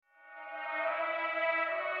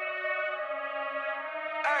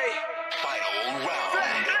Final round.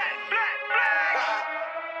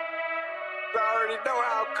 I already know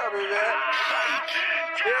how I'm coming, man.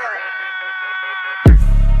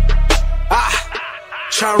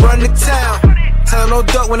 Tryna run the town. Tell 'em no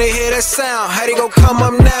duck when they hear that sound. How they gon' come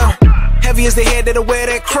up now? Heavy as the head that'll wear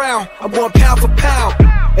that crown. I'm going pound for pound.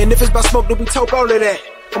 And if it's by smoke, then we talk all of that.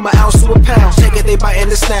 From an ounce to a pound. Take it, they biting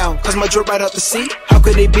this now. Cause my drip right up the seat. How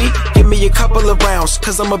could they be? Give me a couple of rounds.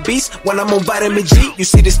 Cause I'm a beast when I'm on vitamin G. You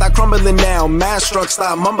see they start crumbling now. Mind struck,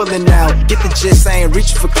 start mumbling now. Get the gist, I ain't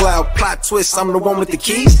reaching for clout. Plot twist, I'm the one with the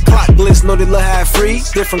keys. Clock glitz, know they look how I freeze.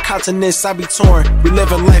 Different continents, I be torn. We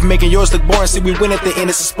living life, making yours look boring. See, we win at the end,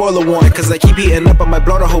 it's a spoiler warning. Cause I keep heating up, I might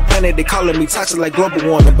blow the whole planet. They calling me toxic like global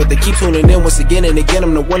warming. But they keep tuning in once again and again.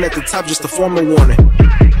 I'm the one at the top, just to form a warning.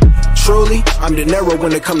 Truly, I'm De Niro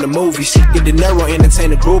when it come to movies. Get De Niro, entertain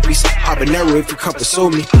the groupies. Habanero if you come pursue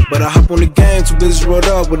me. But I hop on the game, too busy rolled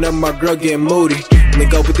up whenever my girl getting moody.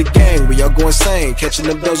 Link up with the gang, we all go insane. Catching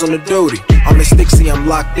them bills on the duty. I'm in Stixie, I'm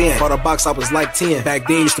locked in. Bought a box, I was like 10. Back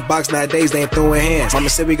then, used to box, nowadays they ain't throwing hands. Mama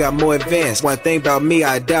said we got more advanced. One thing about me,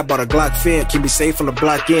 I adapt, bought a Glock fin. Keep me safe from the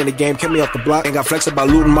block in. The game kept me off the block. Ain't got flex about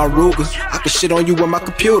looting my Ruger. I can shit on you with my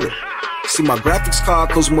computer. See my graphics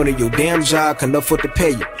card costs more than your damn job can afford to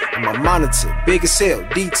pay you. And my monitor, big as hell,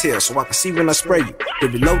 detail, so I can see when I spray you. To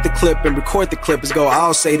reload the clip and record the clip is go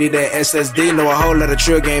all say to that SSD. Know a whole lot of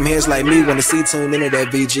trill game heads like me wanna see tuned into that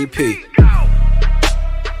VGP.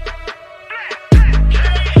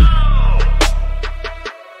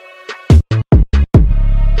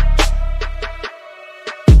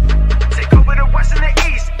 Take over the west and the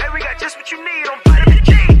east. Hey, we got just what you need on Vitamin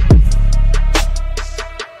G.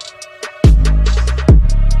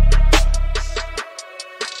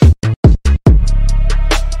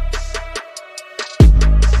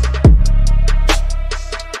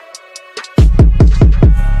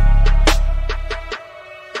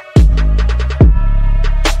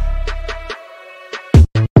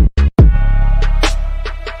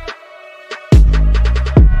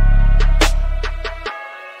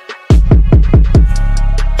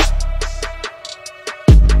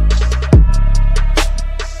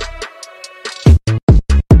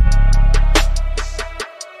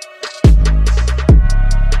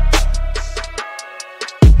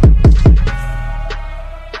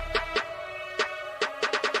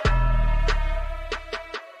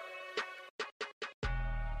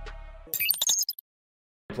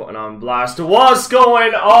 Putting on blaster. What's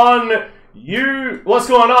going on, What's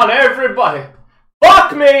going on, everybody?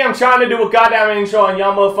 Fuck me! I'm trying to do a goddamn intro and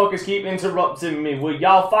y'all motherfuckers keep interrupting me. Will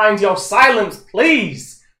y'all find your silence,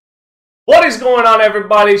 please? What is going on,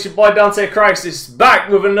 everybody? It's your boy Dante Crisis back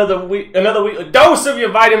with another weekly dose of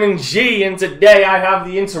your vitamin G, and today I have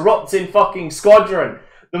the interrupting fucking squadron.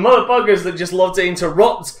 The motherfuckers that just love to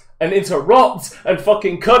interrupt and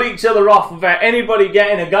fucking cut each other off without anybody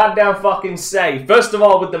getting a goddamn fucking say. First of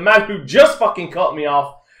all, with the man who just fucking cut me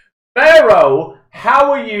off, Pharaoh,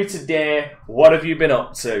 how are you today? What have you been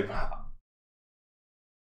up to?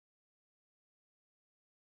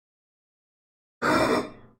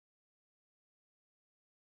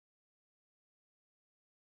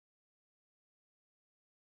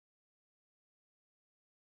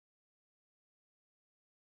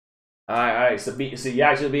 Alright, so you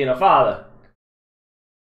actually being a father?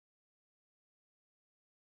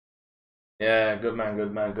 Yeah, good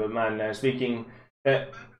man. Now speaking...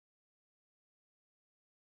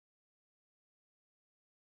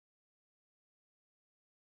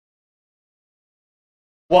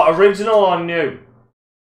 what, original or new?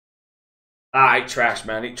 Eat trash,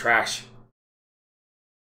 man, eat trash.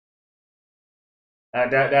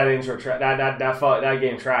 That intro, that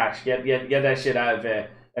game trash. Get that shit out of there.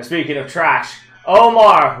 And speaking of trash,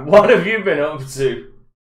 Omar, what have you been up to?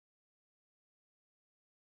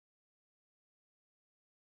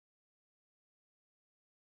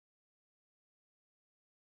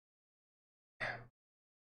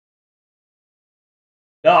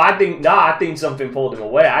 No, I think something pulled him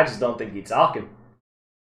away. I just don't think he's talking.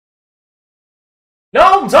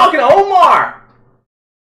 No, I'm talking to Omar!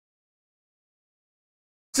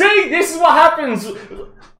 See, this is what happens.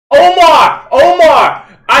 Omar!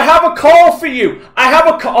 I have a call for you.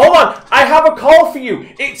 Hold on. I have a call for you.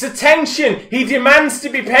 It's attention. He demands to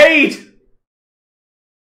be paid.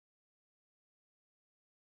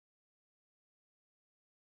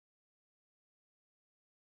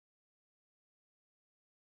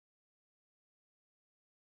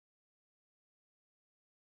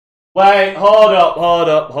 Wait, hold up.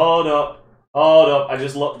 I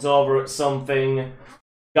just looked over at something.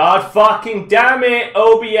 God fucking damn it,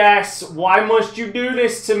 OBS. Why must you do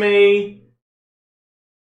this to me?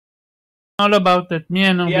 all about it. Me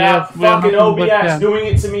and OBS. Yeah, we are fucking nothing but OBS doing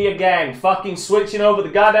it to me again. Fucking switching over the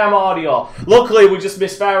goddamn audio. Luckily, we just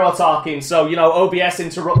missed Pharaoh talking, so, you know, OBS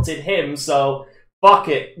interrupted him, so fuck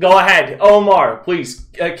it. Go ahead. Omar, please.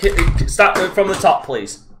 Start from the top,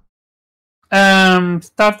 please.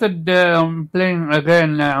 Started playing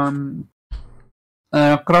again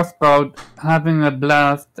Crosscode, having a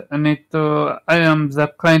blast. I am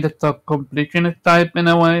the kind of completionist type in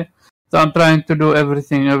a way, so I'm trying to do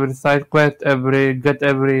everything, every side quest, get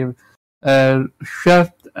every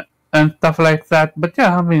shirt and stuff like that. But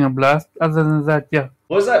yeah, having a blast. Other than that, yeah.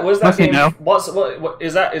 What's that Nothing game? else. What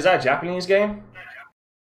is that a Japanese game?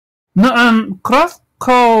 No,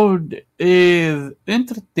 Crosscode is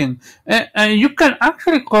interesting. You can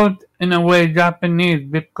actually code in a way Japanese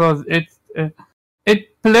because it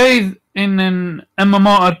plays in an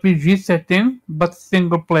MMORPG setting, but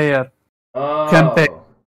single player campaign.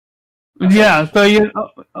 Yeah, so you're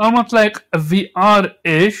almost like a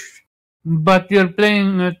VR-ish, but you're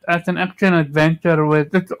playing it as an action adventure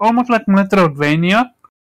with. It's almost like Metroidvania.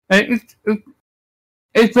 It's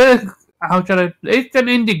very. How should I? It's an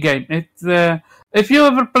indie game. It's if you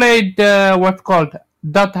ever played what's called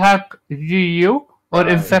 .hack GU or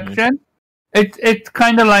Infection, it's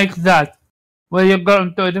kind of like that, where you go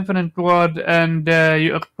into a different world and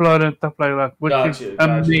you explore and stuff like that, which is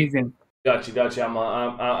amazing. Gotcha. I'm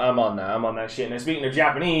on that shit. And speaking of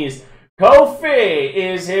Japanese, Kofi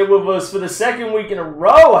is here with us for the second week in a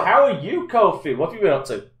row. How are you, Kofi? What have you been up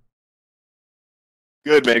to?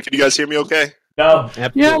 Good, man. Can you guys hear me okay? No.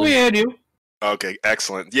 Absolutely. Yeah, we heard you. Okay,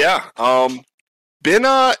 excellent. Yeah. Been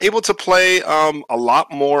able to play a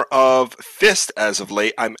lot more of Fist as of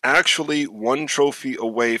late. I'm actually 1 trophy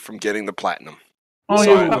away from getting the platinum. Oh,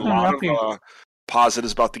 so yeah, a lot of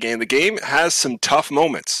positives about the game. The game has some tough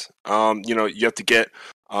moments. You know, you have to get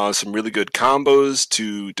some really good combos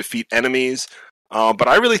to defeat enemies. But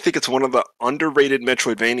I really think it's one of the underrated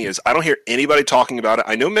Metroidvanias. I don't hear anybody talking about it.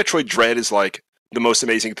 I know Metroid Dread is like the most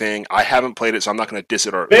amazing thing. I haven't played it, so I'm not going to diss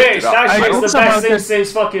it or bitch, it's the best thing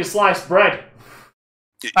since fucking sliced bread.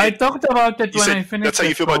 I talked about it when I finished. That's how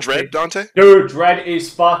you feel about Dread, Dante? Dude, Dread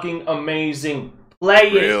is fucking amazing.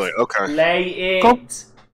 Play it. Really? Okay. Play it.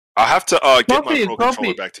 I'll have to get my Pro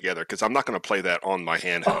Controller back together because I'm not going to play that on my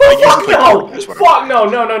handheld. Fuck no!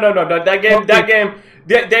 That game.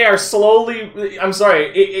 They are slowly. I'm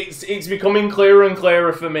sorry. It's becoming clearer and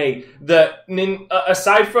clearer for me that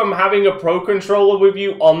aside from having a Pro Controller with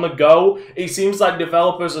you on the go, it seems like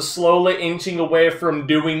developers are slowly inching away from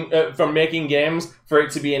making games for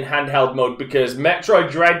it to be in handheld mode because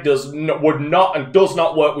Metroid Dread does not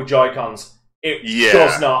work with Joy-Cons. It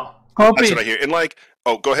does not. That's what I hear. And like,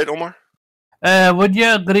 oh, go ahead, Omar. Would you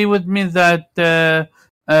agree with me that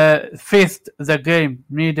Fist, the game,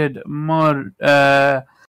 needed more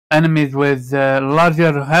enemies with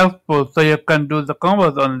larger health pools so you can do the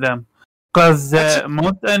combos on them? Because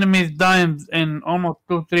most enemies die in almost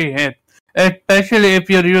 2-3 hits. Especially if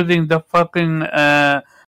you're using the fucking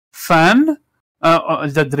fan,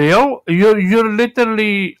 the drill, you're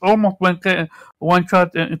literally almost one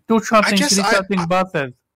shot, 2 shots, 3 shotting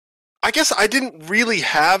bosses. I guess I didn't really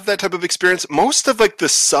have that type of experience. Most of like the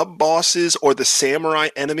sub bosses or the samurai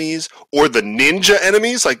enemies or the ninja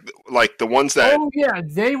enemies, like the ones that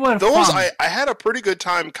they were those fun. I had a pretty good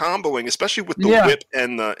time comboing, especially with the whip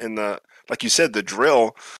and the like you said, the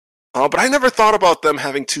drill. But I never thought about them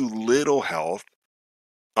having too little health.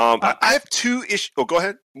 I have 2 issues. Oh, go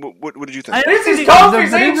ahead. What did you think? This is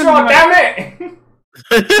Kofi's intro, damn it!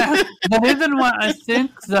 The reason why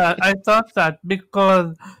I thought that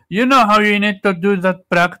because you know how you need to do that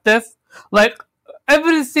practice, like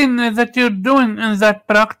everything that you're doing in that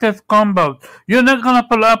practice combo, you're not gonna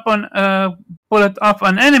pull it off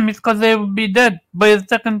on enemies because they will be dead by the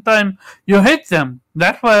second time you hit them.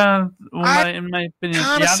 That's why, in my opinion, I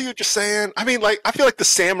kind of see what you're saying. I mean, like I feel like the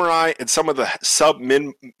samurai and some of the sub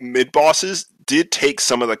mid bosses did take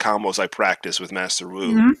some of the combos I practiced with Master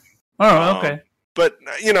Wu. Mm-hmm. Oh, okay. But,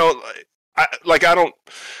 you know, I don't...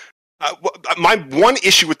 my one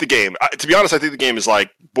issue with the game, to be honest, I think the game is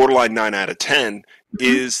like borderline 9 out of 10,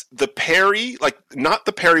 is the parry, like not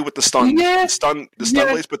the parry with the stun blades,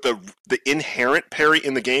 but the inherent parry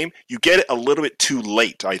in the game. You get it a little bit too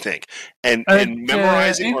late, I think. And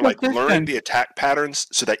memorizing or like learning the attack patterns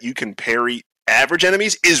so that you can parry average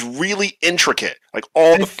enemies is really intricate, like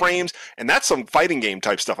all the frames, and that's some fighting game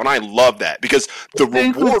type stuff, and I love that because the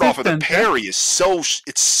reward off of the parry is so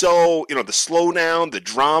the slowdown, the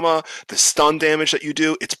drama, the stun damage that you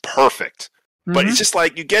do, it's perfect. But it's just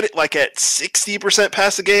like you get it like at 60%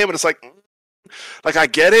 past the game, and it's like like I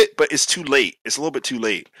get it, but it's too late. It's a little bit too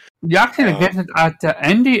late. You actually get it at the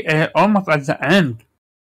end, almost at the end.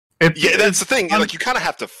 Yeah, that's the thing. Like you kind of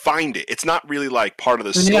have to find it. It's not really like part of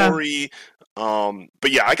the story.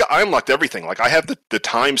 But yeah, I unlocked everything. Like I have the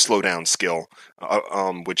time slowdown skill,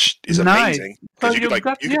 which is amazing because you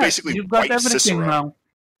can basically wipe Cicero. Now.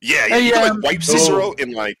 Yeah, you can like wipe Cicero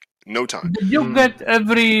in like no time. Did you get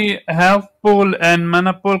every health pool and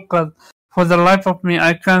mana pool? Because for the life of me,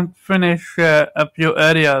 I can't finish a few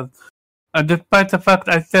areas, despite the fact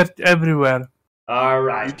I searched everywhere. All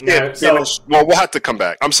right. Well, we'll have to come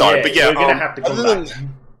back. I'm sorry, but we're gonna have to come back.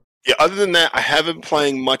 Other than that, I haven't been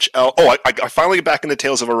playing much else. Oh, I finally get back into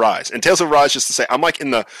Tales of Arise. And Tales of Arise, just to say, I'm like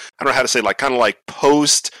in the, I don't know how to say, like kind of like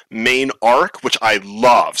post-main arc, which I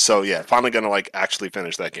love. So yeah, finally gonna like actually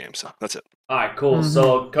finish that game. So that's it. Alright, cool. Mm-hmm.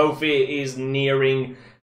 So Kofi is nearing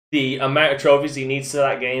the amount of trophies he needs to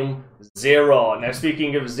that game, 0. Now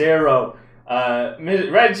speaking of 0,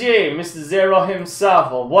 Reggie, Mr. Zero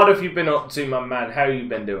himself, what have you been up to, my man? How you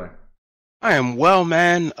been doing? I am well,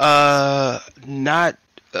 man.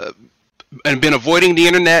 And been avoiding the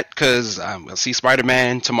internet because I'll see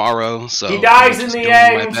Spider-Man tomorrow. So he dies in the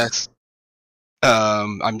end.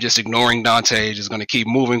 I'm just ignoring Dante. Just gonna keep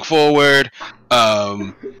moving forward.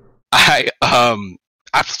 I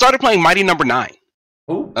started playing Mighty Number 9.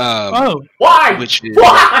 Why?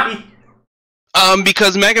 Why?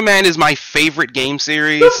 Because Mega Man is my favorite game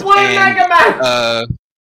series. Mega Man.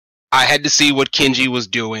 I had to see what Kenji was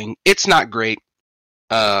doing. It's not great.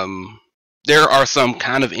 There are some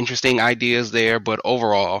kind of interesting ideas there, but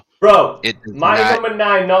overall, bro, Number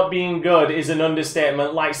 9 not being good is an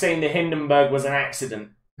understatement. Like saying the Hindenburg was an accident.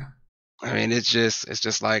 I mean, it's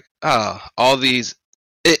just like all these.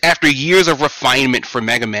 After years of refinement for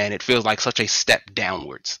Mega Man, it feels like such a step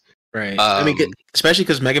downwards. Right. I mean, especially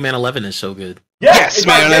because Mega Man 11 is so good. Yeah, yes,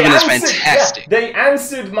 Mega Man 11 is fantastic. Yeah, they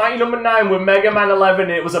answered Mighty Number 9 with Mega Man 11,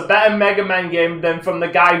 and it was a better Mega Man game than from the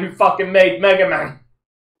guy who fucking made Mega Man.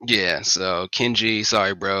 Yeah, so Kenji,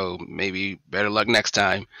 sorry, bro. Maybe better luck next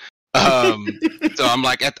time. So I'm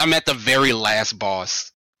at the very last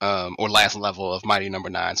boss, or last level of Mighty Number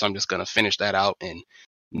 9. So I'm just gonna finish that out and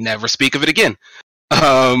never speak of it again.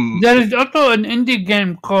 There is also an indie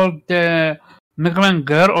game called Mega Man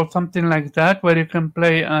Girl or something like that, where you can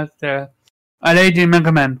play as a lady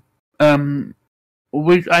Mega Man,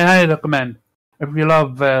 which I highly recommend if you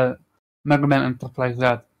love Mega Man and stuff like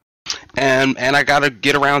that. And I gotta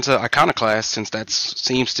get around to Iconoclast since that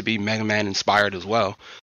seems to be Mega Man inspired as well.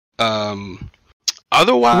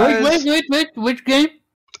 Otherwise, wait, which game?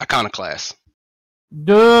 Iconoclast.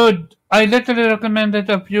 Dude, I literally recommended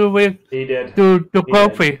a few weeks he did. to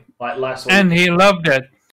Kofi, like last week, and he loved it.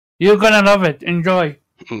 You're gonna love it. Enjoy.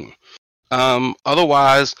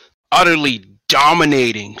 Otherwise, utterly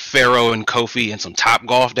dominating Pharaoh and Kofi in some Top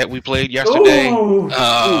Golf that we played yesterday. Ooh.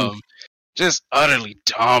 Just utterly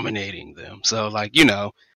dominating them. So, like, you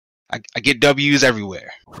know, I get W's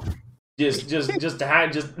everywhere. Just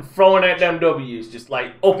throwing at them W's, just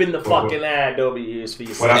like up in the fucking air W's for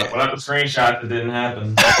yourself. Without the screenshots, it didn't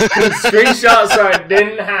happen. Screenshots, sorry,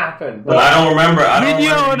 didn't happen. But I don't remember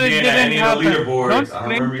being at any of the leaderboards. I don't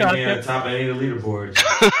remember you being at the top of any of the leaderboards.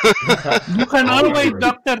 You can always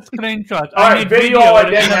doctor screenshots. Alright, video it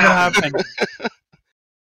didn't happen.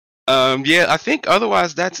 Yeah, I think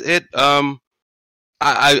otherwise that's it.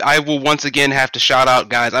 I will once again have to shout out,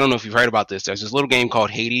 guys. I don't know if you've heard about this. There's this little game called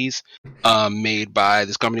Hades, made by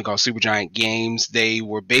this company called Supergiant Games. They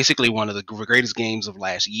were basically one of the greatest games of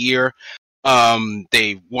last year.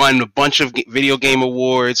 They won a bunch of video game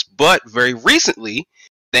awards, but very recently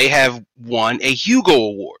they have won a Hugo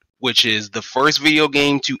Award, which is the first video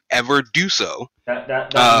game to ever do so.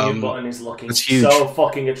 That mute button is looking so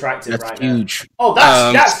fucking attractive that's right huge. now. Oh,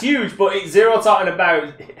 that's huge, but it's Zero talking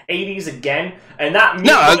about Hades again, and that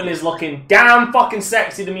mute button is looking damn fucking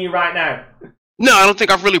sexy to me right now. No, I don't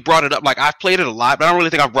think I've really brought it up. Like, I've played it a lot, but I don't really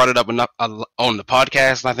think I've brought it up enough on the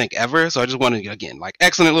podcast, I think, ever. So I just wanted to, again, like,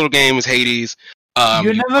 excellent little game is Hades.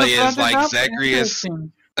 You play as, like, Zagreus.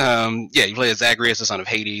 You play as Zagreus, the son of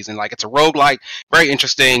Hades, and like it's a roguelike, very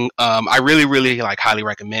interesting. I really, really like highly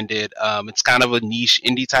recommend it. It's kind of a niche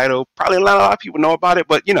indie title. Probably a lot of people know about it,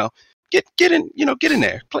 but you know, get in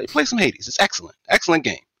there. Play some Hades. It's excellent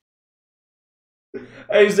game.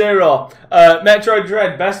 Hey Zero, Metroid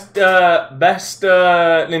Dread, best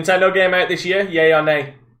Nintendo game out this year, yay or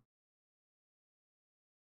nay?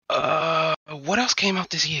 What else came out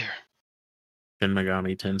this year? Shin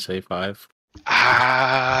Megami Tensei 5.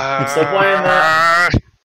 I'm still playing that.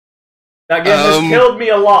 That game has killed me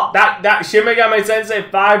a lot. That Shin Megami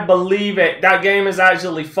Tensei 5, believe it, that game is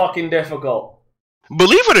actually fucking difficult.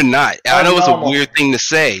 Believe it or not, I know it's a weird thing to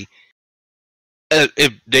say.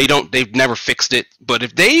 If they've never fixed it, but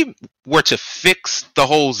if they were to fix the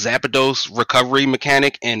whole Zapdos recovery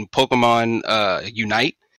mechanic in Pokemon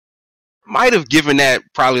Unite, might have given that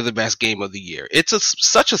probably the best game of the year. It's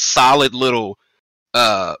such a solid little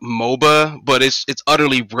MOBA, but it's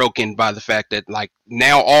utterly broken by the fact that like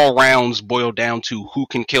now all rounds boil down to who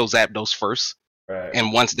can kill Zapdos first. Right.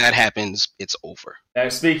 And once that happens, it's over.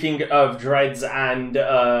 Speaking of dreads and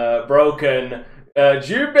broken,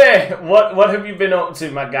 Jube, what have you been up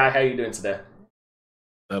to, my guy? How you doing today?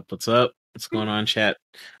 What's up? What's going on, chat?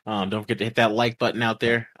 Don't forget to hit that like button out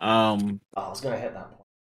there. I was gonna hit that point.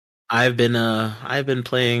 I've been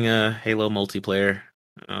playing Halo multiplayer.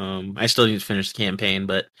 I still need to finish the campaign,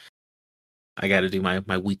 but I got to do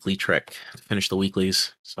my weekly trek to finish the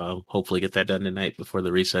weeklies. So I'll hopefully get that done tonight before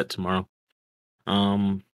the reset tomorrow.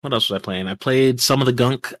 What else was I playing? I played some of the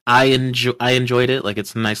Gunk. I enjoyed it. Like,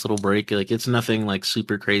 it's a nice little break. Like, it's nothing like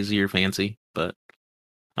super crazy or fancy, but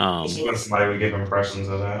just when somebody would give impressions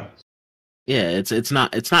of that. Yeah, it's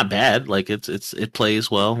not bad. Like, it plays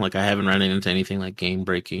well. Like, I haven't run into anything like game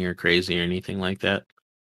breaking or crazy or anything like that.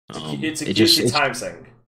 It's a time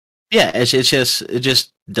sink. Yeah, it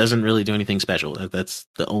just doesn't really do anything special. That's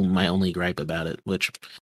my only gripe about it. Which,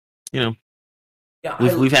 you know.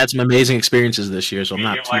 Yeah, we've had some amazing experiences this year, so I'm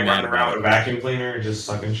not too mad around with a vacuum cleaner, just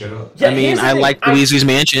sucking shit up. Yeah, I mean, I liked Luigi's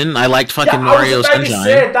Mansion. I liked fucking Mario Sunshine. I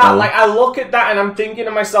said that. So. Like, I look at that and I'm thinking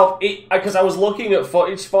to myself, because I was looking at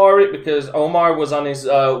footage for it because Omar was on his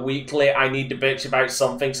weekly. I need to bitch about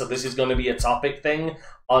something, so this is going to be a topic thing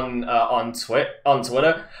on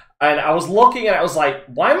Twitter. And I was looking and I was like,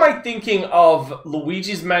 why am I thinking of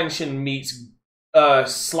Luigi's Mansion meets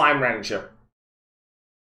Slime Rancher?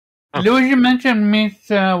 Luigi Mansion meets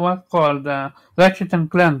what's called Ratchet and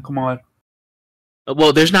Clank more.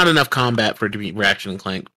 Well, there's not enough combat for it to be Ratchet and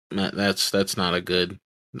Clank. That's not a good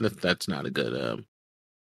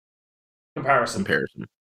comparison.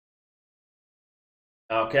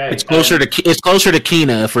 Okay, it's closer to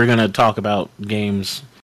Kena if we're gonna talk about games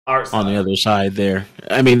on the other side there.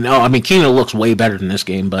 I mean, Kena looks way better than this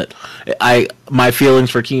game, but my feelings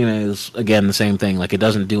for Kena is again the same thing. Like, it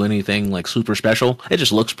doesn't do anything like super special. It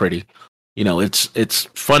just looks pretty. You know, it's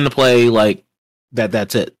fun to play. Like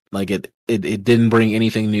that's it. Like it didn't bring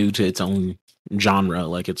anything new to its own genre.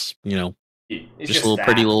 Like it's just a little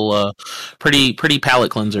pretty little pretty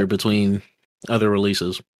palate cleanser between other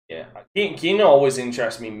releases. Yeah, Kena always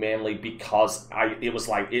interests me mainly because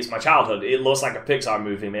it's my childhood. It looks like a Pixar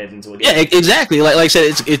movie made into a game. Yeah, exactly. Like I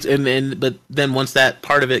said, it's but then once that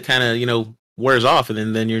part of it kind of wears off,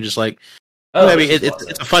 and then you're just like,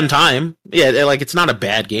 it's a fun time. Yeah, like it's not a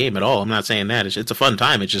bad game at all. I'm not saying that. It's a fun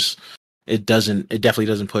time. It definitely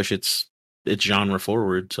doesn't push its genre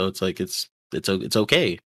forward. So it's like it's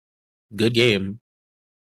okay. Good game.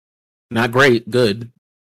 Not great, good,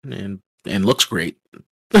 and looks great.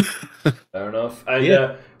 Fair enough.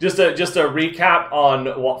 And just a recap on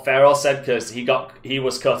what Farrell said, because he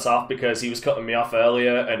was cut off because he was cutting me off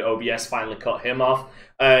earlier, and OBS finally cut him off.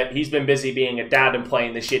 He's been busy being a dad and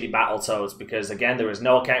playing the shitty Battletoads because again there is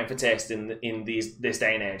no accounting for taste in this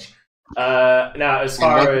day and age. Now, as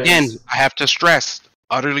far as again, I have to stress,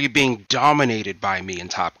 utterly being dominated by me in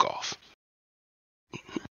Topgolf.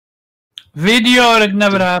 Video it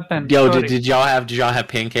never happened. Yo, did y'all have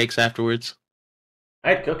pancakes afterwards?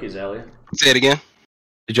 I had cookies earlier. Say it again.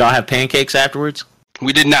 Did y'all have pancakes afterwards?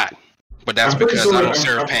 We did not, but that's because I don't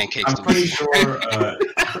serve pancakes. I'm pretty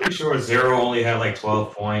sure Zero only had like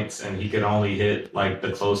 12 points, and he could only hit like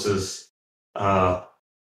the closest,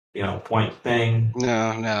 point thing.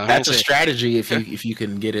 No, that's a strategy if you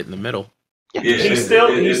can get it in the middle. Yeah, he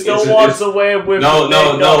still walks away with no.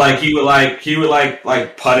 Like he would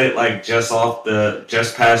putt it just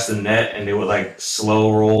past the net, and it would like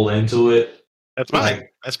slow roll into it. That's fine.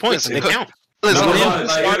 That's points. They count. It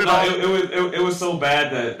was so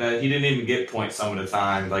bad that he didn't even get points some of the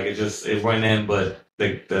time. Like it went in, but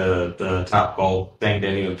the top goal thing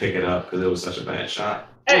didn't even pick it up because it was such a bad shot.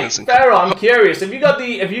 Hey, Farrell, I'm curious. Have you got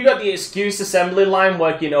the excuse assembly line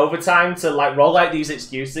working overtime to like roll out these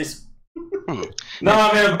excuses? No,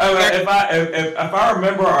 I mean if I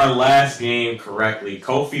remember our last game correctly,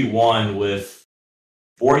 Kofi won with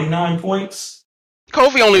 49 points.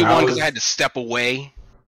 Kofi only won because I had to step away.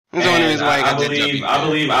 I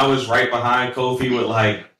believe I was right behind Kofi with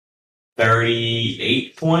like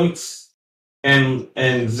 38 points, and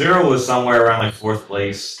Zero was somewhere around like 4th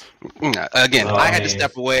place. Again, I had to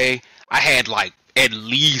step away. I had like at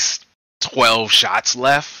least 12 shots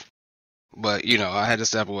left, but I had to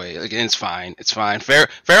step away. Again, it's fine.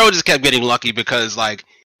 Pharaoh just kept getting lucky because like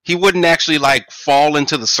he wouldn't actually like fall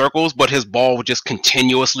into the circles, but his ball would just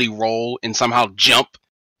continuously roll and somehow jump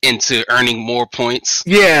into earning more points.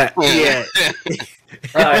 Yeah.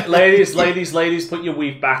 Alright, ladies, put your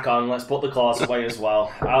weave back on. Let's put the claws away as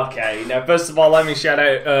well. Okay, now first of all, let me shout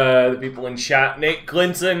out the people in chat. Nick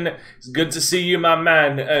Clinton, it's good to see you, my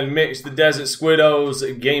man. And Mitch, the Desert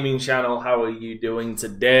Squiddos gaming channel, how are you doing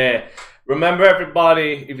today? Remember,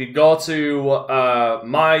 everybody, if you go to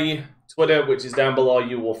my Twitter, which is down below,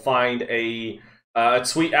 you will find a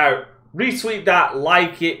tweet out. Retweet that,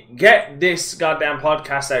 like it, get this goddamn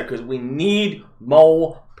podcast out, because we need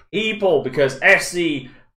more people, because SC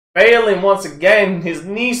failing once again. His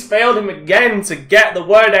knees failed him again to get the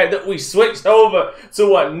word out that we switched over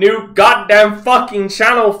to a new goddamn fucking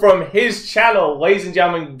channel from his channel. Ladies and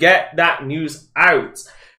gentlemen, get that news out.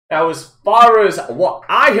 Now, as far as what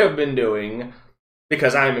I have been doing,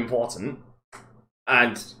 because I'm important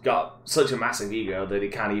and got such a massive ego that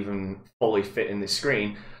it can't even fully fit in this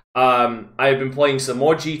screen, I've been playing some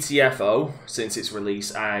more GTFO since its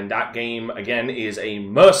release, and that game, again, is a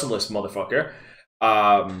merciless motherfucker,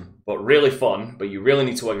 but really fun, but you really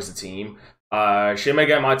need to work as a team. Shin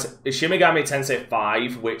Megami Tensei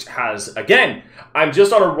 5, which has, again, I'm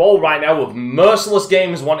just on a roll right now of merciless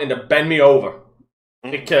games wanting to bend me over,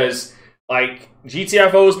 because, like,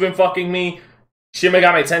 GTFO has been fucking me, Shin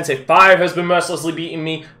Megami Tensei 5 has been mercilessly beating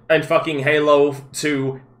me, and fucking Halo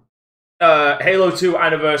 2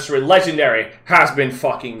 Anniversary Legendary has been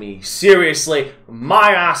fucking me. Seriously,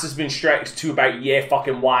 my ass has been stretched to about year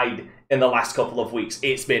fucking wide in the last couple of weeks.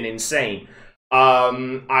 It's been insane.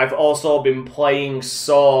 I've also been playing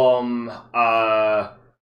some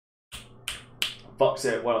fuck's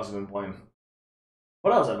it, what else have I been playing?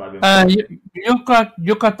 What else have I been playing?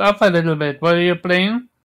 You cut off a little bit. What are you playing?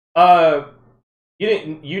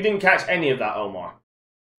 You didn't catch any of that, Omar.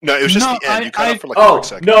 No, it was just the end. You cut off for like a quick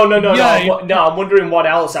second. No, I'm wondering what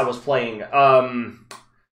else I was playing.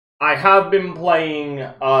 I have been playing...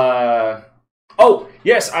 Oh,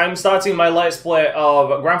 yes, I'm starting my Let's Play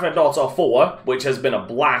of Grand Theft Auto 4, which has been a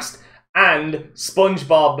blast, and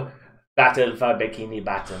SpongeBob Battle for Bikini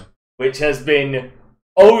Bottom, which has been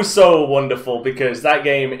oh so wonderful, because that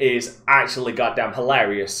game is actually goddamn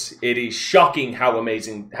hilarious. It is shocking how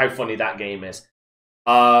amazing, how funny that game is.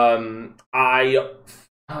 I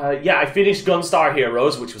finished Gunstar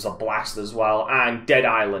Heroes, which was a blast as well, and Dead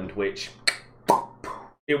Island, which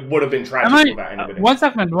it would have been tragic without anybody. One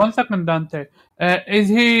second, Dante. Is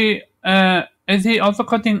he also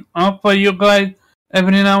cutting off for you guys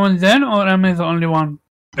every now and then, or am I the only one?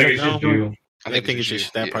 I think it's just you. I think it's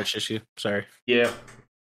just that part's just you. Sorry. Yeah.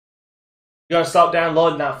 You gotta stop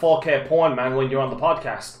downloading that 4K porn, man, when you're on the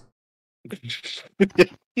podcast.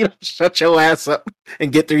 You know, shut your ass up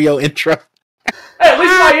and get through your intro. Hey, at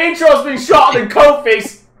least my intro's been shorter than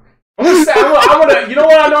Kofi's. I'm gonna, you know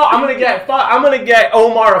what I know? I'm gonna get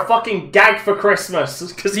Omar a fucking gag for Christmas,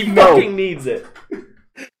 because he fucking needs it.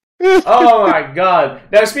 Oh my god.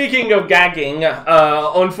 Now, speaking of gagging,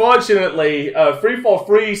 unfortunately,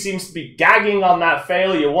 343 seems to be gagging on that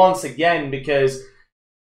failure once again, because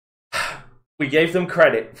we gave them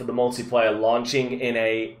credit for the multiplayer launching in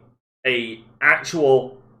a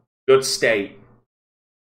actual good state.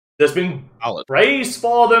 There's been praise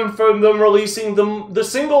for them releasing the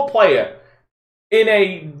single player in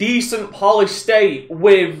a decent polished state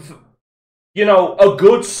with, you know, a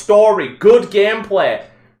good story, good gameplay.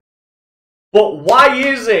 But why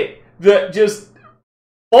is it that just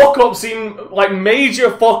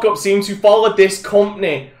major fuck-ups seem to follow this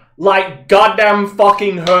company like goddamn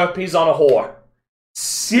fucking herpes on a whore?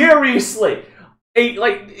 Seriously.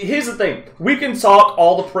 Here's the thing. We can talk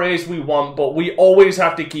all the praise we want, but we always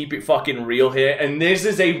have to keep it fucking real here. And this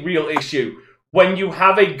is a real issue. When you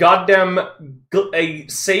have a goddamn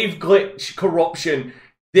save glitch corruption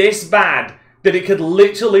this bad that it could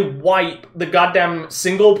literally wipe the goddamn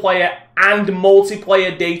single player and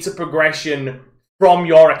multiplayer data progression from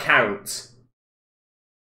your account.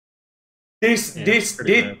 This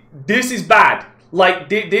is bad. Like,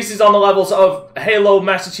 this is on the levels of Halo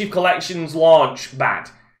Master Chief Collection's launch bad.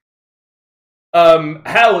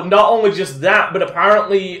 Hell, not only just that, but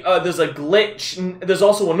apparently there's a glitch. There's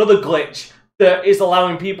also another glitch that is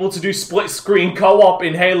allowing people to do split-screen co-op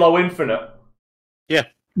in Halo Infinite. Yeah.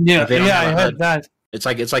 I heard that. It's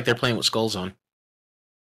like they're playing with skulls on.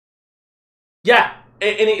 Yeah,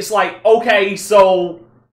 and it's like, okay, so...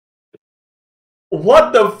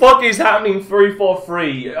 what the fuck is happening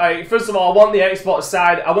 343? First of all, I want the Xbox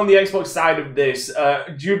side of this.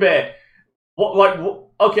 Jube,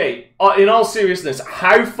 okay, in all seriousness,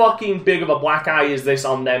 how fucking big of a black eye is this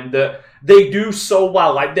on them that they do so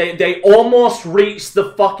well. Like, they almost reach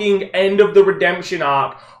the fucking end of the redemption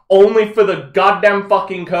arc, only for the goddamn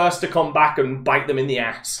fucking curse to come back and bite them in the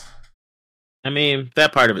ass. I mean,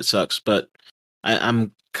 that part of it sucks, but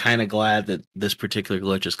I'm kind of glad that this particular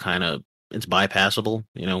glitch is it's bypassable,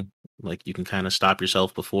 you know? Like, you can kind of stop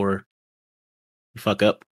yourself before you fuck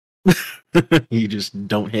up. You just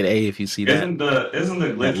don't hit A if you see that. Isn't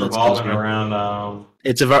the glitch revolving around?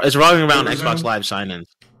 It's revolving around Xbox Live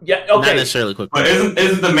sign-ins. Yeah, okay. Not necessarily quick. But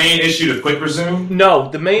isn't the main issue the quick resume? No,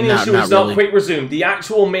 the main issue is not really. quick resume. The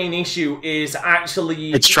actual main issue is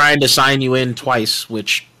actually it's trying to sign you in twice,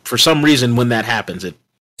 which for some reason when that happens it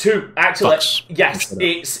yes,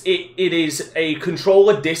 it is a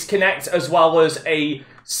controller disconnect as well as a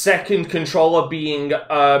second controller being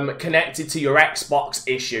connected to your Xbox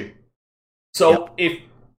issue. So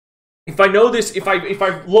if I know this, if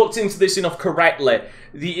I've looked into this enough correctly,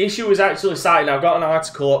 the issue is actually cited. I've got an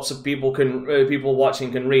article up so people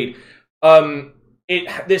watching can read.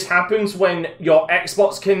 This happens when your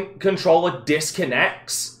Xbox controller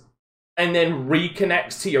disconnects and then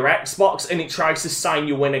reconnects to your Xbox, and it tries to sign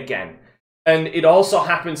you in again. And it also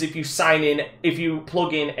happens if you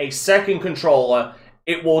plug in a second controller,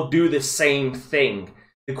 it will do the same thing.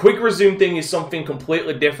 The quick resume thing is something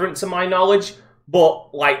completely different to my knowledge,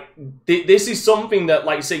 but like this is something that,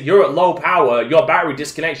 like, say you're at low power, your battery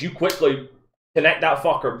disconnects, you quickly connect that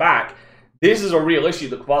fucker back. This is a real issue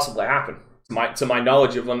that could possibly happen, to my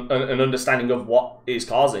knowledge of an understanding of what is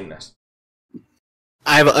causing this.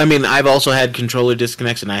 I've also had controller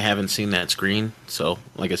disconnects and I haven't seen that screen. So,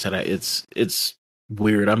 like I said, it's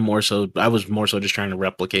weird. I was more so just trying to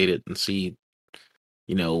replicate it and see,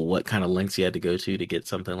 you know, what kind of links you had to go to get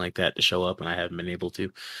something like that to show up, and I haven't been able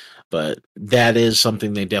to. But that is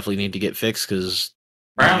something they definitely need to get fixed, because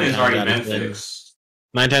apparently it's already been fixed.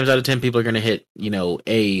 9 times out of 10, people are going to hit, you know,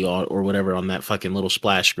 A or whatever on that fucking little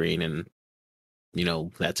splash screen, and you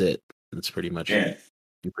know that's it. That's pretty much it.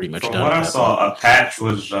 You're pretty much From done. what I saw, a patch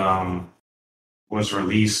was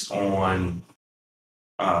released on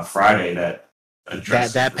Friday that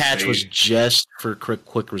addressed that patch was just for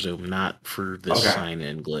quick resume, not for this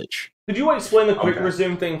sign-in glitch. Could you explain the quick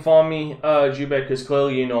resume thing for me, Jube? Because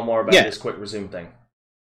clearly you know more about this quick resume thing.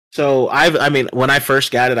 So when I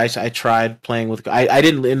first got it, I tried playing with. I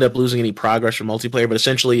didn't end up losing any progress from multiplayer, but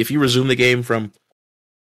essentially, if you resume the game from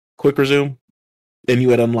quick resume, then you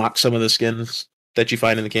would unlock some of the skins that you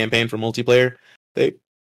find in the campaign for multiplayer. They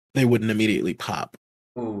wouldn't immediately pop.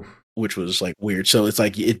 Ooh. Which was like weird. So it's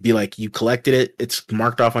like it'd be like you collected it, it's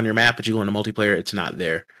marked off on your map, but you go into multiplayer, it's not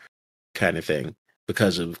there, kind of thing,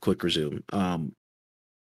 because of quick resume.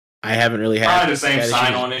 I haven't really had the same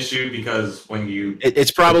sign-on issue, because when you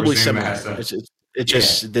it's probably similar.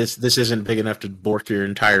 Just this isn't big enough to bork your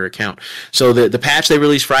entire account. So the patch they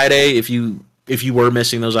released Friday, if you were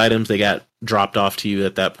missing those items, they got dropped off to you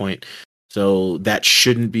at that point. So that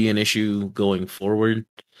shouldn't be an issue going forward.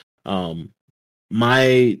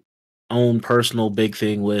 My own personal big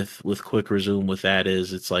thing with quick resume with that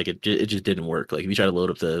is it's like it just didn't work. Like if you try to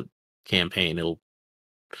load up the campaign,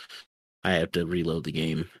 I have to reload the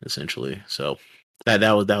game essentially. So that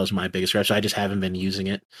was my biggest gripe. So I just haven't been using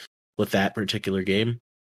it with that particular game.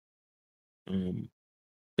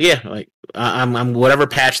 Yeah, like I'm whatever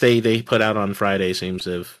patch they put out on Friday seems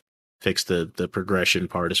to have fixed the progression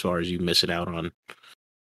part as far as you miss it out on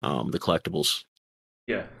the collectibles.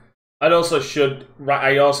 Yeah. I also should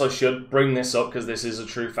bring this up because this is a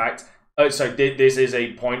true fact. This is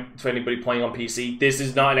a point for anybody playing on PC. This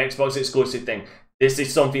is not an Xbox exclusive thing. This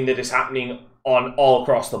is something that is happening on all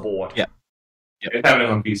across the board. Yeah. It's happening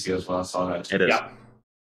on PC as well. I saw that. It is. Yeah.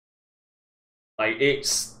 Like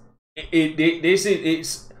it's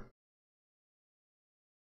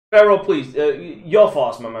Pharaoh, please, your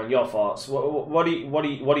thoughts, my man. Your thoughts. What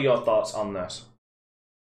are your thoughts on this?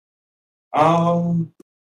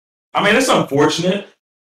 I mean, it's unfortunate,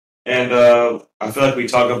 and I feel like we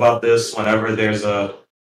talk about this whenever there's a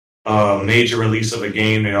major release of a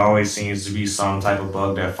game. There always seems to be some type of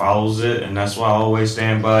bug that follows it, and that's why I always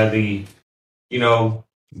stand by the,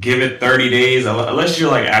 give it 30 days, unless you're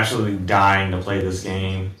like absolutely dying to play this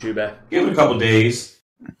game. Too bad. Give it a couple days.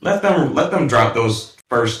 Let them drop those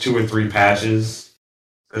first 2 or 3 patches,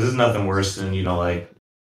 because there's nothing worse than like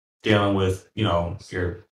dealing with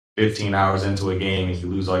you're 15 hours into a game and you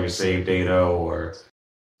lose all your save data, or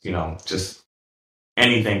just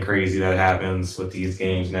anything crazy that happens with these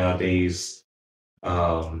games nowadays.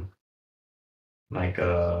 It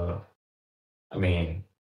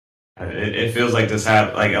feels like this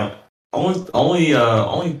only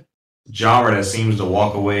genre that seems to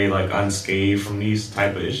walk away like unscathed from these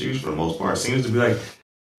type of issues for the most part seems to be like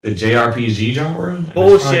The JRPG genre?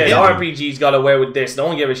 Bullshit. RPGs got away with this. No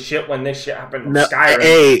one gave a shit when this shit happened. No,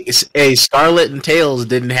 hey, Scarlet and Tails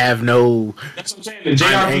didn't have no. That's what I'm saying. The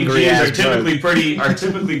JRPGs are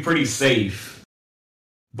typically pretty safe,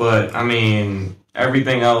 but I mean,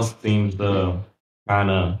 everything else seems to kind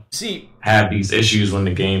of have these issues when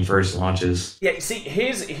the game first launches. Yeah. See,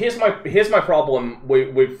 here's my problem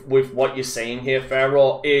with what you're saying here,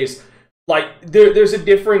 Pharaoh, is like there's a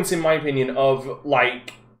difference in my opinion of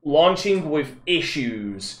like launching with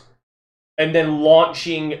issues and then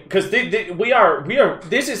launching because we are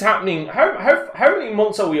this is happening. How many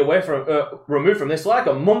months are we away from removed from this? Like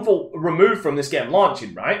a month removed from this game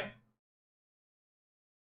launching, right?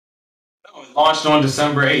 No, it launched on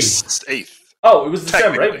December 8th. Oh, it was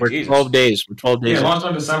December 8th. We're 12 days. We're 12 days. Yeah, it launched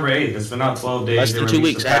on December 8th. It's been out 12 days. Less than 2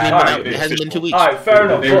 weeks. It hasn't been 2 weeks. All right, fair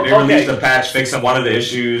enough. They released a patch fixing one of the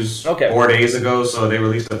issues 4 days ago, so they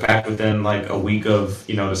released a patch within like a week of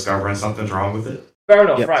discovering something's wrong with it. Fair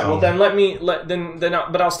enough, right? Well, then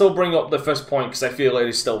but I'll still bring up the first point because I feel it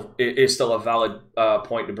is still a valid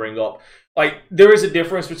point to bring up. Like there is a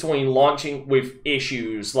difference between launching with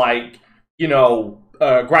issues like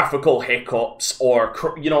graphical hiccups or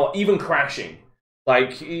even crashing.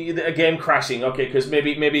 Like a game crashing, okay, because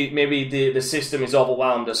maybe the system is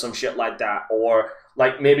overwhelmed or some shit like that, or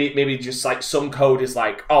like maybe just like some code is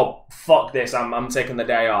like, oh fuck this, I'm taking the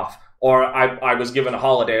day off, or I was given a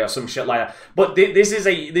holiday or some shit like that. But this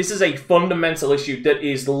is a fundamental issue that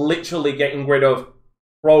is literally getting rid of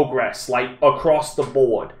progress like across the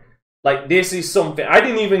board. Like this is something I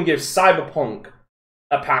didn't even give Cyberpunk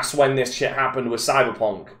a pass when this shit happened with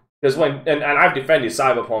Cyberpunk. Because and I've defended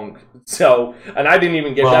Cyberpunk, and I didn't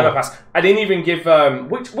even give them a pass. I didn't even give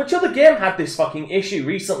which other game had this fucking issue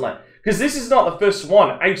recently? Because this is not the first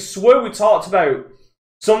one. I swear we talked about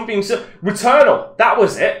something Returnal. That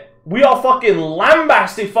was it. We all fucking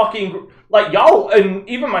lambasted fucking like y'all and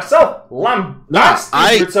even myself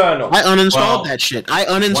lambasted Returnal. I uninstalled that shit. I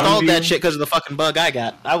uninstalled that shit because of the fucking bug I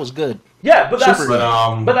got. I was good. Yeah, but that's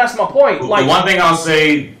my point. Like the one thing I'll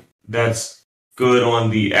say that's good on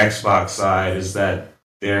the Xbox side is that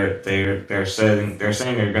they're saying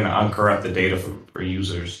they're going to uncorrupt the data for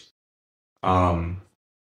users when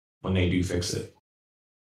they do fix it.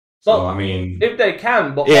 So I mean, if they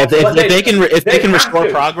can, but yeah, if they can restore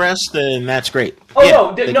progress, then that's great. Oh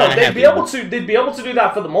yeah, they'd be able to do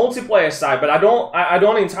that for the multiplayer side, but I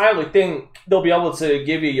don't entirely think they'll be able to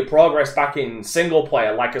give you your progress back in single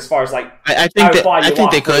player. Like as far as like I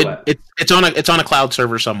think they could. It's on a cloud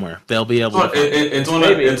server somewhere. They'll be able.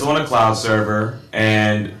 It's on a cloud server,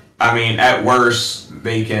 and I mean at worst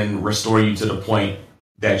they can restore you to the point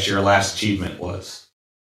that your last achievement was.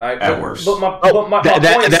 At worst. That's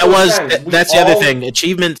the other thing.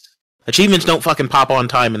 Achievements don't fucking pop on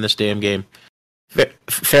time in this damn game.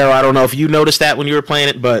 Pharaoh, I don't know if you noticed that when you were playing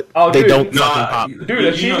it, but they don't fucking pop. Dude,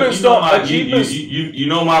 achievements don't. You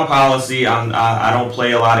know my policy. I don't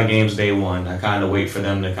play a lot of games day one. I kind of wait for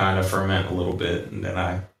them to kind of ferment a little bit, and then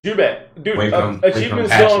I. Achievements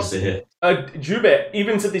don't. To hit.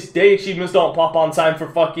 Even to this day, achievements don't pop on time for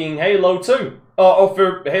fucking Halo 2. Or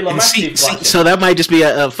for Halo Master Chief Collection. So that might just be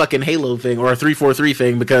a fucking Halo thing or a 343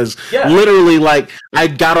 thing because literally, like, I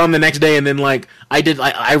got on the next day and then like I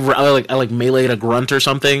meleeed a grunt or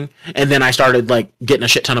something, and then I started like getting a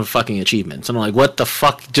shit ton of fucking achievements, and I'm like, what the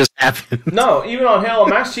fuck just happened? No, even on Halo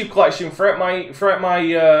Master Chief Collection, throughout my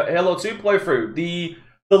Halo 2 playthrough, the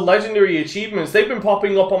legendary achievements, they've been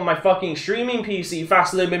popping up on my fucking streaming PC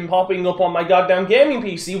faster than they've been popping up on my goddamn gaming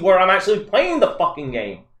PC where I'm actually playing the fucking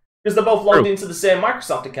game. Because they're both logged into the same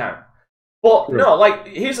Microsoft account. But no, like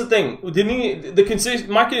here's the thing: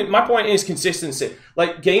 my point is consistency.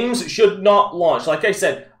 Like games should not launch. Like I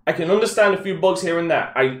said, I can understand a few bugs here and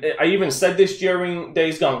there. I even said this during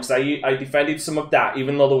Days Gone because I defended some of that,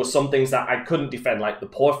 even though there were some things that I couldn't defend, like the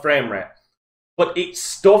poor frame rate. But it's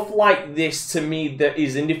stuff like this to me that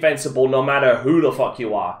is indefensible, no matter who the fuck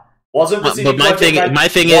you are. Wasn't for CD Projekt Red, my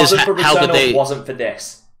thing is how could they? Wasn't for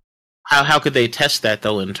this. How could they test that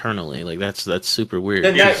though internally? Like that's super weird.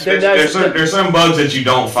 There's some bugs that you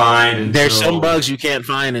don't find. There's some bugs you can't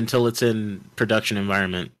find until it's in production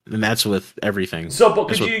environment, and that's with everything. So, but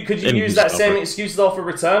could you use that same excuse though for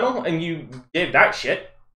Returnal, and you gave that shit?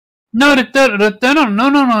 No,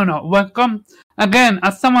 Returnal, no. Welcome again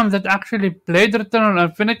as someone that actually played Returnal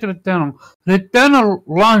and finished Returnal. Returnal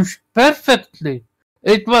launched perfectly.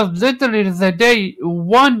 It was literally the day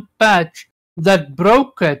one patch that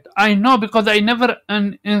broke it. I know because I never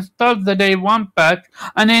installed the day one patch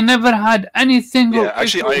and I never had any single. Yeah,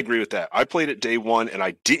 actually, I agree with that. I played it day one and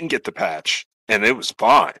I didn't get the patch, and it was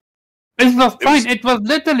fine. It was fine. It was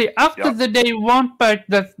literally after the day one patch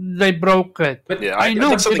that they broke it. But yeah, I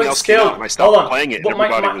know. Something else came out and I stopped playing it. But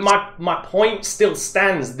my point still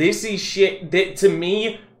stands. This is shit that, to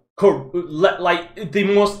me, like the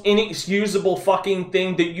most inexcusable fucking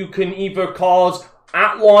thing that you can either cause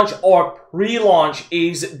at launch or pre-launch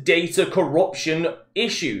is data corruption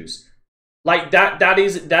issues. Like that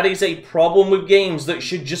is a problem with games that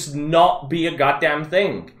should just not be a goddamn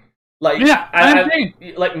thing. Like,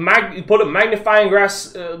 put a magnifying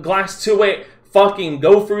glass to it, fucking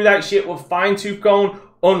go through that shit with fine-tooth comb,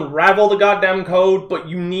 unravel the goddamn code, but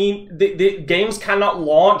you need... The games cannot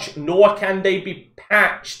launch, nor can they be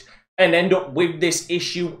patched and end up with this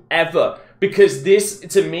issue ever. Because this,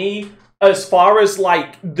 to me, as far as,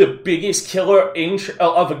 like, the biggest killer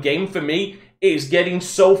of a game for me, is getting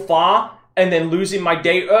so far and then losing my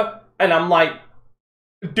data, and I'm like...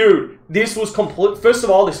 Dude, this was first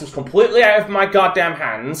of all, this was completely out of my goddamn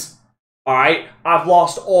hands. Alright? I've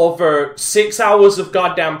lost over 6 hours of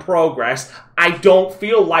goddamn progress. I don't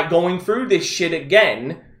feel like going through this shit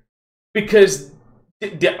again. Because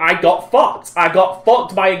I got fucked. I got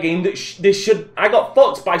fucked by a game that I got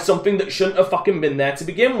fucked by something that shouldn't have fucking been there to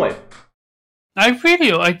begin with. I feel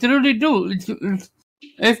you. I truly do.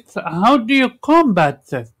 It's how do you combat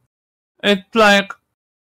this? It's like...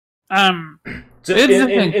 So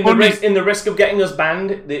in the risk of getting us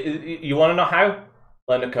banned, you want to know how?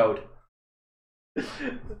 Learn the code.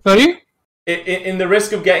 Sorry? In the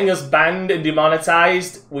risk of getting us banned and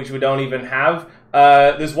demonetized, which we don't even have,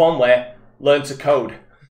 there's one way. Learn to code.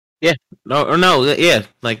 Yeah. Yeah.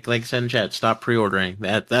 Like said in chat, stop pre-ordering.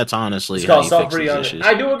 That's honestly how you fix these issues.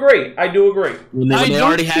 I do agree. When they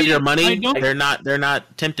already have your money, they're not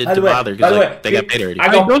tempted to bother because they got paid already.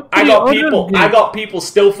 I got people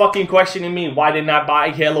still fucking questioning me. Why didn't I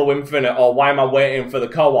buy Halo Infinite, or why am I waiting for the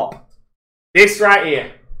co-op? This right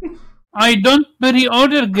here. I don't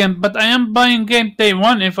pre-order game, but I am buying game day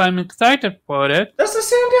one if I'm excited for it. That's the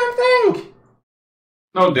same damn thing.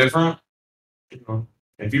 No different.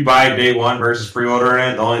 If you buy day one versus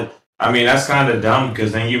pre-ordering it, that's kind of dumb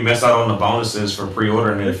because then you miss out on the bonuses for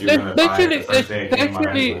pre-ordering it if you're going to buy it the first day it came out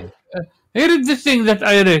anyway. Here is the thing that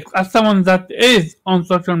I risk as someone that is on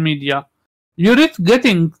social media. You risk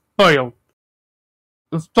getting spoiled.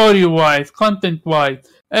 Story-wise, content-wise,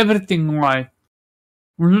 everything-wise.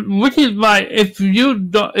 Which is why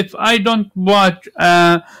if I don't watch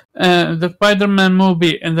the Spider-Man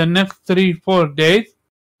movie in the next 3-4 days,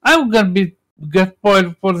 I'm gonna get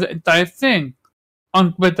spoiled for the entire thing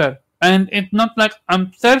on Twitter. And it's not like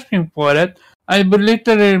I'm searching for it. I've been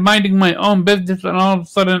literally minding my own business and all of a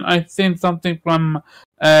sudden I've seen something from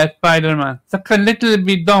Spider-Man. That can literally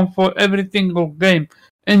be done for every single game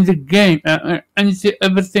in the game. And you see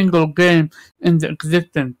every single game in the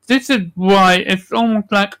existence. This is why it's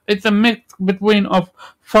almost like it's a mix between of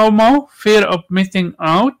FOMO, fear of missing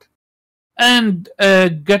out, and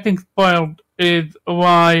getting spoiled is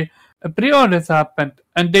why pre-orders happened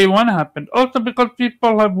and day one happened. Also because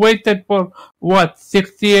people have waited for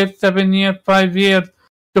 6 years, 7 years, 5 years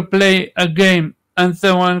to play a game, and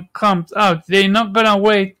so when it comes out, they're not gonna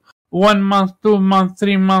wait 1 month, 2 months,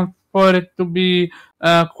 3 months for it to be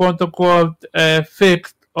quote unquote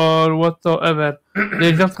fixed or whatsoever.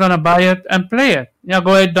 They're just gonna buy it and play it. Yeah,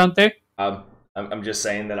 go ahead, Dante. I'm just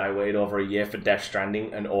saying that I waited over a year for Death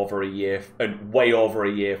Stranding and way over a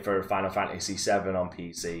year for Final Fantasy VII on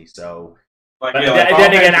PC. So, then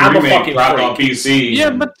again, I'm a fucking freak on PC.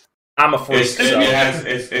 Yeah, but I'm a freak.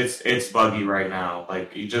 It's buggy right now.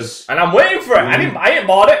 Like you just and I'm waiting for it. I ain't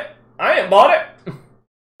bought it.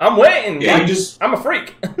 I'm waiting. Yeah, I'm a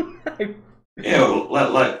freak. Yeah,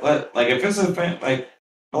 like if it's like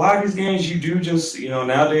a lot of these games, you do just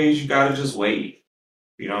nowadays you gotta just wait.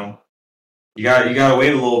 You gotta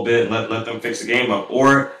wait a little bit and let them fix the game up,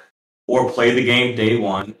 or play the game day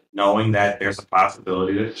one, knowing that there's a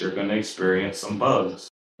possibility that you're gonna experience some bugs.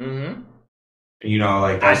 Mm-hmm.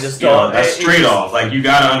 That's straight off. Like you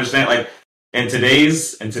gotta understand. Like in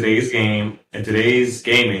today's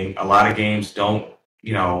gaming, a lot of games don't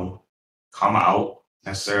come out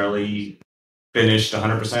necessarily finished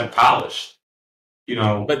 100% polished.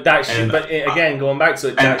 But again, going back to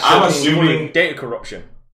it, I'm assuming data corruption.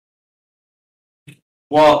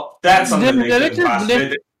 Well, that's something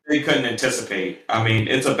they couldn't anticipate. I mean,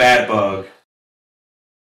 it's a bad bug,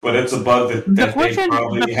 but it's a bug that they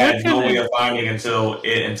probably had no way of finding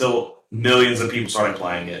until millions of people started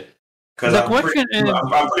playing it. Because I'm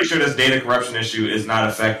pretty sure this data corruption issue is not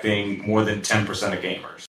affecting more than 10% of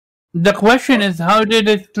gamers. The question is, how did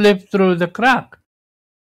it slip through the crack?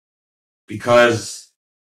 Because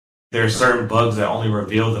there are certain bugs that only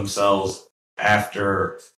reveal themselves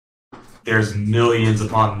after there's millions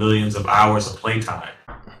upon millions of hours of playtime.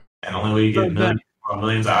 And the only way you get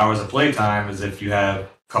millions of hours of playtime is if you have a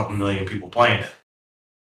couple million people playing it.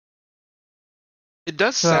 It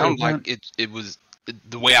does sound like it was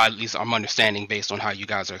the way at least I'm understanding based on how you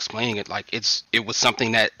guys are explaining it. Like it is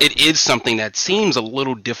something that seems a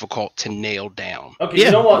little difficult to nail down. Okay, yeah,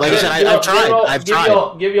 you know what? Like I said, I've tried.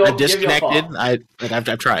 I've disconnected. I've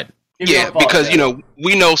tried. Yeah, because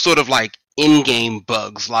we know sort of like in-game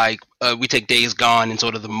bugs, like we take Days Gone and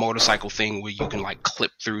sort of the motorcycle thing where you can like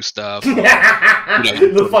clip through stuff.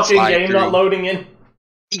 The fucking game not loading in.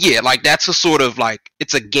 Yeah, like that's a sort of like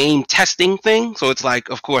it's a game testing thing. So it's like,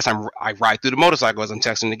 of course, I ride through the motorcycle as I'm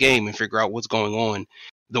testing the game and figure out what's going on.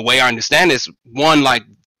 The way I understand this, one, like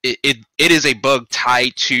it is a bug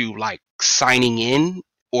tied to like signing in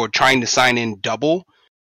or trying to sign in double,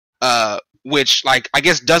 which like I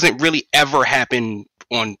guess doesn't really ever happen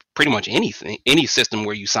on pretty much any system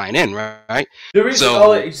where you sign in, right? There is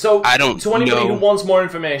so I don't. To anybody who wants more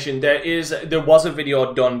information, there was a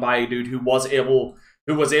video done by a dude who was able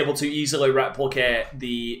to easily replicate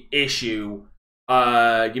the issue.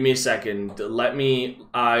 Give me a second.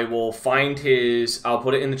 I will find I'll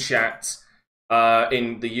put it in the chat,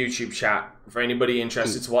 in the YouTube chat for anybody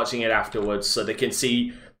interested in watching it afterwards, so they can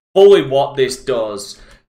see fully what this does.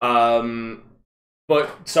 But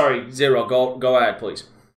sorry, Zero, go ahead, please.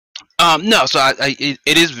 No, so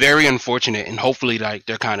it is very unfortunate, and hopefully, like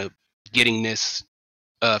they're kind of getting this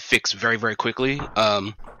fixed very, very quickly.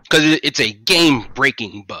 Because it's a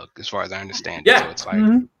game-breaking bug, as far as I understand. Yeah. So it's like,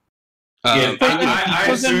 I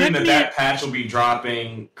assume that patch will be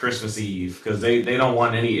dropping Christmas Eve because they don't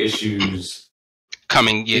want any issues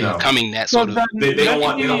coming. Coming that sort of. They don't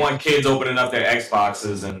want kids opening up their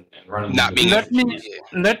Xboxes and running.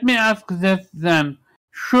 Let me ask this then: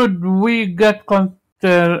 should we get what's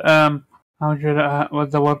the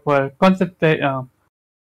word for it?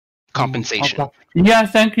 Compensation. Okay. Yeah,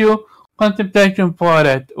 thank you. Compensation for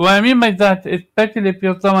it. What I mean by that, especially if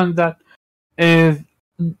you're someone that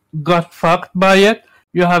got fucked by it,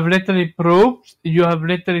 you have literally proofs. You have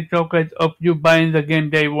literally showcase of you buying the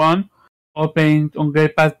game day one or paying on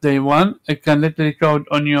Game Pass day one. It can literally show it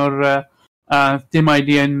on your Steam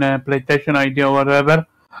ID and PlayStation ID or whatever.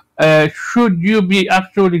 Should you be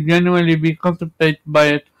actually genuinely be compensated by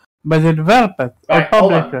it? By the developer. Right,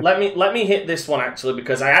 hold on. Let me hit this one actually,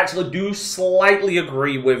 because I actually do slightly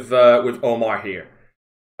agree with Omar here.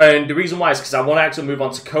 And the reason why is because I want to actually move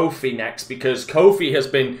on to Kofi next, because Kofi has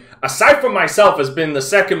been, aside from myself, has been the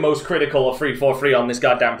second most critical of 343 on this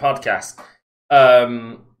goddamn podcast.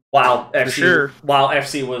 While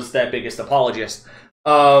FC was their biggest apologist.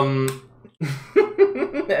 Every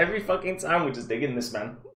fucking time we just dig in this,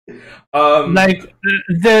 man.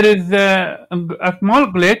 There is a small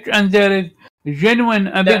glitch and there is genuine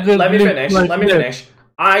let me finish.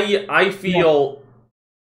 I feel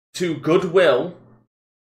to goodwill,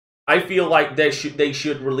 I feel like they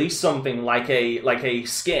should release something like a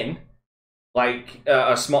skin, like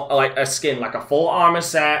a skin, like a full armor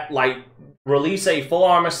set, like release a full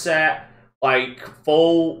armor set, like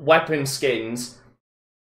full weapon skins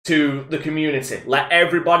to the community. Let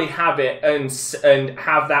everybody have it and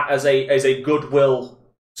have that as a goodwill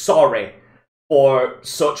sorry for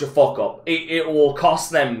such a fuck up. It will cost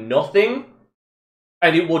them nothing,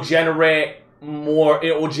 and it will generate more.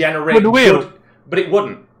 It will generate good, but it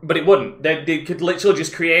wouldn't. They could literally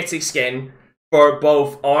just create a skin for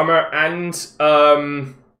both armor and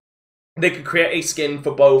they could create a skin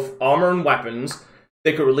for both armor and weapons.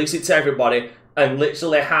 They could release it to everybody and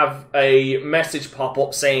literally have a message pop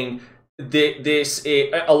up saying this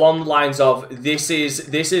along the lines of this is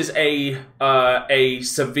a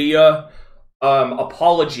severe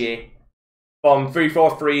apology from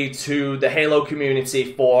 343 to the Halo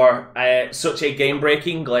community for such a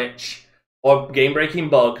game-breaking glitch or game-breaking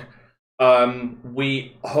bug.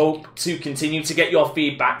 We hope to continue to get your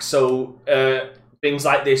feedback so things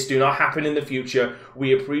like this do not happen in the future.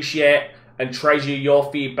 We appreciate and treasure your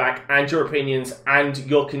feedback and your opinions and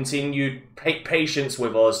your continued patience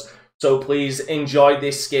with us. So please enjoy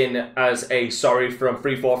this skin as a sorry from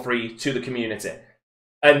 343 to the community.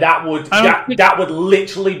 And that would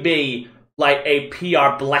literally be like a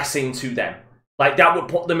PR blessing to them. Like that would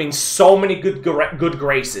put them in so many good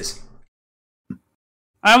graces.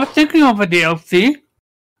 I was thinking of a DLC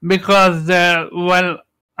because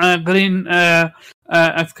green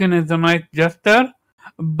skin is a nice gesture.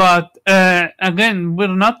 But again, we're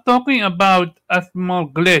not talking about a small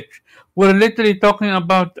glitch. We're literally talking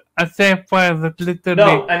about a save file that literally...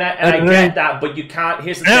 No, and I get that, but you can't...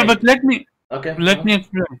 Here's the thing. But let me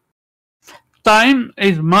explain. Time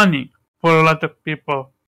is money for a lot of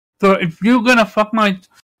people. So if you're gonna fuck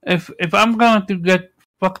if I'm going to get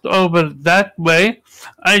fucked over that way,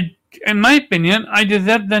 in my opinion, I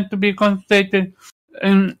deserve them to be compensated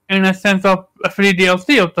in a sense of a free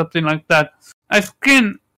DLC or something like that. A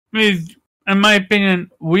skin is, in my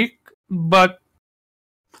opinion, weak, but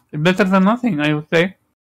better than nothing, I would say.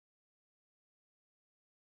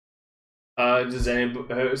 Does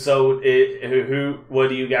anybody? Where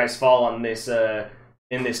do you guys fall on this?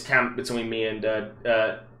 In this camp between me and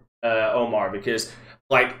Omar, because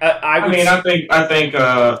I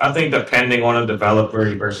think depending on a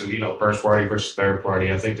developer versus first party versus third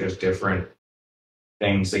party, I think there's different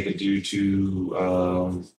things they could do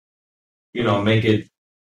to make it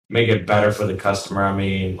better for the customer. I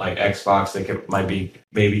mean, like Xbox, they could maybe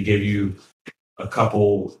give you a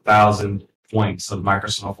couple thousand points of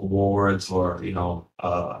Microsoft Awards, or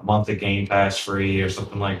a month of Game Pass free or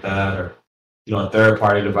something like that, or a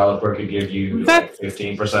third-party developer could give you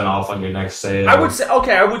 15% off on your next sale. I would say for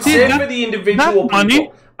the individual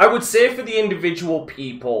people. I would say for the individual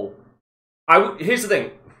people. Here's the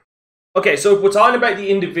thing. Okay, so if we're talking about the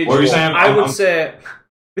individual, I would say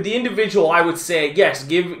for the individual, I would say yes.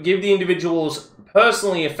 Give the individuals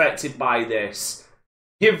personally affected by this,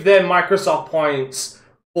 give them Microsoft points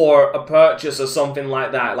for a purchase or something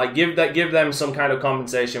like that. Like give them some kind of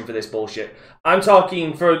compensation for this bullshit. I'm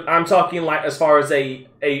talking like as far as a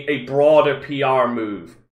broader PR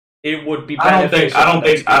move. It would be beneficial. I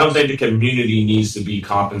don't think the community needs to be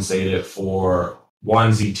compensated for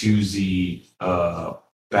onesie twosie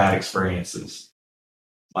bad experiences.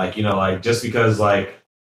 Just because I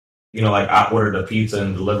ordered a pizza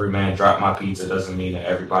and the delivery man dropped my pizza doesn't mean that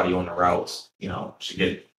everybody on the routes, should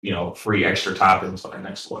get free extra toppings on their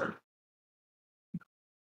next order.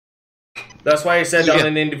 That's why I said on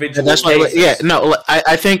an individual basis.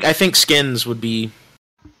 I think skins would be.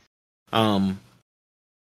 I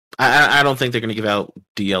don't think they're going to give out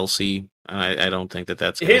DLC. I don't think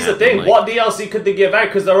that's. Here's the thing: what DLC could they give out?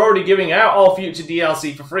 Because they're already giving out all future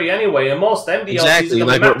DLC for free anyway, and most of them DLCs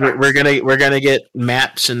exactly. We're gonna get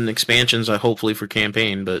maps and expansions, hopefully for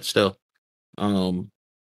campaign, but still. I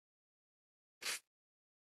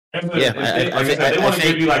think they want to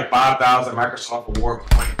give you 5,000 Microsoft Award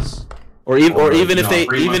points, or even if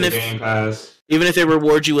they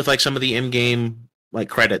reward you with some of the in-game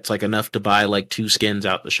credits, enough to buy 2 skins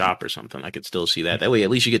out the shop or something. I could still see that. That way, at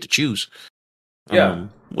least you get to choose.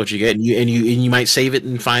 What you get, and you might save it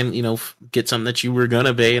and find get something that you were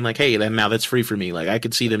gonna pay, and hey, then now that's free for me. I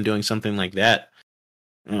could see them doing something like that.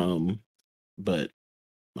 But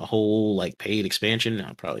a whole paid expansion,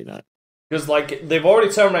 no, probably not. Because they've already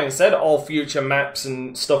turned around and said all future maps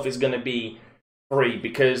and stuff is going to be free,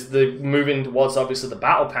 because they're moving towards obviously the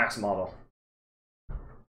battle pass model,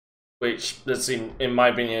 which in my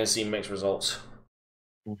opinion has seen mixed results.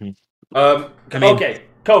 Mm-hmm. Okay,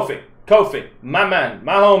 Kofi, my man,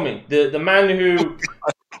 my homie, the man who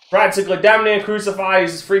practically damn near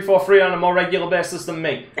crucifies 343 on a more regular basis than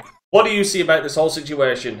me. What do you see about this whole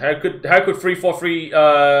situation? How could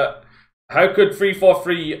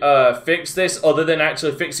 343 fix this other than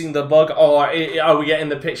actually fixing the bug, or are we getting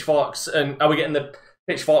the pitchforks and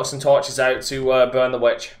torches out to burn the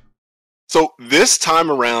witch? So this time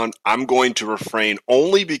around, I'm going to refrain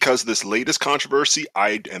only because this latest controversy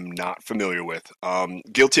I am not familiar with.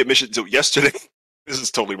 Guilty admission. So yesterday, this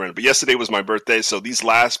is totally random, but yesterday was my birthday. So these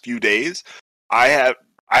last few days, I have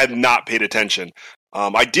not paid attention.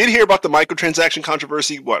 I did hear about the microtransaction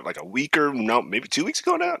controversy. Maybe 2 weeks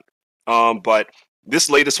ago now. But this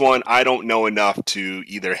latest one, I don't know enough to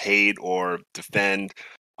either hate or defend.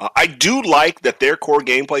 I do like that their core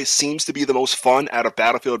gameplay seems to be the most fun out of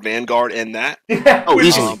Battlefield Vanguard and that.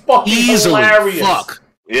 Easily. Fuck.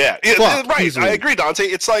 Yeah, right. Easily. I agree, Dante.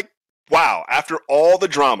 It's wow, after all the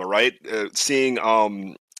drama, right? Seeing,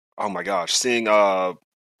 what's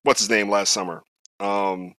his name last summer?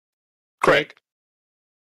 Craig.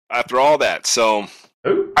 After all that, so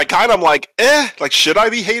I kind of should I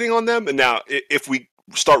be hating on them? And now, if we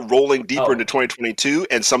start rolling deeper into 2022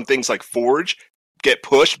 and some things like Forge get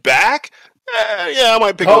pushed back, I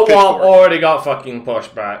might pick up Pitchfork. Already got fucking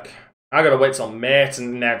pushed back. I gotta wait till May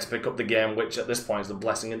now to pick up the game, which at this point is a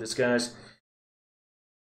blessing in disguise.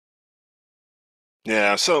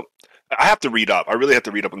 Yeah, so I have to read up. I really have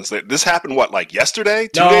to read up on this. This happened, yesterday?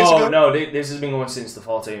 2 days ago? No, this has been going since the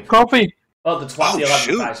 14th. Coffee. Oh, the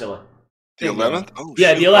 11th, actually. The 11th? Oh,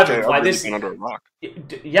 yeah, the 11th. Okay, this been under a rock.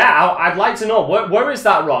 Yeah, I'd like to know, where is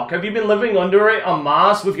that rock? Have you been living under it on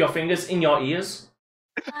Mars with your fingers in your ears?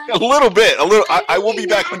 A little bit. I will be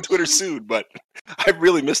back on Twitter soon, but I've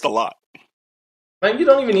really missed a lot. Man, you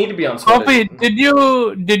don't even need to be on Twitter. Coffee, did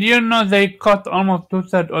you know they cut almost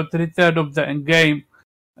 2/3 or 3/3 of the game?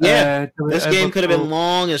 Yeah, this game could have been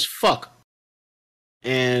long as fuck,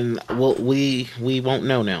 and we won't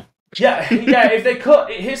know now. Yeah. If they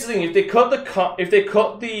cut, here's the thing: if they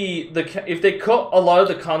cut a lot of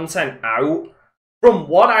the content out, from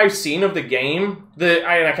what I've seen of the game,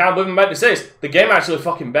 I can't believe I'm about to say this, the game actually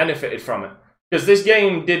fucking benefited from it. Because this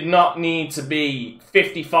game did not need to be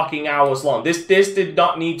 50 fucking hours long. This did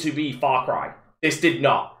not need to be Far Cry. This did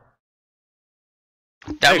not.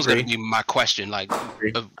 That was going to be my question. Like,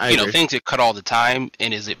 things get cut all the time,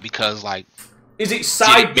 and is it because, like... Is it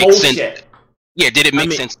side bullshit? Yeah, did it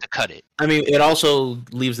make sense to cut it? I mean, it also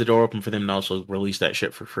leaves the door open for them to also release that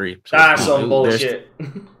shit for free. So that's some bullshit.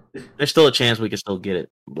 There's still a chance we can still get it.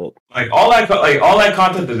 But... all that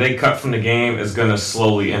content that they cut from the game is gonna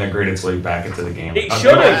slowly integrate its way back into the game. It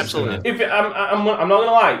shouldn't. Absolutely. I'm not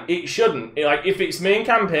gonna lie. It shouldn't. Like, if it's main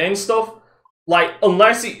campaign stuff, like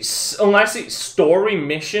unless it's story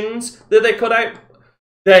missions that they cut out,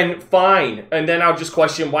 then fine. And then I'll just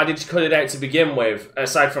question, why did you cut it out to begin with?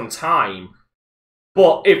 Aside from time.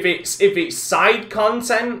 But if it's side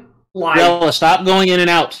content, like... Yo, stop going in and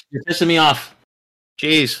out. You're pissing me off.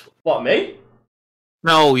 Jeez. What, me?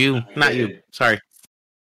 No, you. Not you. Sorry.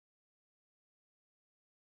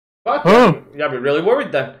 Okay. Oh. Yeah, I'd be really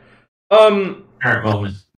worried then. Alright,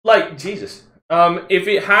 moment. Like, Jesus. If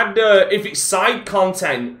it's side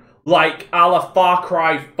content, like a la Far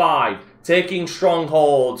Cry 5, taking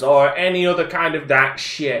strongholds, or any other kind of that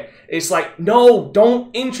shit, it's like, no,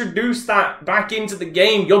 don't introduce that back into the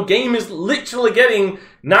game. Your game is literally getting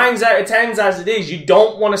 9s out of 10s as it is. You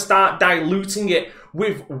don't want to start diluting it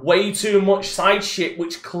with way too much side shit,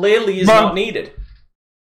 which clearly is not needed.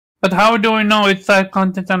 But how do we know it's side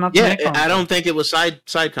content and not main content? I don't think it was side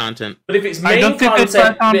content. But if it's main content,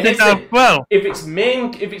 if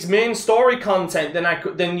it's main story content,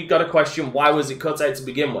 then you got to question, why was it cut out to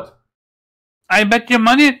begin with? I bet your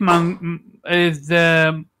money is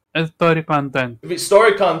story content. If it's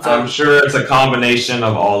story content, I'm sure it's a combination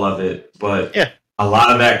of all of it, but a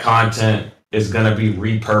lot of that content is going to be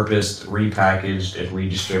repurposed, repackaged, and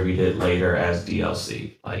redistributed later as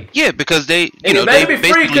DLC. Like, because they, it may be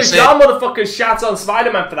free because y'all motherfuckers shat on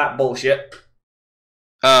Spider-Man for that bullshit.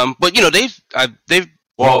 But they've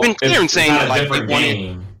been clear in saying that, like, they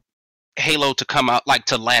wanted Halo to come out, like,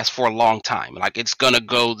 to last for a long time. Like, it's gonna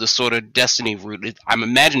go the sort of Destiny route. I'm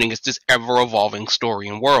imagining it's this ever-evolving story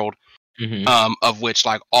and world, of which,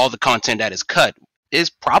 like, all the content that is cut is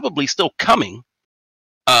probably still coming.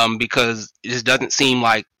 Because it just doesn't seem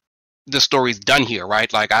like the story's done here,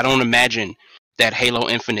 right? Like, I don't imagine that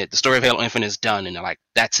the story of Halo Infinite is done, and they're like,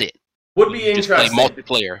 that's it. Would be interesting. Play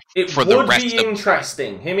multiplayer for the rest of the... It would be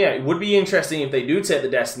interesting. Hear me out. It would be interesting if they do take the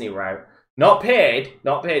Destiny route. Not paid,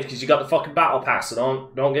 because you got the fucking battle pass, so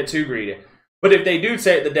don't get too greedy. But if they do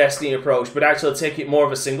take the Destiny approach, but actually take it more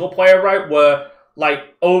of a single player route, where,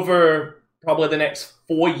 like, over probably the next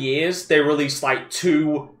 4 years, they release, like,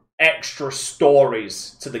 2 extra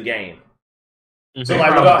stories to the game. So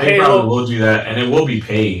like they probably will do that, and it will be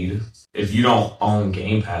paid. If you don't own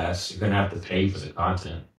Game Pass, you're gonna have to pay for the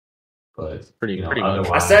content. But pretty much.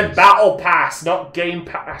 I said Battle Pass, not Game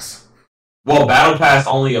Pass. Well, Battle Pass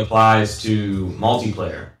only applies to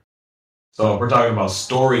multiplayer. So if we're talking about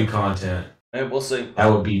story content, we'll see. That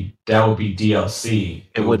would be DLC.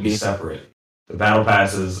 It would be separate. The Battle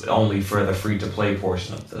Pass is only for the free-to-play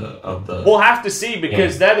portion of the. We'll have to see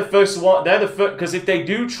because they're the first one. Because if they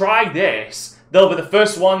do try this, they'll be the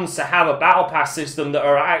first ones to have a Battle Pass system that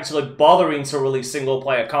are actually bothering to release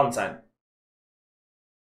single-player content.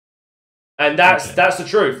 And that's the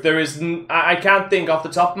truth. There is I can't think off the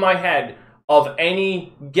top of my head of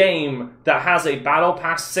any game that has a Battle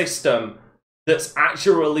Pass system that's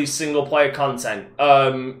actually released single-player content.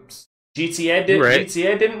 GTA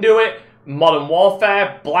didn't do it. Modern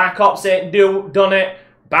Warfare, Black Ops ain't done it,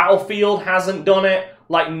 Battlefield hasn't done it,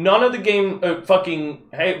 like none of the game,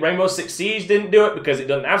 Rainbow Six Siege didn't do it because it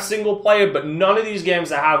doesn't have single player, but none of these games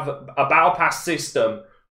that have a Battle Pass system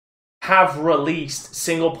have released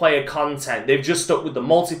single player content. They've just stuck with the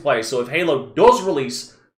multiplayer, so if Halo does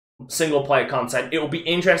release single player content, it will be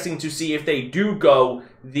interesting to see if they do go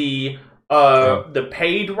the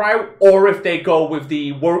paid route, or if they go with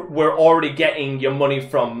the we're already getting your money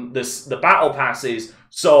from the battle passes,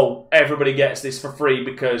 so everybody gets this for free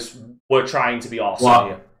because we're trying to be awesome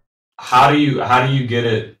here. How do you get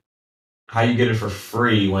it? How you get it for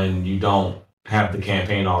free when you don't have the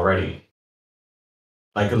campaign already?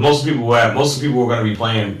 Like, because most people who are going to be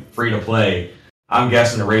playing free to play, I'm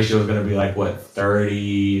guessing the ratio is going to be like, what,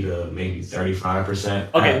 30 to maybe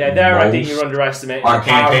 35%. Okay, now there I think you're underestimating our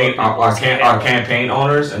campaign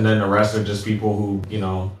owners, and then the rest are just people who, you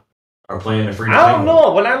know, are playing the free to play. I don't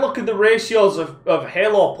know. When I look at the ratios of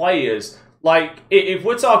Halo players, like if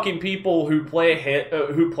we're talking people who play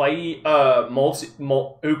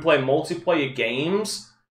multiplayer games,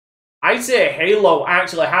 I'd say Halo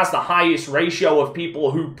actually has the highest ratio of people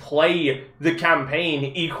who play the campaign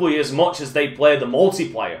equally as much as they play the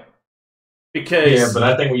multiplayer. Because but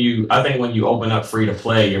I think when you open up free to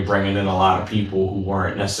play, you're bringing in a lot of people who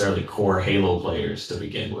weren't necessarily core Halo players to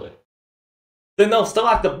begin with. Then they'll still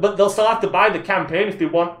have to buy the campaign if they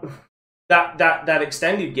want that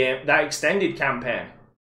extended game, that extended campaign.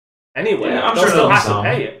 Anyway, I'm they'll sure still have to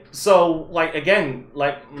pay it. So, like again,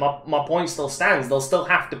 like my point still stands. They'll still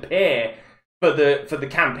have to pay for the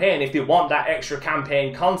campaign if they want that extra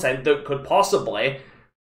campaign content that could possibly,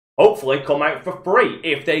 hopefully, come out for free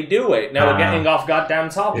if they do it. Now we're getting off goddamn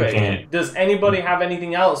topic. Does anybody have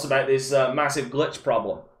anything else about this massive glitch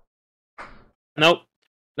problem? Nope.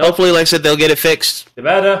 Hopefully, like I said, they'll get it fixed. The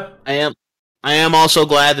better. I am also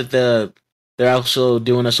glad that they're also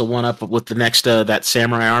doing us a one-up with the next, that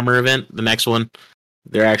Samurai Armor event, the next one.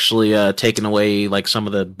 They're actually taking away, like, some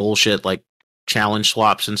of the bullshit, like, challenge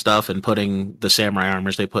swaps and stuff, and putting the Samurai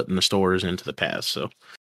Armors they put in the stores into the pass. So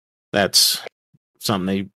that's something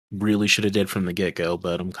they really should have did from the get-go,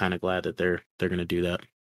 but I'm kind of glad that they're going to do that.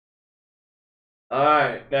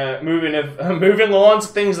 Alright, moving along to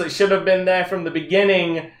things that should have been there from the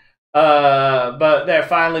beginning, but they're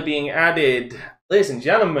finally being added. Ladies and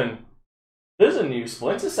gentlemen, there's a new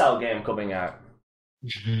Splinter Cell game coming out.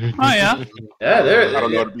 Oh yeah? Yeah, I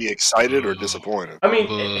don't know to be excited or disappointed. I mean,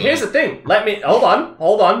 here's the thing.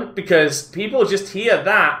 Hold on, because people just hear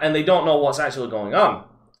that and they don't know what's actually going on.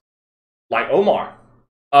 Like Omar.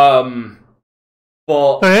 But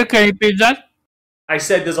Sorry, can you repeat that? I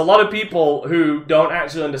said there's a lot of people who don't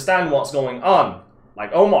actually understand what's going on,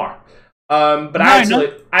 like Omar. But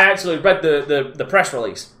no, I actually read the press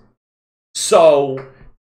release. So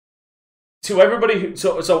for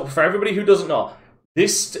everybody who doesn't know,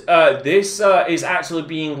 this is actually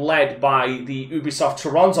being led by the Ubisoft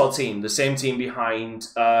Toronto team, the same team behind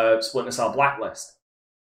Splinter Cell Blacklist,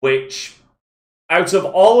 which, out of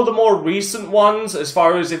all of the more recent ones, as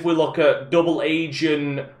far as if we look at Double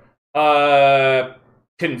Agent,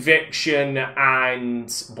 Conviction,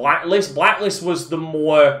 and Blacklist was the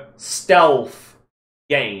more stealth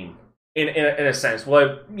game in a sense.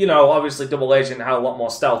 Well, you know, obviously Double Agent had a lot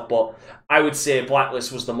more stealth, but I would say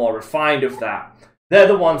Blacklist was the more refined of that. They're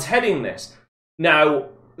the ones heading this. Now,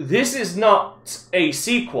 this is not a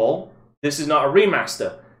sequel. This is not a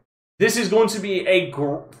remaster. This is going to be a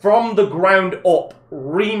from the ground up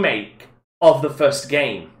remake of the first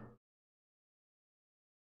game.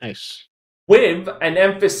 Nice. With an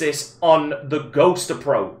emphasis on the ghost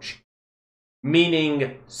approach,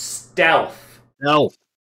 meaning stealth. No.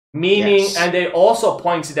 Meaning, yes. And they also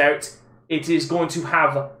pointed out, it is going to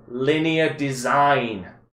have linear design.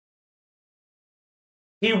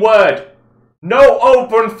 Keyword, no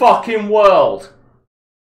open fucking world.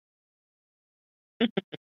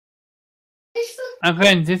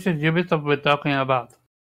 Again, this is Ubisoft we're talking about.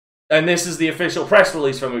 And this is the official press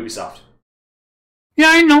release from Ubisoft. Yeah,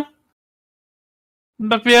 I know.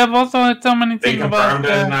 But we have also had so many things about... They confirmed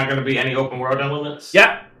there's not going to be any open world elements?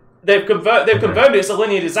 Yeah, they've confirmed it's a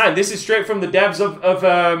linear design. This is straight from the devs of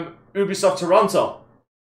Ubisoft Toronto.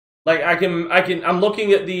 Like I'm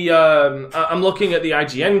looking at the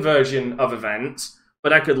IGN version of events,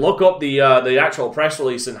 but I could look up the actual press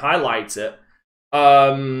release and highlight it.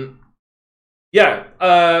 I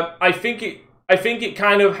think it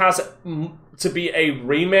kind of has to be a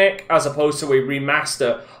remake as opposed to a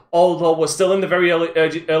remaster. Although we're still in the very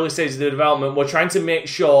early stages of the development, we're trying to make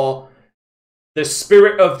sure the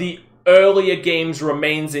spirit of the earlier games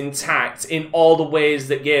remains intact in all the ways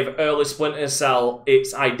that gave early Splinter Cell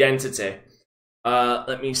its identity.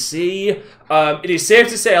 Let me see. It is safe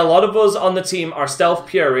to say a lot of us on the team are stealth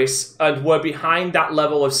purists, and we're behind that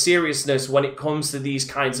level of seriousness when it comes to these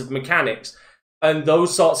kinds of mechanics and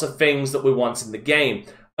those sorts of things that we want in the game.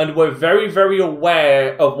 And we're very, very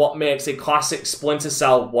aware of what makes a classic Splinter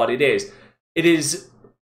Cell what it is. It is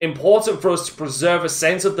important for us to preserve a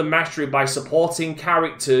sense of the mastery by supporting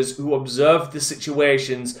characters who observe the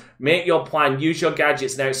situations, make your plan, use your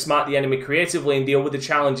gadgets, and outsmart the enemy creatively and deal with the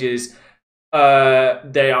challenges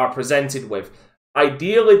they are presented with.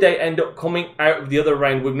 Ideally, they end up coming out of the other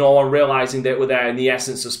end with no one realizing that we're there in the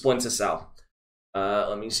essence of Splinter Cell.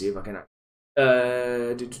 Let me see if I can...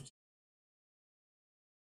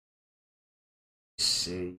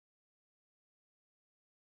 see.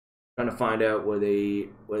 Trying to find out where they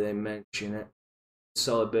mention it.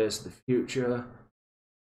 Solid Base of the Future.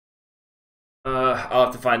 I'll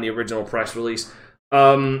have to find the original press release.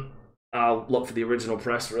 I'll look for the original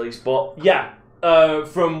press release. But yeah,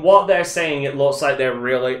 from what they're saying, it looks like they're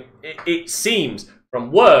really. It seems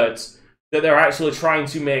from words that they're actually trying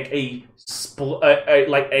to make a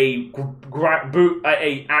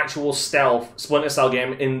actual stealth Splinter Cell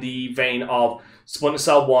game in the vein of Splinter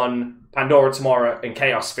Cell 1, Pandora Tomorrow, and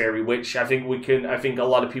Chaos Theory, which I think a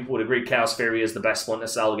lot of people would agree Chaos Theory is the best Splinter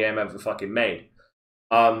Cell game ever fucking made.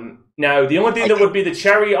 Now, the only thing that would be the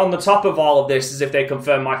cherry on the top of all of this is if they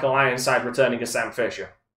confirm Michael Ironside returning as Sam Fisher.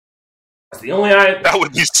 That's the only... That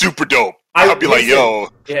would be super dope. I'd be like, yo.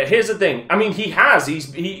 Yeah, here's the thing. I mean,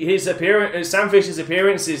 his appearance, Sam Fisher's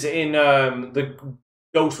appearances in the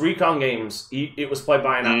Ghost Recon games, it was played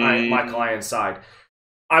by Michael Ironside.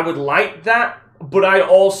 I would like that, but I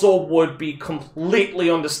also would be completely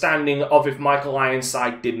understanding of if Michael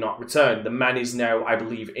Ironside did not return. The man is now, I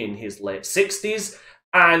believe, in his late 60s,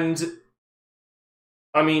 and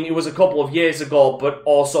I mean, it was a couple of years ago, but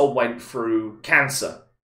also went through cancer.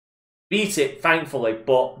 Beat it, thankfully,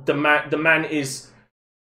 but the man is,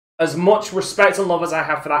 as much respect and love as I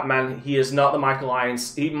have for that man, he is not the Michael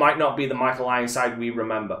Ironside. He might not be the Michael Ironside we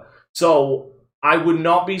remember. So I would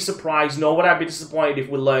not be surprised, nor would I be disappointed if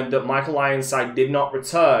we learned that Michael Ironside did not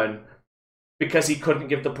return because he couldn't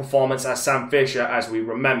give the performance as Sam Fisher as we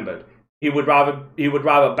remembered. He would rather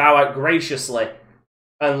bow out graciously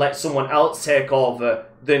and let someone else take over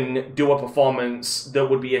than do a performance that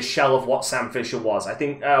would be a shell of what Sam Fisher was. I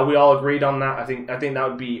think we all agreed on that. I think that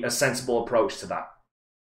would be a sensible approach to that.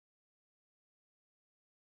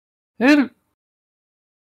 Here's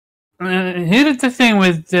the thing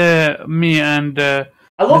with me and... I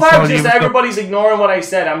love how just everybody's ignoring what I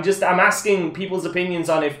said. I'm asking people's opinions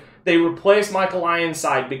on if they replace Michael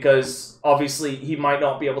Ironside because obviously he might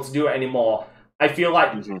not be able to do it anymore. I feel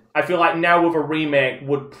like now with a remake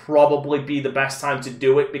would probably be the best time to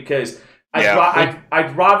do it because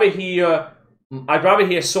I'd rather hear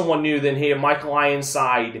someone new than hear Michael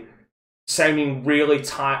Ironside sounding really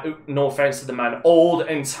tired. No offense to the man, old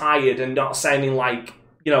and tired, and not sounding like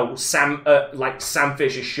Sam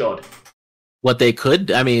Fisher should. What they could,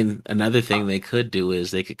 I mean, another thing they could do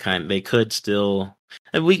is we could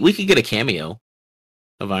get a cameo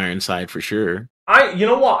of Ironside for sure. You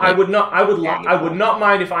know what? I would not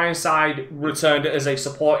mind if Ironside returned as a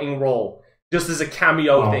supporting role, just as a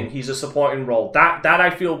cameo thing. He's a supporting role. That I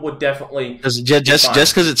feel would definitely just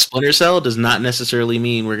because it's Splinter Cell does not necessarily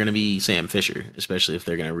mean we're going to be Sam Fisher, especially if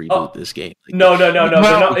they're going to reboot this game. No.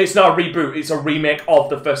 It's not a reboot. It's a remake of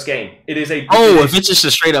the first game. It is a if it's just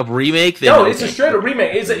a straight up remake, then no, it's a straight up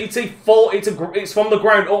remake. It's from the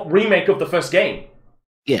ground up remake of the first game.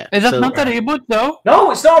 Yeah, is that not a reboot though?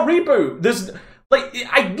 No, it's not a reboot.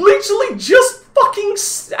 I literally just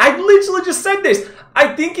said this.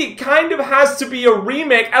 I think it kind of has to be a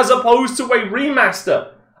remake as opposed to a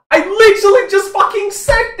remaster. I literally just fucking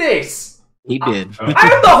said this. He did. I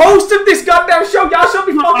am the host of this goddamn show. Y'all should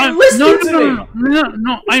be fucking listening to me.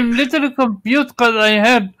 No, I'm literally confused because I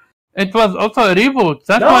heard it was also a reboot.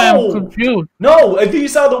 That's why I'm confused. No,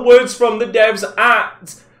 these are the words from the devs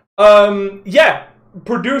at,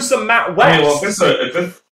 producer Matt West. Hey, well,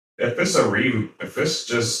 if it's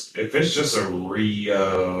just a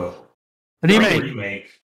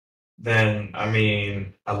remake, then I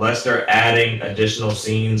mean, unless they're adding additional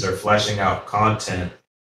scenes or fleshing out content,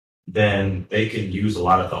 then they can use a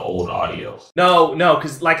lot of the old audio. No,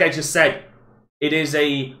 because like I just said, it is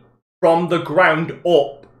a from the ground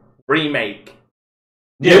up remake.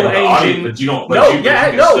 But you don't. That's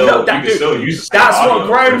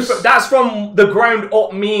from the ground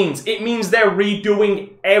up means. It means they're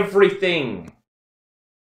redoing everything.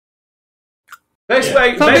 If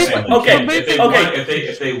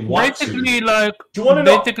they want basically, to, like, do you want to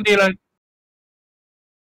know? Basically, like,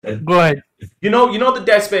 go ahead. You know the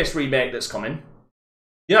Dead Space remake that's coming.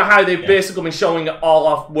 You know how they've basically been showing it all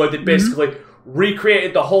off, where they basically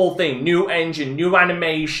recreated the whole thing, new engine, new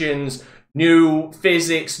animations, new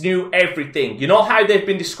physics, new everything. You know how they've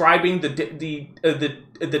been describing the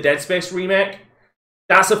Dead Space remake?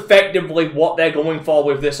 That's effectively what they're going for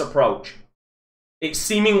with this approach. It's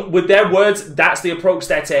seeming, with their words, that's the approach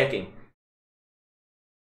they're taking.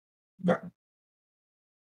 That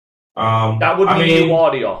would be new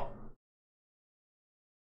audio.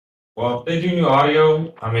 Well, if they do new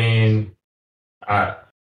audio, I mean,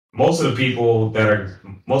 most people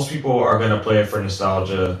are going to play it for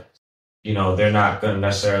nostalgia. They're not going to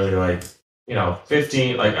necessarily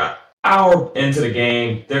 15, an hour into the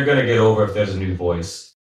game, they're going to get over if there's a new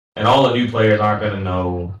voice. And all the new players aren't going to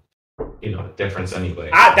know difference anyway.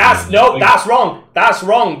 That's wrong. That's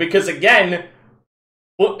wrong because again,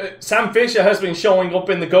 Sam Fisher has been showing up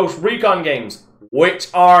in the Ghost Recon games, which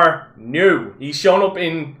are new. He's shown up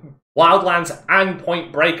in Wildlands and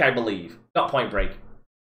Point Break, I believe. Not Point Break.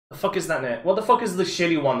 The fuck is that name? What the fuck is the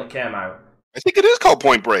shitty one that came out? I think it is called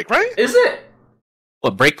Point Break, right? Is it?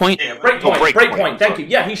 What, Breakpoint? Yeah, Breakpoint. Thank you.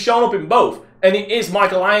 Yeah, he's shown up in both, and it is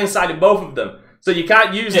Michael Ironside in both of them. So you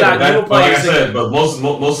can't use that. Like I said, but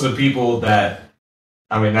most of the people that,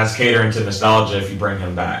 that's catering to nostalgia if you bring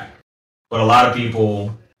him back. But a lot of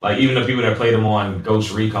people, like even the people that played him on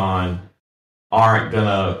Ghost Recon, aren't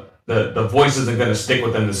gonna. The voice isn't gonna stick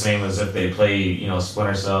with them the same as if they play,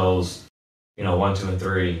 Splinter Cells, 1, 2, and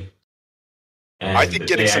 3. And I think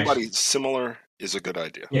getting somebody similar is a good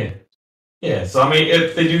idea. Yeah. So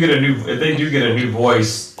if they do get a new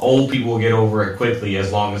voice, old people will get over it quickly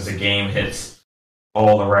as long as the game hits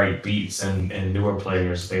all the right beats, and newer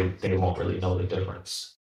players they won't really know the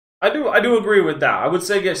difference. I do agree with that. I would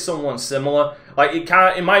say get someone similar. Like it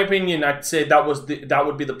can't, in my opinion, I'd say that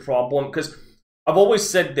would be the problem because I've always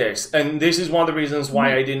said this, and this is one of the reasons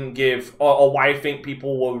why I didn't give or why I think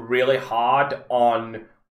people were really hard on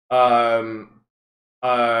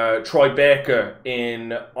Troy Baker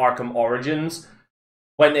in Arkham Origins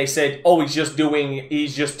when they said, "Oh, he's just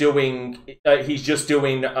doing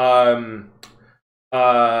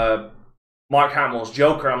Mark Hamill's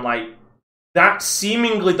Joker." I'm like, that's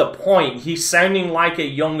seemingly the point. He's sounding like a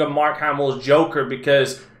younger Mark Hamill's Joker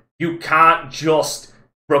because you can't just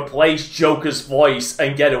replace Joker's voice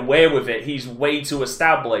and get away with it. He's way too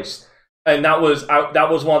established, and that was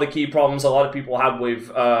one of the key problems a lot of people had with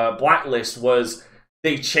Blacklist was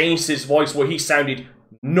they changed his voice where he sounded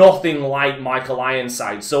nothing like Michael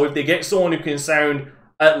Ironside. So if they get someone who can sound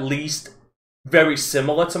at least very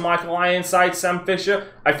similar to Michael Ironside, Sam Fisher,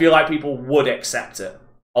 I feel like people would accept it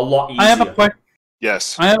a lot easier. I have a question.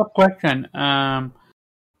 Yes. I have a question.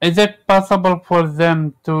 Is it possible for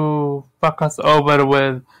them to fuck us over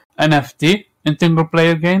with NFT in single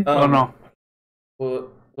player games or no?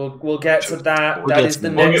 We'll get to that. That is the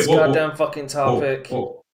next goddamn fucking topic.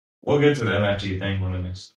 We'll get to the NFT thing when it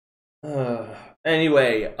is.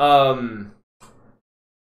 Anyway, I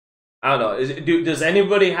don't know. Does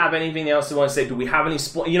anybody have anything else they want to say? Do we have any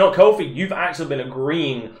Kofi, you've actually been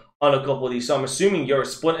agreeing on a couple of these, so I'm assuming you're a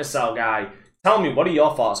Splinter Cell guy. Tell me, what are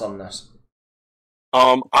your thoughts on this?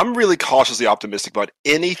 I'm really cautiously optimistic about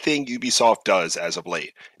anything Ubisoft does as of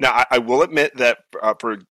late. Now, I will admit that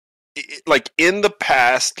in the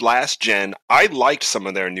past, last gen, I liked some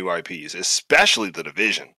of their new IPs, especially The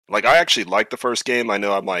Division. Like, I actually liked the first game. I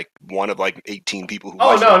know I'm like one of 18 people who.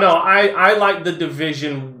 Oh no! I liked The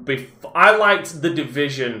Division. I liked The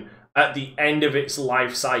Division at the end of its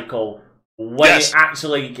life cycle when it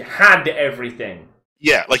actually had everything.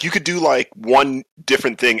 Yeah, like you could do one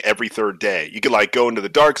different thing every third day. You could go into the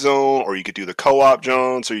dark zone, or you could do the co-op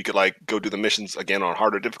zones, or you could go do the missions again on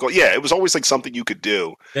harder difficulty. Yeah, it was always something you could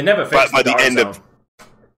do. They never fixed the dark zone.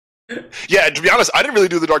 Yeah, to be honest, I didn't really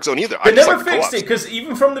do the dark zone either. They never fixed it because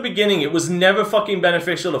even from the beginning, it was never fucking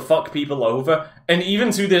beneficial to fuck people over, and even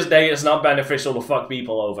to this day, it's not beneficial to fuck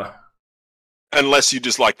people over. Unless you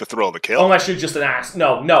just like the thrill of the kill. Unless you're just an ass.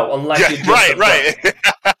 No. Unless you're just right.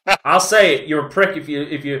 I'll say it. You're a prick if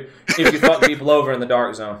you fuck people over in the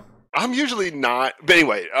dark zone. I'm usually not. But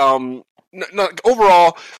anyway,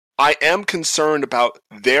 overall, I am concerned about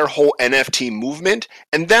their whole NFT movement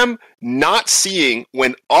and them not seeing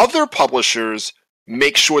when other publishers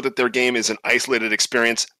make sure that their game is an isolated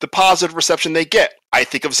experience, the positive reception they get. I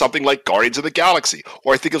think of something like Guardians of the Galaxy,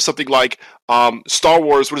 or I think of something like Star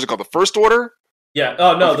Wars, what is it called, The First Order? Yeah,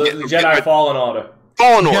 oh no, the Jedi Fallen Order.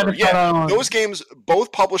 Fallen Order, yeah. Those games,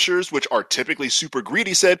 both publishers, which are typically super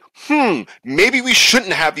greedy, said, maybe we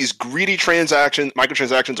shouldn't have these greedy transactions,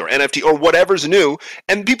 microtransactions, or NFT, or whatever's new,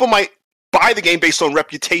 and people might buy the game based on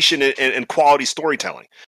reputation and quality storytelling.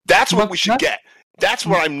 That's what we should get. That's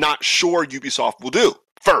what I'm not sure Ubisoft will do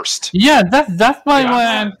first. Yeah, that's why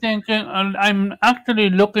I'm thinking, I'm actually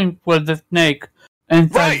looking for the snake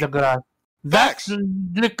inside the grass. That's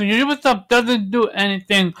Ubisoft doesn't do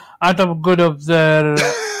anything out of good of their.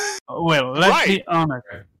 Well, let's be honest.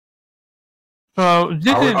 So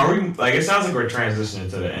this it sounds like we're transitioning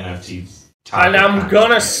to the NFT topic. And I'm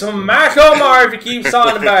gonna smack Omar if he keeps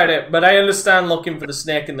talking about it. But I understand looking for the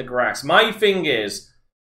snake in the grass. My thing is,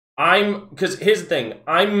 because here's the thing,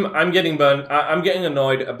 I'm getting burned. I'm getting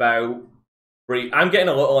annoyed about. I'm getting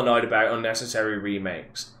a little annoyed about unnecessary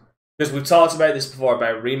remakes. Because we've talked about this before,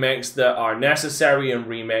 about remakes that are necessary and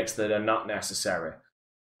remakes that are not necessary.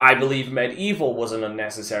 I believe Medieval was an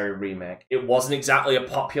unnecessary remake. It wasn't exactly a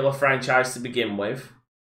popular franchise to begin with.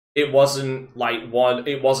 It wasn't like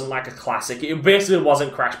it wasn't like a classic. It basically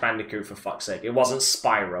wasn't Crash Bandicoot, for fuck's sake. It wasn't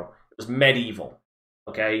Spyro. It was Medieval.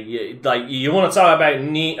 Okay, you want to talk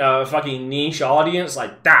about fucking niche audience,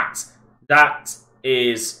 like that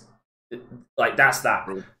is like that's that.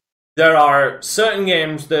 There are certain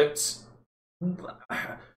games that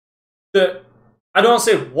I don't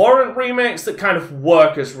say warrant remakes, that kind of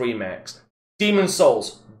work as remakes. Demon's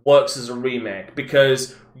Souls works as a remake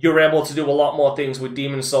because you're able to do a lot more things with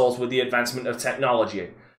Demon's Souls with the advancement of technology.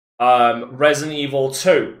 Resident Evil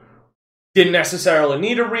 2 didn't necessarily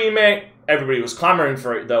need a remake. Everybody was clamoring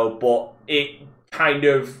for it though, but it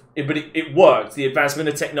worked. The advancement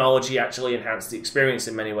of technology actually enhanced the experience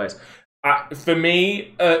in many ways. For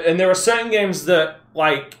me, and there are certain games that,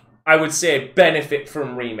 like, I would say benefit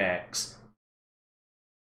from remakes.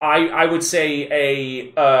 I would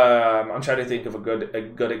say I'm trying to think of a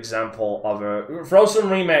good example of throw some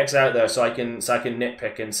remakes out there so I can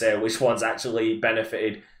nitpick and say which ones actually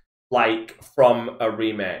benefited like from a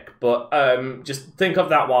remake. But just think of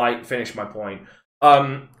that while I finish my point.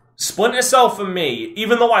 Splinter Cell for me,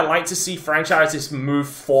 even though I like to see franchises move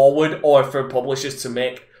forward or for publishers to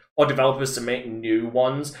make or developers to make new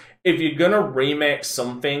ones, if you're gonna remake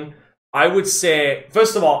something, I would say,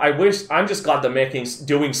 first of all, I'm just glad they're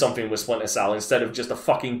doing something with Splinter Cell instead of just a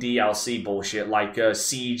fucking DLC bullshit like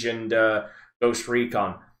Siege and Ghost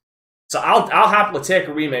Recon. So I'll happily take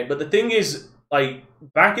a remake, but the thing is, like,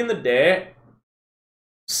 back in the day,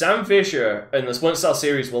 Sam Fisher and the Splinter Cell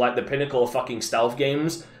series were like the pinnacle of fucking stealth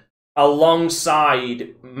games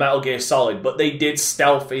alongside Metal Gear Solid, but they did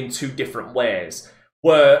stealth in two different ways.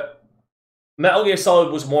 Where Metal Gear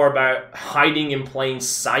Solid was more about hiding in plain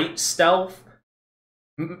sight stealth.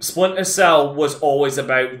 Splinter Cell was always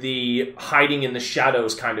about the hiding in the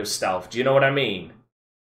shadows kind of stealth. Do you know what I mean?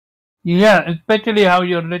 Yeah, especially how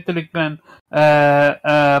you literally can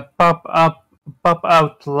pop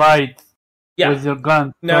out lights with your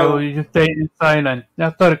gun. So you stay in silent.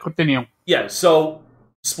 Yeah, sorry, continue. Yeah, so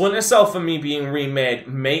Splinter Cell for me being remade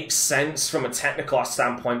makes sense from a technical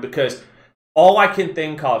standpoint because all I can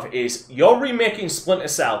think of is, you're remaking Splinter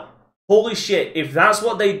Cell. Holy shit, if that's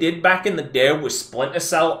what they did back in the day with Splinter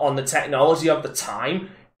Cell on the technology of the time,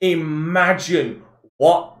 imagine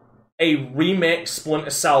what a remake Splinter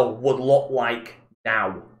Cell would look like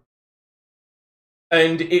now.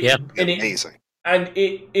 And amazing. And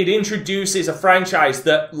it introduces a franchise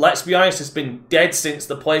that, let's be honest, has been dead since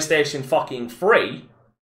the PlayStation fucking 3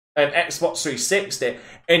 and Xbox 360,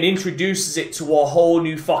 and introduces it to a whole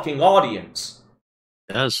new fucking audience.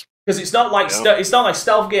 It does. Because it's not like it's not like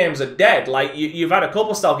stealth games are dead. Like you've had a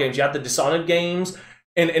couple of stealth games. You had the Dishonored games.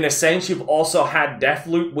 In a sense, you've also had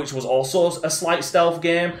Deathloop, which was also a slight stealth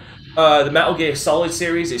game. The Metal Gear Solid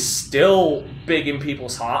series is still big in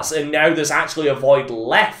people's hearts, and now there's actually a void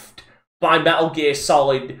left by Metal Gear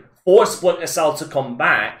Solid for Splinter Cell to come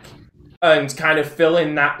back and kind of fill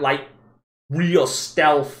in that like real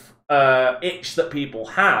stealth itch that people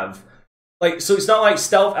have. Like, so it's not like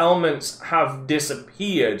stealth elements have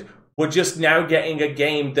disappeared. We're just now getting a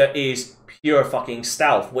game that is pure fucking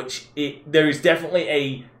stealth, which there is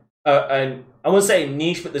definitely I wouldn't say a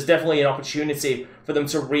niche, but there's definitely an opportunity for them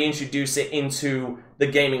to reintroduce it into the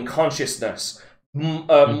gaming consciousness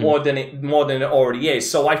more than it already is.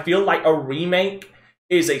 So I feel like a remake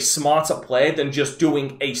is a smarter play than just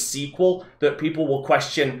doing a sequel that people will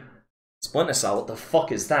question. Splinter Cell, what the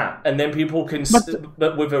fuck is that? And then people can,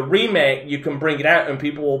 but with a remake, you can bring it out and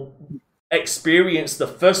people will experience the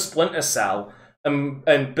first Splinter Cell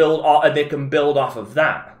and build, and they can build off of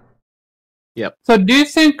that. Yep. So do you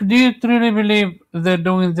truly believe they're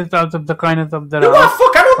doing this out of the kindness of their heart? What the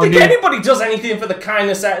fuck? I don't think anybody does anything for the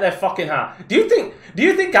kindness out of their fucking heart. Do you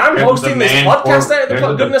think I'm hosting this podcast out of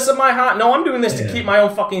the goodness of my heart? No, I'm doing this to keep my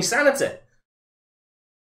own fucking sanity.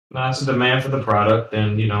 No, it's a demand for the product,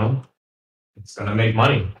 and it's gonna make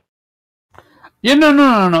money. Yeah,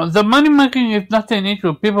 no. The money making is not an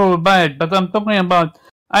issue. People will buy it, but I'm talking about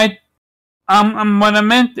what I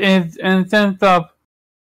meant is in the sense of,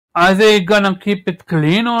 are they gonna keep it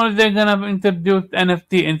clean or are they gonna introduce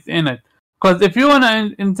NFT in it? Because if you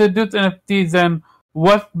wanna introduce NFT, then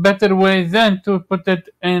what better way than to put it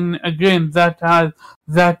in a game that have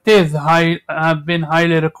been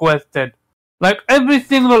highly requested? Like every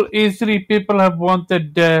single E3, people have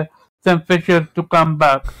wanted Sam Fisher to come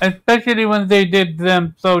back, especially when they did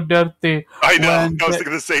them so dirty. I know. I was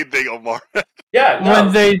thinking the same thing, Omar. Yeah. No.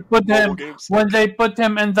 When they put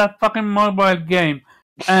him in that fucking mobile game,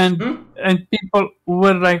 and people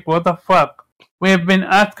were like, "What the fuck? We have been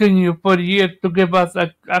asking you for years to give us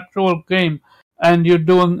an actual game, and you're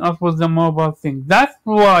doing us with the mobile thing." That's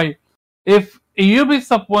why, if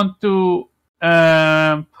Ubisoft want to,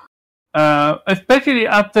 especially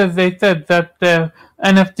after they said that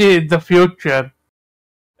NFT is the future.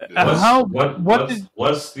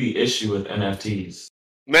 What's the issue with NFTs?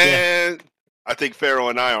 Man, I think Pharaoh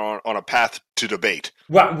and I are on a path to debate.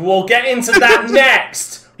 Right, we'll get into that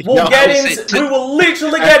next. We will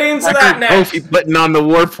literally get into that next. Kofi putting on the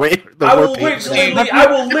warpaint. I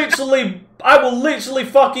will literally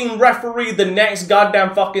fucking referee the next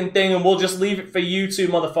goddamn fucking thing, and we'll just leave it for you two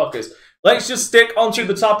motherfuckers. Let's just stick onto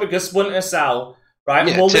the topic of Splinter Cell. Right,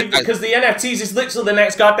 yeah, we'll leave because the NFTs is literally the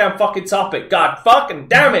next goddamn fucking topic. God fucking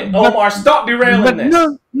damn it, Omar, stop derailing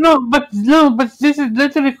this. But this is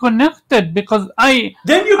literally connected because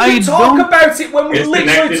Then you can talk about it when we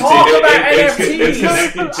literally talk about NFTs. It's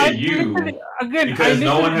connected to you because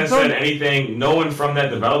no one has said anything. No one from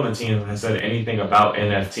that development team has said anything about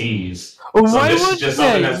NFTs. So this is just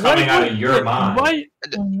something that's coming out of your mind.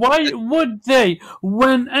 Why would they?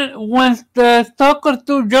 When the Stalker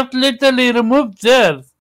 2 just literally removed theirs.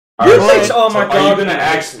 Oh my god!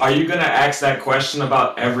 Are you gonna ask that question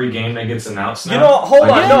about every game that gets announced now? You know what? Hold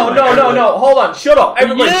on. No. Hold on. Shut up.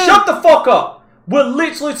 Everybody, shut the fuck up. We're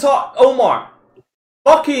literally talking. Omar,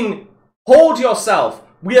 fucking hold yourself.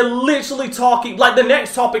 We are literally talking. Like, the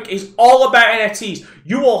next topic is all about NFTs.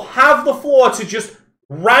 You will have the floor to just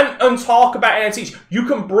rant and talk about NFTs. You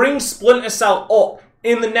can bring Splinter Cell up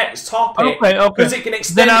in the next topic because it can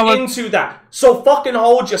extend into that. So fucking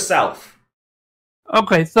hold yourself.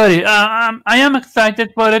 Okay, sorry. I am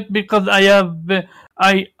excited for it because I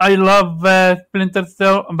love Splinter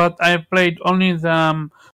Cell, but I have played only the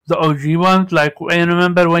OG ones. Like, I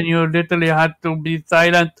remember when you literally had to be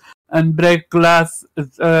silent and break glass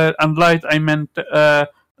and light. I meant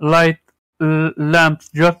light lamps,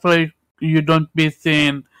 just like you don't be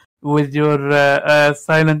seen with your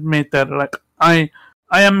silent meter. Like, I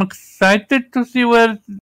am excited to see where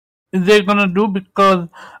they're gonna do, because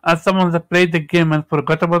as someone that played the game and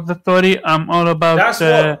forgot about the story, I'm all about.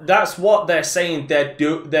 That's what they're saying.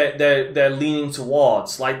 They're leaning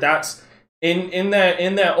towards. Like, that's in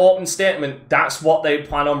their open statement. That's what they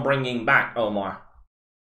plan on bringing back, Omar.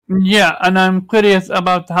 Yeah, and I'm curious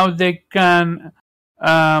about how they can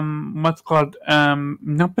not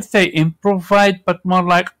per se improvise, but more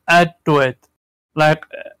like add to it. Like,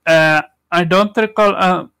 I don't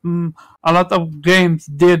recall a lot of games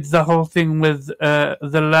did the whole thing with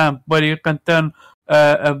the lamp, where you can turn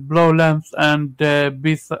blow lamps and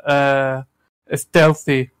be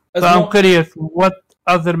stealthy. So I'm curious what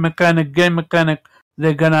other game mechanic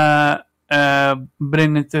they're gonna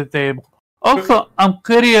bring into the table. Also, I'm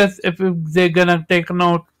curious if they're gonna take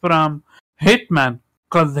note from Hitman,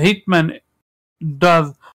 because Hitman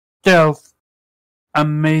does stealth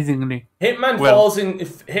amazingly. Hitman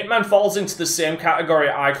falls into the same category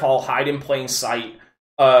I call hide in plain sight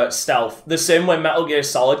stealth. The same way Metal Gear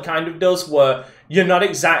Solid kind of does, where you're not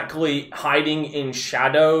exactly hiding in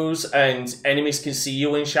shadows and enemies can see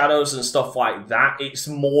you in shadows and stuff like that. It's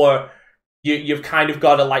more you've kind of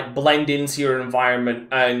got to like blend into your environment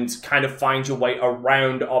and kind of find your way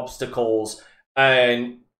around obstacles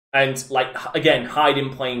and like, again, hide in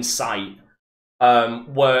plain sight.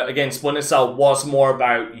 Where, again, Splinter Cell was more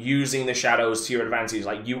about using the shadows to your advantage.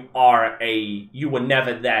 Like, you were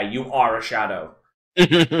never there. You are a shadow.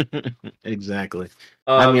 Exactly.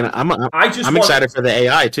 I'm excited for the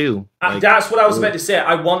AI too. That's what I was about to say.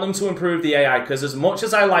 I want them to improve the AI, because as much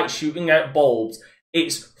as I like shooting out bulbs,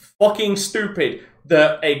 it's fucking stupid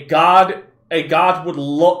that a guard would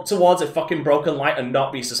look towards a fucking broken light and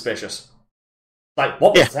not be suspicious. Like,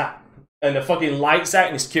 what was that? And the fucking light's out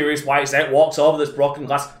and he's curious why it's out, walks over this broken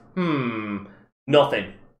glass.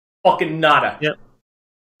 Nothing. Fucking nada.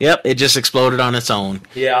 Yep, it just exploded on its own.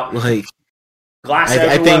 Yeah. Like, glass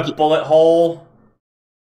everywhere, I think, bullet hole.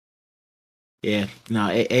 Yeah, no,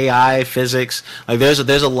 AI, physics. Like, there's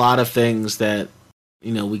a lot of things that,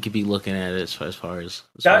 you know, we could be looking at as far as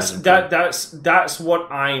that's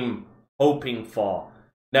what I'm hoping for.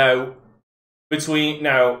 Now,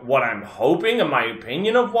 what I'm hoping and my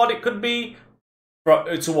opinion of what it could be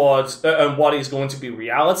towards and what is going to be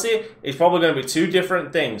reality is probably going to be two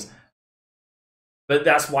different things. But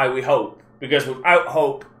that's why we hope, because without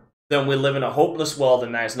hope, then we live in a hopeless world,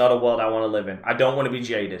 and that's not a world I want to live in. I don't want to be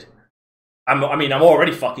jaded. I'm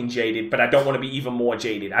already fucking jaded, but I don't want to be even more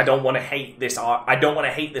jaded. I don't want to hate this art. I don't want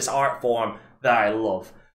to hate this art form that I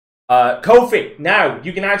love. Kofi, now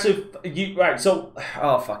you can actually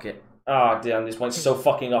fuck it. Oh, damn, this went so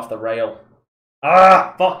fucking off the rail.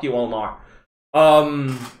 Fuck you, Omar.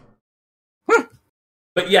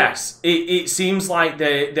 But yes, it seems like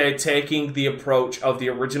they're taking the approach of the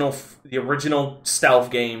original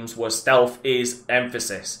stealth games, where stealth is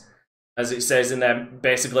emphasis, as it says in their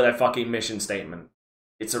fucking mission statement.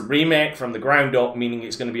 It's a remake from the ground up, meaning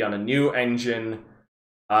it's going to be on a new engine,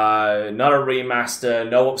 not a remaster,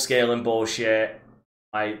 no upscaling bullshit.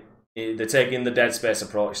 They're taking the Dead Space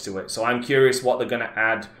approach to it. So I'm curious what they're going to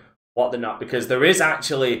add, what they're not, because there is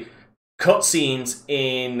actually cutscenes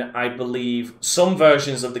in, I believe, some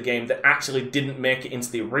versions of the game that actually didn't make it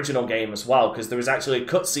into the original game as well, because there was actually a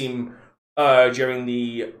cutscene during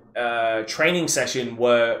the training session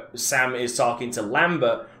where Sam is talking to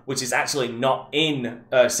Lambert, which is actually not in,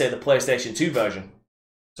 say, the PlayStation 2 version,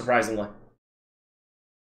 surprisingly.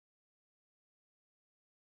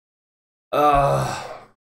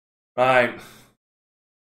 Right.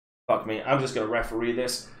 Fuck me, I'm just gonna referee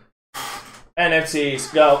this.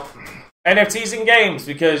 NFTs, go. NFTs in games,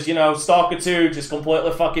 because, you know, Stalker 2 just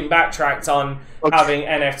completely fucking backtracked on having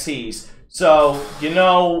NFTs. So, you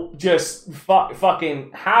know, just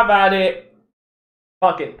fucking have at it.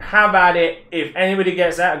 Fucking have at it. If anybody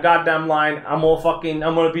gets out of goddamn line, I'm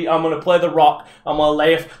gonna play the rock. I'm gonna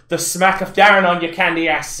lay the smack of Darren on your candy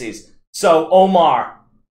asses. So, Omar,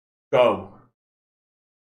 go.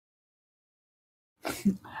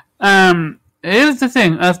 Here's the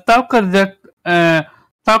thing.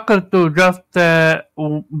 Stalker 2 just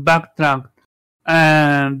backtracked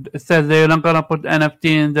and said they're not gonna put NFT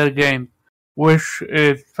in their game, which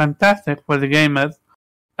is fantastic for the gamers.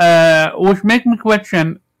 Which make me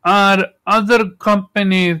question: are other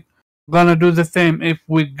companies gonna do the same if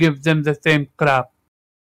we give them the same crap?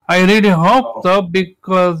 I really hope so,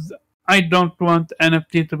 because I don't want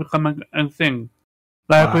NFT to become a thing.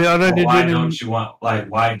 Like we already why did. Why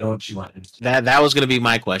don't you want it? That was going to be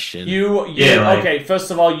my question. Okay,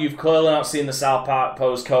 first of all, you've clearly not seen the South Park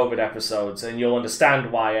post-COVID episodes, and you'll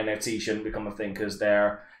understand why NFT shouldn't become a thing, because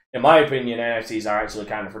they're, in my opinion, NFTs are actually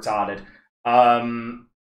kind of retarded.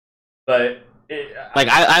 But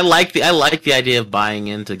I like the idea of buying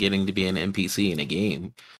into getting to be an NPC in a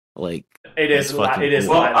game. Like, it is. It is.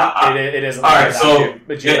 All right, so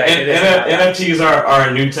NFTs are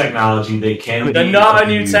a new technology. They can. They're not a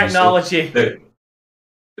new technology. They're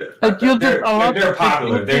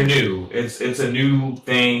popular. They're new. It's a new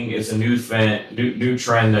thing. It's a new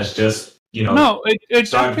trend that's just, you know. No, it's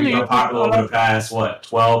started actually becoming popular over the past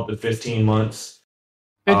 12 to 15 months.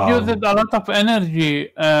 It uses a lot of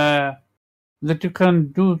energy that you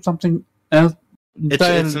can do something else.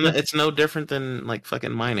 It's no different than like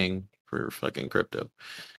fucking mining for fucking crypto.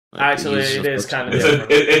 Like, actually, it is kind of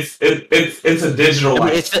different. It's a digital. I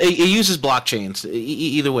mean, it uses blockchains.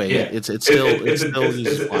 Either way, yeah. It's a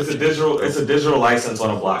digital license on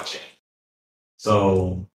a blockchain.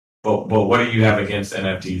 So, but what do you have against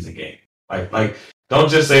NFTs in game? Like, don't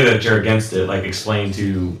just say that you're against it. Like, explain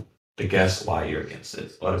to the guests why you're against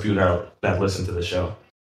it. A lot of people that listen to the show.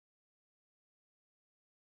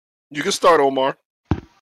 You can start, Omar.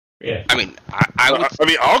 Yeah. I mean,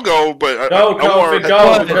 I'll go, but go,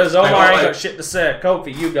 because Omar ain't got shit to say.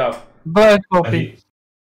 Kofi, you go. Go, Kofi.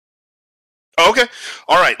 Okay.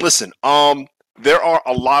 All right. Listen. There are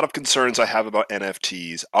a lot of concerns I have about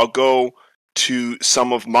NFTs. I'll go to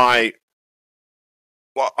some of my.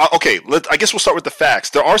 Well, okay. I guess we'll start with the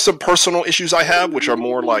facts. There are some personal issues I have, which are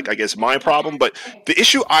more like, I guess, my problem. But the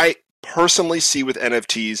issue I personally see with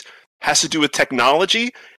NFTs has to do with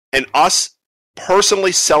technology and us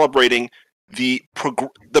personally celebrating the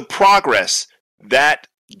progress that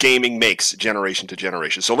gaming makes generation to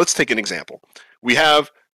generation. So let's take an example. We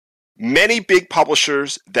have many big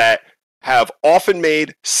publishers that have often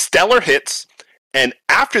made stellar hits, and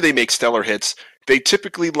after they make stellar hits, they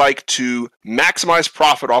typically like to maximize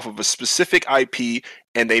profit off of a specific IP,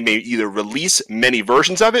 and they may either release many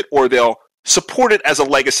versions of it or they'll support it as a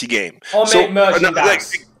legacy game. Or make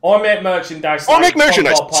merchandise. Or make merchandise.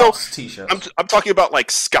 So t-shirts. I'm talking about like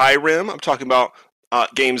Skyrim. I'm talking about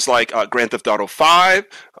games like Grand Theft Auto 5.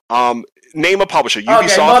 Name a publisher.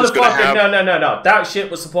 Ubisoft is going to have. No. That shit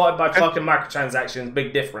was supported by fucking microtransactions.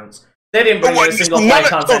 Big difference. They didn't bring a single play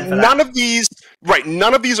content for that.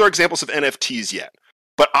 None of these are examples of NFTs yet.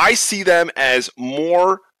 But I see them as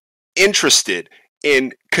more interested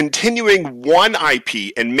in continuing one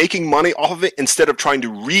IP and making money off of it instead of trying to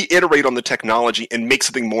reiterate on the technology and make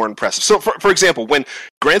something more impressive. So, for example, when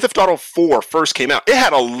Grand Theft Auto 4 first came out, it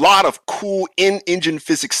had a lot of cool in-engine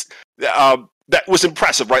physics that was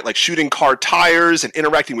impressive, right? Like shooting car tires and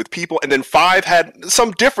interacting with people. And then 5 had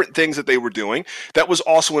some different things that they were doing that was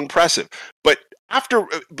also impressive. But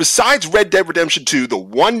besides Red Dead Redemption 2, the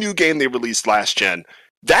one new game they released last gen,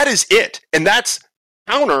 that is it. And that's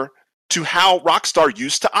counter to how Rockstar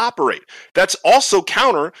used to operate. That's also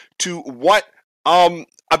counter to what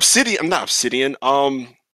Bethesda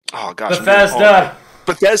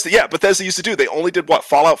used to do. They only did what,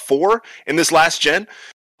 Fallout 4 in this last gen?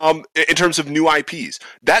 In terms of new IPs.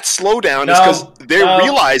 That slowdown is because they're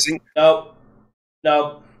realizing so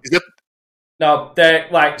are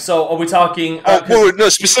we talking no,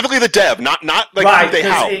 specifically the dev, not like right, who they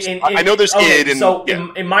house. I know there's id and so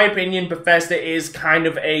in my opinion, Bethesda is kind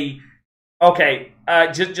of a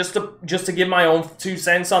just to give my own 2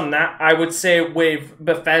 cents on that, I would say with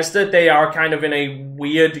Bethesda, they are kind of in a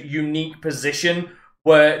weird, unique position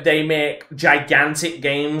where they make gigantic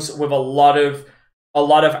games with a lot of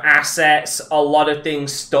assets, a lot of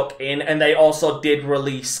things stuck in, and they also did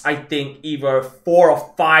release, I think, either 4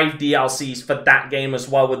 or 5 DLCs for that game as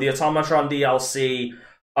well, with the Automatron DLC,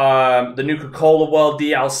 the Nuka-Cola World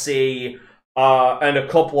DLC, and a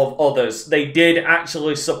couple of others. They did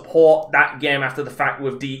actually support that game after the fact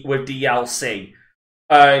with DLC,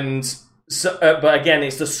 and so, but again,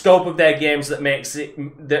 it's the scope of their games that makes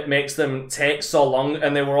them take so long.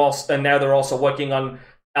 And now they're also working on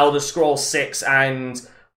Elder Scrolls 6 and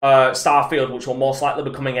Starfield, which will most likely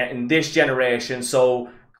be coming out in this generation. So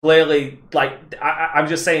clearly, I'm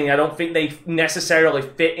just saying, I don't think they necessarily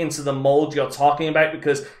fit into the mold you're talking about,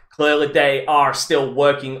 because clearly they are still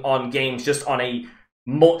working on games just on a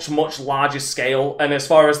much, much larger scale. And as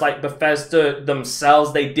far as Bethesda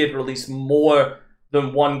themselves, they did release more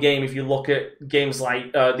than one game. If you look at games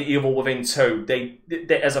like The Evil Within 2, they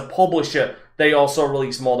as a publisher, they also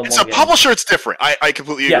release more than one game. As a publisher, it's different. I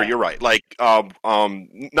completely agree. Yeah. You're right.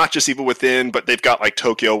 Not just Evil Within, but they've got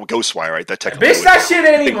Tokyo Ghostwire, right? That shit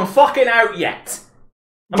ain't even fucking out yet.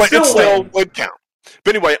 But it still would count.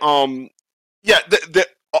 But anyway, of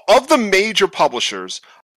the major publishers,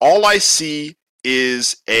 all I see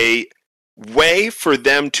is a way for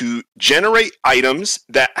them to generate items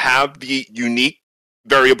that have the unique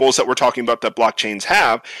variables that we're talking about that blockchains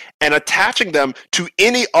have, and attaching them to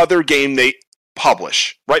any other game they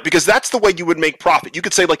publish, right? Because that's the way you would make profit. You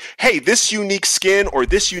could say hey, this unique skin or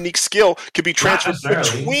this unique skill could be transferred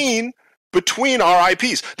between our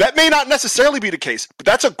IPs. That may not necessarily be the case, but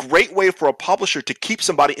that's a great way for a publisher to keep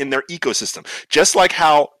somebody in their ecosystem. Just like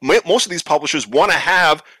how most of these publishers want to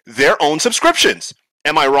have their own subscriptions.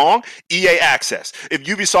 Am I wrong? EA Access. If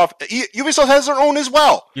Ubisoft has their own as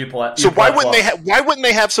well. So why wouldn't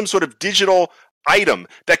they have some sort of digital item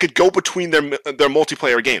that could go between their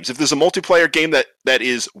multiplayer games? If there's a multiplayer game that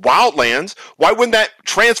is Wildlands, why wouldn't that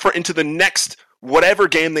transfer into the next whatever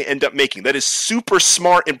game they end up making that is super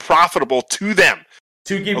smart and profitable to them?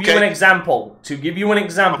 To give you an example,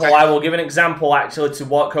 I will give an example actually to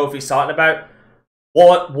what Kofi's talking about.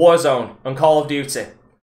 Warzone and Call of Duty.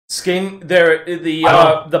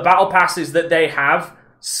 The battle passes that they have,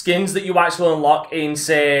 skins that you actually unlock in,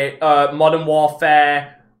 say, Modern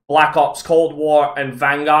Warfare, Black Ops Cold War, and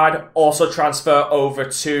Vanguard also transfer over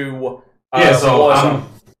to Warzone.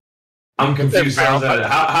 I'm confused. How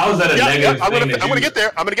is that a negative thing? I'm going to get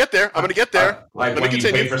there. Let me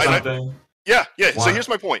continue. For something? Yeah. Wow. So here's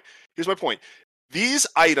my point. These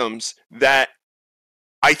items that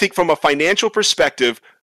I think from a financial perspective,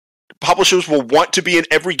 publishers will want to be in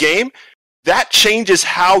every game, that changes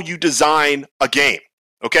how you design a game.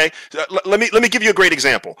 Okay? Let me give you a great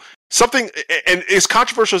example. Something, and as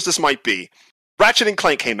controversial as this might be, Ratchet &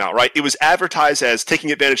 Clank came out, right? It was advertised as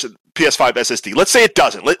taking advantage of PS5 SSD. Let's say it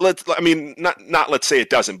doesn't. Let's say it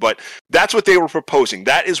doesn't, but that's what they were proposing.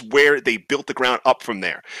 That is where they built the ground up from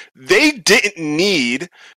there. They didn't need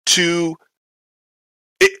to...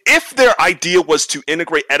 If their idea was to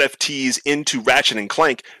integrate NFTs into Ratchet &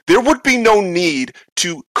 Clank, there would be no need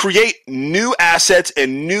to create new assets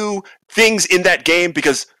and new things in that game,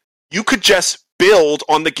 because you could just build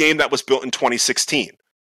on the game that was built in 2016.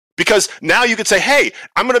 Because now you could say, hey,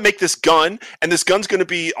 I'm going to make this gun, and this gun's going to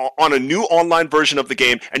be on a new online version of the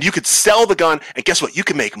game, and you could sell the gun, and guess what? You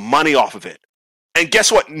can make money off of it. And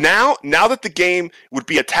guess what? Now that the game would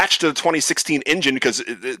be attached to the 2016 engine because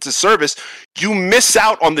it's a service, you miss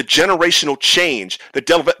out on the generational change that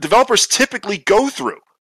developers typically go through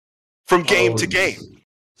from game to game.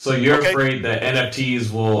 So you're afraid that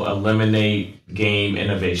NFTs will eliminate game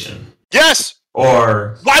innovation? Yes!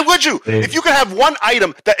 Or why would you? If you could have one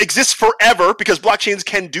item that exists forever because blockchains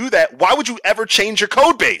can do that, why would you ever change your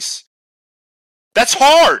code base? That's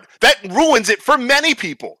hard. That ruins it for many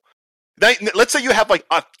people. Let's say you have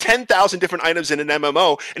 10,000 different items in an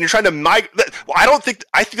MMO, and you're trying to migrate. I think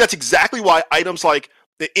that's exactly why items like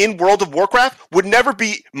in World of Warcraft would never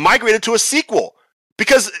be migrated to a sequel,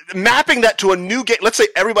 Because mapping that to a new game, let's say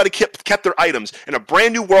everybody kept their items in a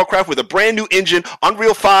brand new Worldcraft with a brand new engine,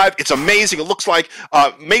 Unreal 5, it's amazing, it looks like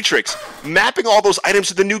Matrix. Mapping all those items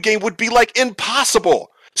to the new game would be like impossible.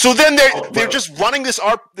 So then they're just running this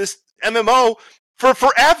MMO for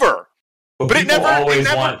forever. But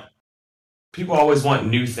people always want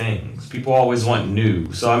new things. People always want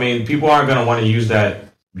new. So I mean, people aren't going to want to use that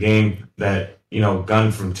game that gun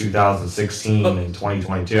from 2016 and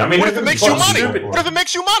 2022. I mean, what if it makes you money? What if it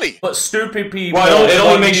makes you money? But stupid people. Well, it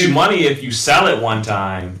only makes you money if you sell it one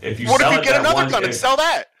time. What if you get another gun and sell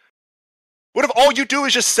that? What if all you do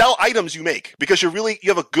is just sell items you make because you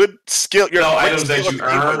have a good skill? Sell items that you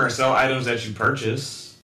earn or sell items that you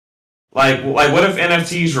purchase. Like what if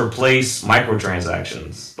NFTs replace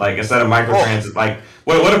microtransactions? Like instead of microtransactions,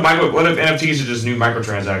 what if NFTs are just new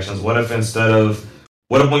microtransactions? What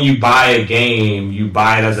if when you buy a game, you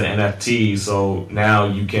buy it as an NFT, so now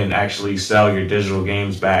you can actually sell your digital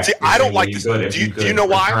games back? See, I don't like this. Do you know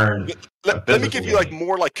why? Let me give you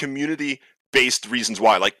more community-based reasons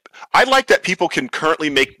why. Like, I like that people can currently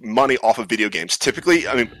make money off of video games. Typically,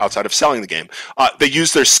 I mean, outside of selling the game, they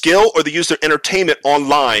use their skill or they use their entertainment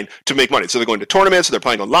online to make money. So they're going to tournaments, or they're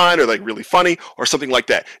playing online, or like really funny, or something like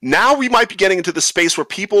that. Now we might be getting into the space where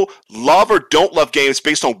people love or don't love games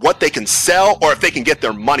based on what they can sell or if they can get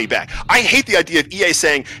their money back. I hate the idea of EA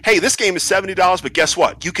saying, "Hey, this game is $70, but guess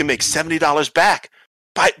what? You can make $70 back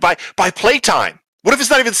by playtime." What if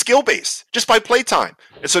it's not even skill-based? Just by playtime.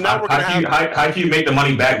 And so now we're going to have... How can you make the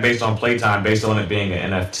money back based on playtime, based on it being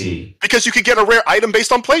an NFT? Because you could get a rare item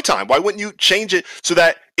based on playtime. Why wouldn't you change it so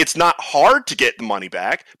that it's not hard to get the money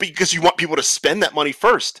back, because you want people to spend that money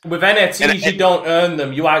first? With NFTs, you don't earn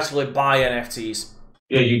them. You actually buy NFTs.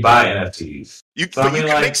 Yeah, you buy NFTs. You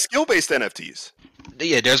can make skill-based NFTs.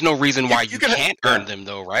 Yeah, there's no reason why you can't earn them,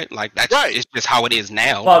 though, right? Like that's it's just how it is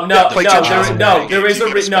now. Well, there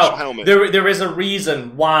is a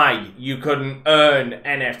reason why you couldn't earn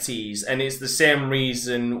NFTs, and it's the same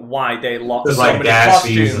reason why they lock so many gas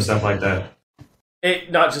fees and stuff like that.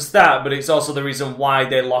 Not just that, but it's also the reason why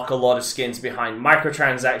they lock a lot of skins behind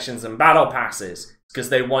microtransactions and battle passes, because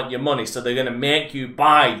they want your money, so they're going to make you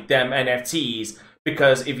buy them NFTs,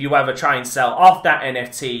 because if you ever try and sell off that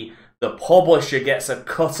NFT, the publisher gets a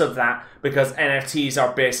cut of that, because NFTs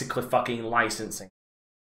are basically fucking licensing.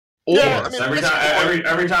 Yeah, I mean,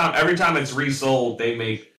 every time it's resold, they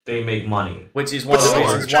make money. Which is one of the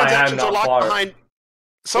reasons why I'm not for it.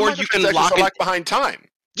 Some of you can lock behind time.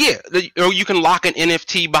 Yeah, or you can lock an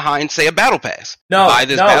NFT behind, say, a battle pass. Buy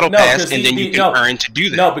this battle pass, and then you can earn to do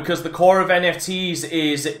that. No, because the core of NFTs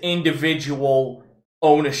is individual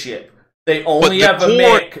ownership. They only ever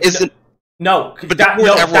make... No, that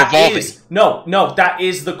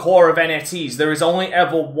is the core of NFTs. There is only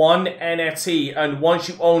ever one NFT, and once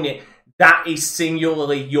you own it, that is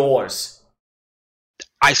singularly yours.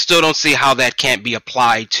 I still don't see how that can't be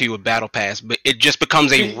applied to a battle pass, but it just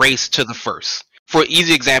becomes a race to the first. For an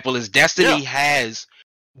easy example is Destiny has,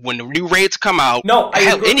 when the new raids come out,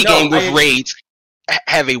 any game with raids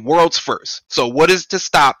have a world's first. So what is to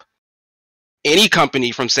stop any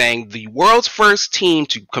company from saying the world's first team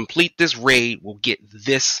to complete this raid will get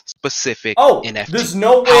this specific NFT? There's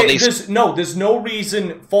no way. There's no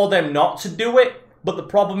reason for them not to do it. But the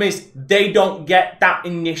problem is they don't get that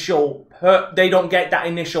initial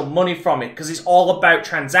money from it, because it's all about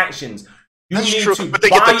transactions. That's true, but they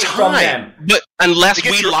get the time. But unless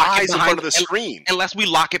we lock it behind the screen, unless we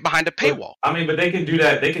lock it behind a paywall. I mean, but they can do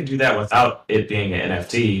that. They can do that without it being an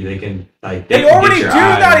NFT. They can They already do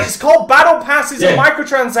that. It's called battle passes and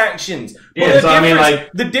microtransactions. Yeah,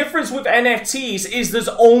 the difference with NFTs is there's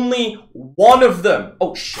only one of them.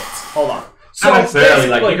 Oh shit! Hold on. So not necessarily.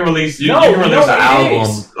 Like you can release an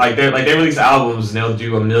album. Like they release albums and they'll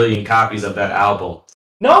do 1 million copies of that album.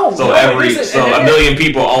 So a million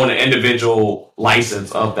people own an individual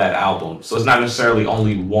license of that album. So it's not necessarily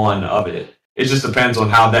only one of it. It just depends on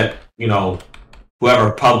how that,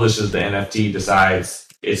 whoever publishes the NFT decides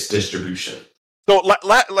its distribution. So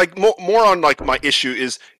like more on like my issue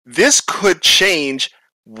is this could change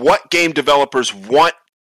what game developers want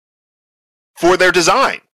for their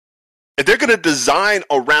design. If they're going to design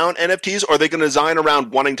around NFTs, or are they going to design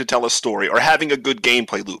around wanting to tell a story or having a good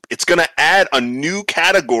gameplay loop? It's going to add a new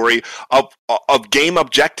category of game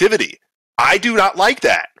objectivity. I do not like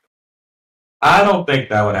that. I don't think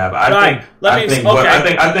that would happen.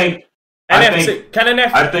 Can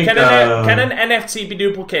an NFT be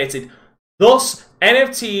duplicated? Thus,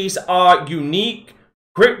 NFTs are unique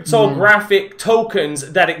cryptographic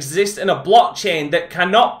tokens that exist in a blockchain that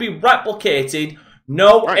cannot be replicated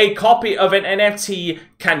No, a copy of an NFT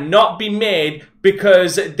cannot be made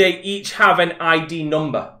because they each have an ID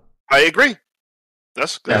number. I agree.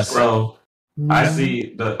 That's so I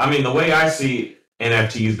see the way I see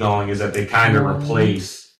NFTs going is that they kind of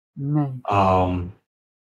replace they're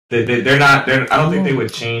not I don't think they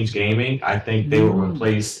would change gaming. I think they would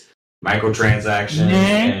replace microtransactions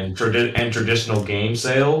and traditional game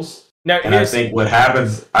sales. And I think what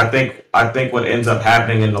happens I think what ends up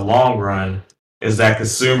happening in the long run is that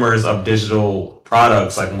consumers of digital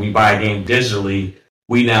products, like when we buy a game digitally,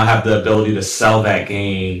 we now have the ability to sell that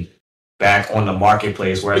game back on the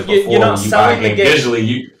marketplace, whereas before when you buy a game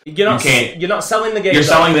digitally, you're not selling the game. You're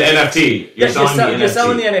selling the NFT. You're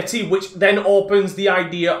selling the NFT, which then opens the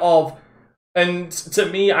idea of, and to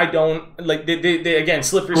me, I don't like they again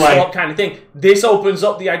slippery slope kind of thing. This opens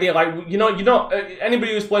up the idea, like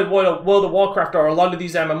anybody who's played World of Warcraft or a lot of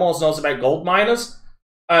these MMOs knows about gold miners,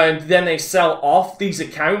 and then they sell off these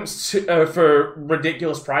accounts for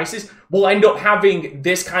ridiculous prices. We'll end up having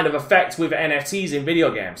this kind of effect with NFTs in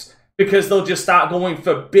video games. Because they'll just start going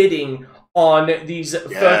for bidding on these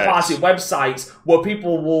third-party websites where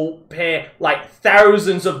people will pay like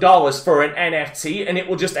thousands of dollars for an NFT, and it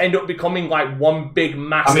will just end up becoming like one big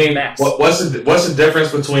massive mess. What's the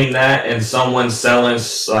difference between that and someone selling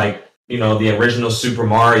the original Super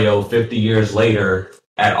Mario 50 years later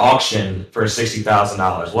at auction for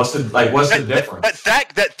 $60,000? What's the difference?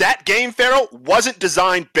 That game, Pharaoh, wasn't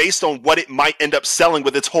designed based on what it might end up selling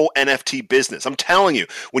with its whole NFT business. I'm telling you,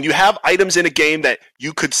 when you have items in a game that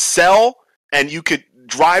you could sell and you could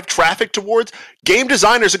drive traffic towards, game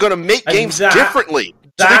designers are going to make games differently,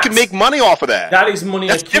 so they can make money off of that. That is money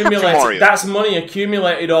accumulated. That's money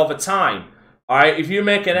accumulated over time. All right, if you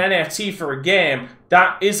make an NFT for a game,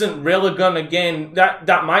 that isn't really gonna gain.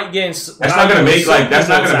 That might gain. That's not gonna make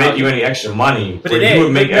you any extra money. But where you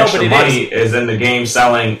would make extra money is in the game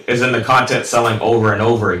selling, is in the content selling over and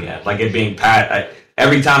over again. Like it being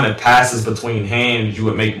every time it passes between hands, you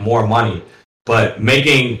would make more money. But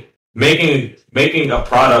making a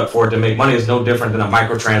product for it to make money is no different than a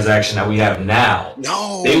microtransaction that we have now.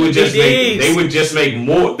 No, they would just make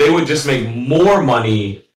more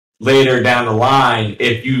money later down the line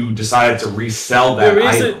if you decided to resell that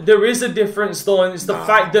item. There is a difference though, and it's the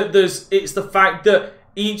fact that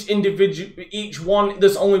each one,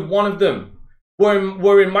 there's only one of them.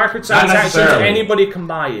 Where in microtransactions, anybody can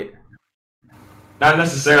buy it. Not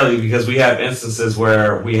necessarily, because we have instances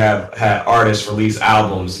where we have had artists release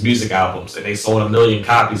music albums, and they sold 1 million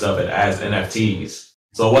copies of it as NFTs.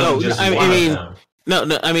 So it wasn't just one of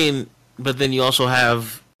them. But then you also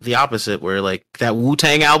have the opposite, where like that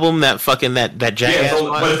Wu-Tang album, that jazz,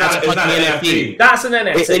 but it's not an NFT. That's an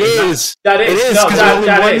NFT. It is. That is. It is, because there's only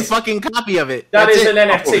one fucking copy of it. That is an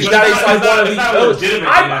NFT. That is like one of these.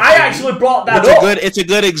 I actually brought that up. It's a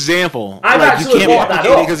good example. I've actually brought that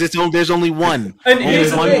up because there's only one. And here's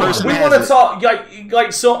the thing: we want to talk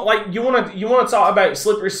you want to talk about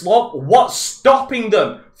slippery slope. What's stopping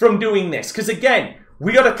them from doing this? Because again,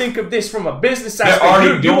 we got to think of this from a business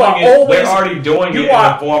aspect. They're already doing it in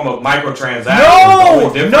the form of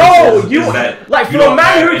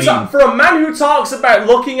microtransactions. For a man who talks about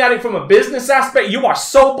looking at it from a business aspect, you are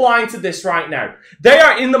so blind to this right now. They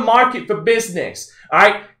are in the market for business. All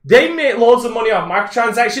right, they make loads of money off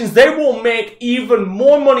microtransactions. They will make even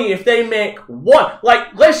more money if they make one.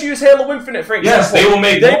 Like, let's use Halo Infinite for example. Yes, they will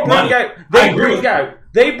make more money.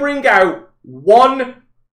 They bring out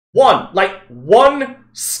one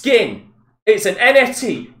skin. It's an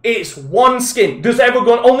NFT. It's one skin. There's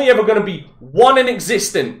only ever going to be one in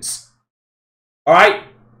existence. All right?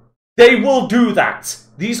 They will do that.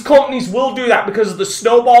 These companies will do that because of the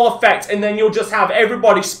snowball effect, and then you'll just have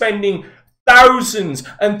everybody spending thousands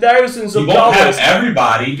and thousands of dollars. You won't have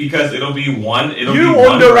everybody because it'll be one. It'll be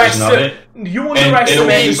one version of it. You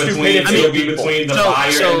underestimate stupidity. It'll be between the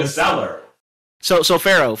buyer and the seller. So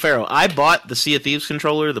Pharaoh, I bought the Sea of Thieves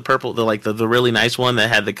controller, the purple, the really nice one that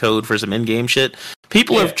had the code for some in-game shit.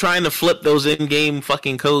 People are trying to flip those in-game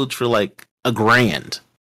fucking codes for like $1,000.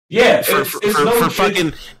 Yeah, for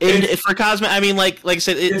Cosmic. I mean, like I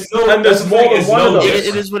said, it is what it is.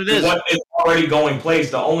 It's already going place.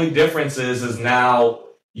 The only difference is now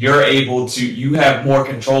you have more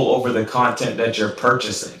control over the content that you're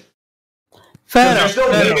purchasing. They're still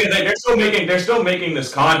making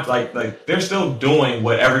this like they're still doing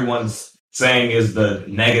what everyone's saying is the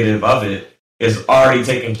negative of it is already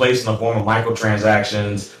taking place in the form of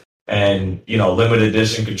microtransactions and limited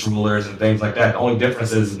edition controllers and things like that. The only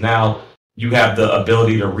difference is now you have the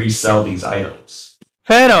ability to resell these items.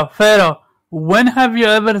 Pharaoh, when have you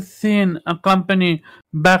ever seen a company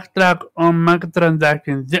backtrack on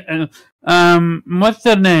microtransactions? what's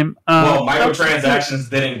their name? Well, microtransactions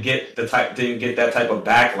didn't get that type of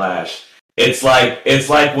backlash. It's like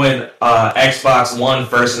when Xbox One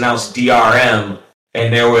first announced DRM,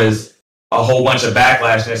 and there was a whole bunch of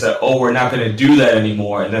backlash, and they said, "Oh, we're not going to do that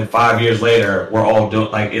anymore." And then 5 years later, we're all doing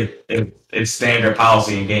like it's standard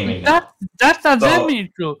policy in gaming. That's exactly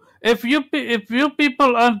true. If you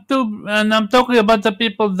people are too, and I'm talking about the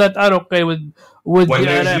people that are okay with when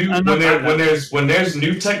there's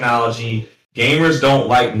new technology. Gamers don't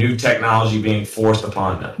like new technology being forced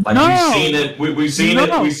upon them. Like we've seen it. We've seen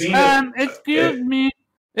it.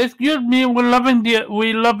 Excuse me. We're loving the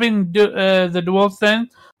DualSense.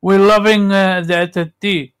 We're loving the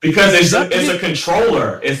SSD because it's a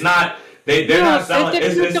controller. It's not. They're not selling.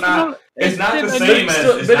 It's not the same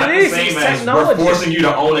as we're forcing you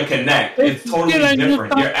to own a Kinect. It's totally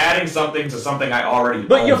different. You're adding something to something I already own.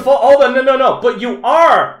 But no. But you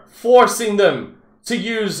are forcing them to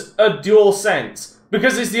use a DualSense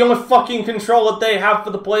because it's the only fucking controller they have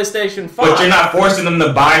for the PlayStation 5. But you're not forcing them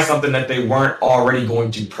to buy something that they weren't already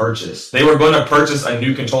going to purchase. They were going to purchase a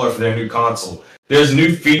new controller for their new console. There's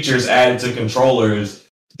new features added to controllers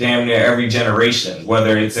damn near every generation,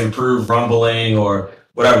 whether it's improved rumbling or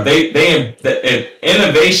whatever.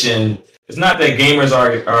 Innovation. It's not that gamers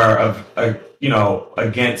are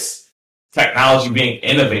against technology being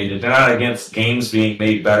innovated. They're not against games being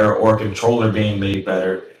made better or controller being made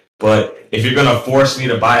better. But if you're going to force me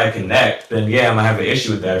to buy a Kinect, then yeah, I'm going to have an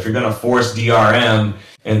issue with that. If you're going to force DRM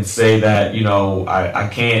and say that, I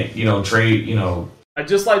can't, trade, I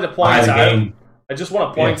just like to point out. I just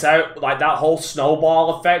want to point out, like, that whole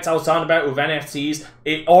snowball effect I was talking about with NFTs,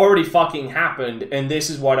 it already fucking happened, and this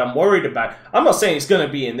is what I'm worried about. I'm not saying it's going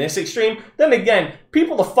to be in this extreme. Then again,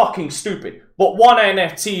 people are fucking stupid. But one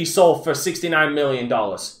NFT sold for $69 million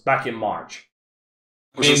back in March.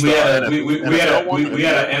 I mean, we had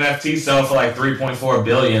an NFT sell for like $3.4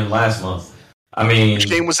 billion last month. I mean, which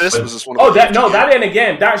game was this? Was this one? That ain't a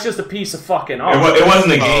game. That's just a piece of fucking art. It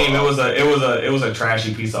wasn't a game. It was a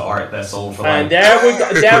trashy piece of art that sold for like. And there we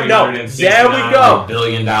go. There we go. $1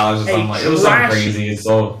 billion or something like. It was something crazy. It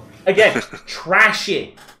sold again.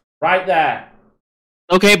 Trashy, right there.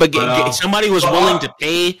 Okay, but somebody was willing to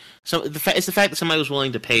pay. So it's the fact that somebody was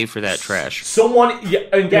willing to pay for that trash.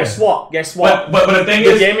 And guess what? Guess what? But the thing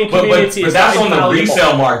is, gaming community but that's on the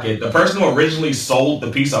resale market. The person who originally sold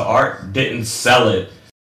the piece of art didn't sell it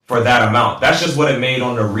for that amount. That's just what it made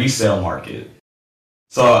on the resale market.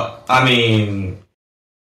 So I mean,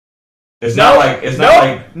 it's not like these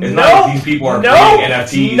people are creating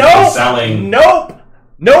NFTs and selling. Nope.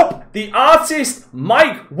 The artist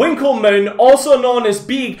Mike Winkelmann, also known as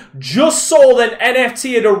Beeg, just sold an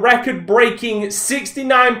NFT at a record-breaking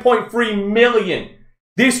 $69.3 million.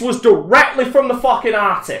 This was directly from the fucking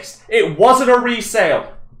artist. It wasn't a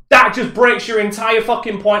resale. That just breaks your entire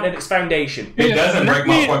fucking point at its foundation. It doesn't break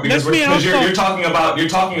my point because you're talking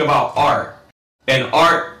about art, and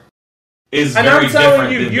art is very different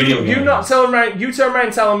than video games. You turn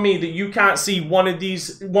around telling me that you can't see one of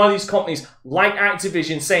these companies like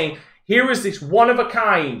Activision saying, here is this one of a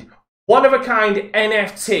kind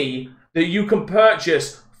NFT that you can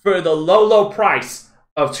purchase for the low price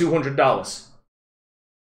of $200.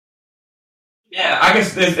 Yeah, I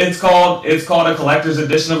guess it's called a collector's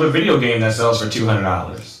edition of a video game that sells for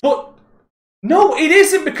 $200. But no, it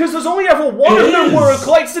isn't, because there's only ever one of them where a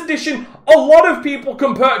collector's edition, a lot of people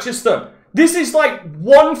can purchase them. This is like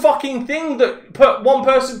one fucking thing that one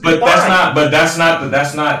person can buy. But that's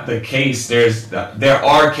not the case. There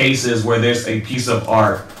are cases where there's a piece of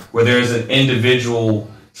art where there's an individual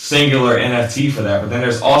singular NFT for that. But then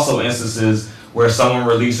there's also instances where someone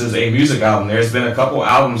releases a music album. There's been a couple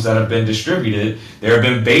albums that have been distributed. There have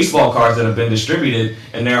been baseball cards that have been distributed,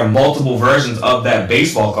 and there are multiple versions of that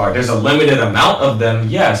baseball card. There's a limited amount of them,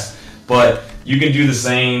 yes, but you can do the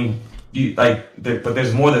same. But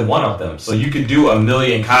there's more than one of them. So you could do 1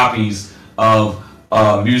 million copies of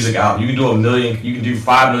a music album. You can do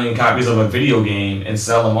 5 million copies of a video game and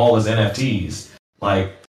sell them all as NFTs.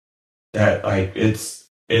 Like that. Like it's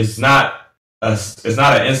not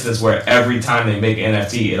an instance where every time they make an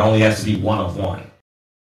NFT, it only has to be one of one.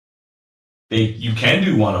 You can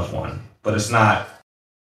do one of one, but it's not,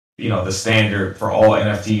 the standard for all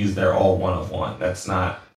NFTs. They're all one of one. That's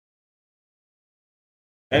not.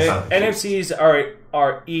 NFTs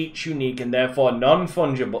are each unique and therefore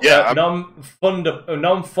non-fungible.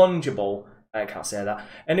 Non-fungible. I can't say that.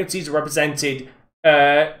 NFTs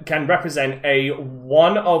can represent a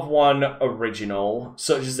one-of-one original,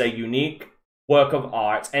 such as a unique work of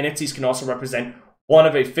art. NFTs can also represent one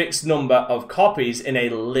of a fixed number of copies in a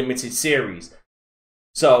limited series.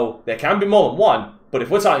 So there can be more than one, But if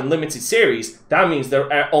we're talking limited series, that means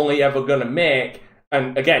they're only ever going to make,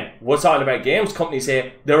 and again, we're talking about games companies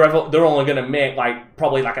here, they're only going to make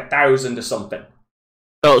probably 1,000 or something.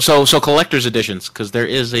 So collector's editions, because there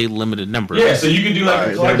is a limited number. Yeah, so you can do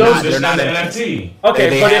a collector's edition on the NFT.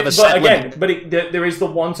 Okay, but there is the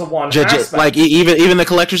one-to-one aspect. Like even the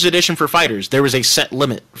collector's edition for fighters, there was a set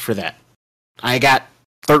limit for that. I got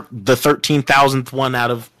the 13,000th one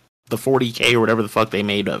out of the 40K or whatever the fuck they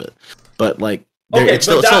made of it. But it's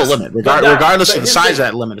still a limit, regardless of the size of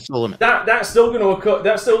that limit. It's still a limit. That's still going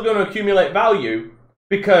to accumulate value.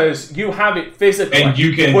 Because you have it physically. And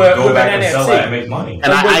you can go back and sell it and make money.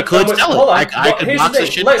 And I could sell it. I could box the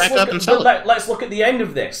shit back up and sell it. Let's look at the end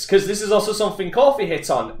of this, because this is also something Kofi hits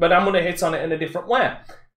on, but I'm going to hit on it in a different way.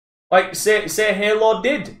 Say Halo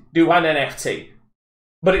did do an NFT,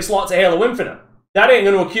 but it's locked to Halo Infinite. That ain't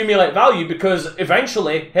going to accumulate value, because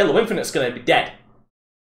eventually Halo Infinite's going to be dead.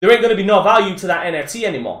 There ain't going to be no value to that NFT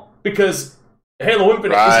anymore, because Halo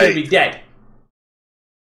Infinite is going to be dead.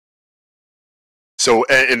 So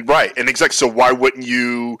exactly. So why wouldn't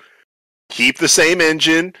you keep the same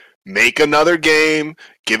engine, make another game,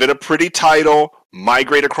 give it a pretty title,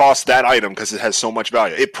 migrate across that item because it has so much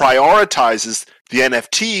value? It prioritizes the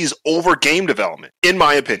NFTs over game development, in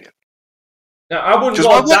my opinion. Now, I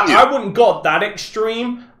wouldn't go that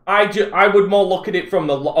extreme. I would more look at it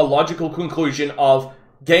from a logical conclusion of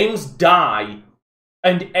games die,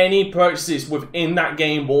 and any purchases within that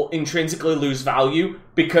game will intrinsically lose value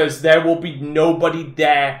because there will be nobody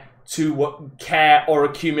there to care or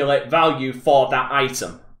accumulate value for that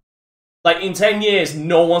item. In 10 years,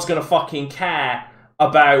 no one's going to fucking care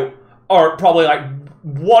about, or probably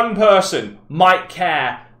one person might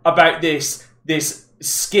care about this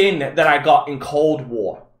skin that I got in Cold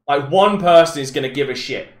War. One person is going to give a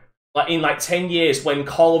shit. In 10 years when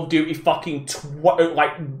Call of Duty fucking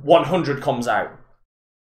 100 comes out.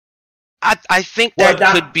 I think that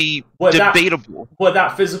could be debatable. But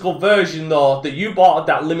that physical version, though, that you bought of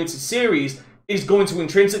that limited series is going to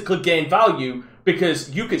intrinsically gain value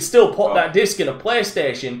because you could still put that disc in a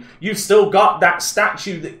PlayStation. You've still got that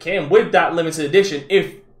statue that came with that limited edition,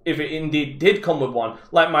 if it indeed did come with one.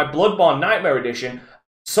 Like my Bloodborne Nightmare Edition,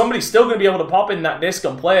 somebody's still going to be able to pop in that disc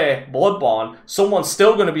and play Bloodborne. Someone's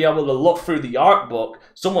still going to be able to look through the art book.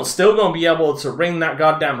 Someone's still going to be able to ring that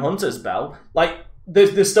goddamn Hunter's bell.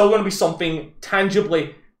 There's still going to be something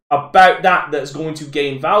tangibly about that that's going to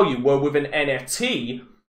gain value, where with an NFT,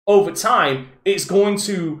 over time, it's going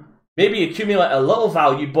to maybe accumulate a little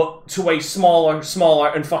value, but to a smaller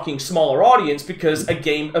and fucking smaller audience, because a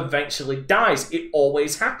game eventually dies. It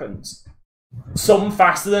always happens. Some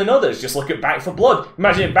faster than others. Just look at Back 4 Blood.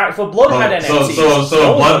 Imagine if Back 4 Blood had NFTs.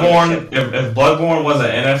 So Bloodborne, if Bloodborne was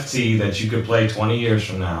an NFT that you could play 20 years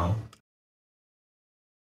from now,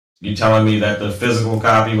 you telling me that the physical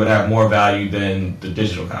copy would have more value than the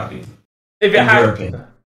digital copy? If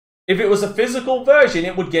it was a physical version,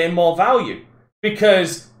 it would gain more value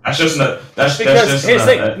because that's just an opinion.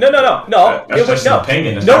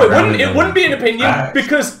 It wouldn't be an opinion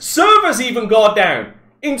because servers even go down.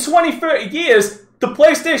 In 20-30 years, the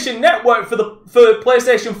PlayStation Network for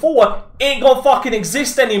PlayStation 4 ain't gonna fucking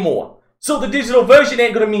exist anymore. So the digital version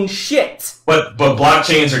ain't gonna mean shit. But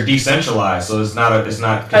blockchains are decentralized, so it's not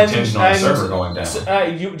contingent on the server going down.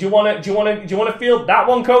 Do you wanna feel that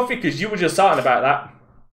one, Kofi? Because you were just talking about that.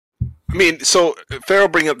 I mean, so Pharaoh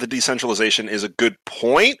bringing up the decentralization is a good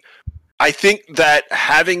point. I think that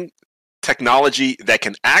having technology that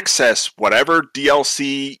can access whatever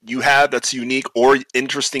DLC you have that's unique or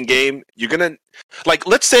interesting game, you're gonna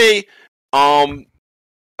let's say I'm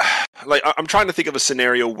trying to think of a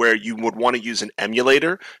scenario where you would want to use an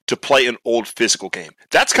emulator to play an old physical game.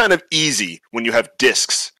 That's kind of easy when you have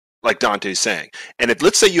discs, like Dante's saying. And if,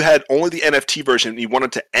 let's say, you had only the NFT version and you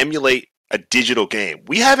wanted to emulate a digital game,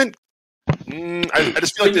 we haven't. I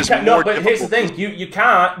just feel like there's more. No, but here's the thing: you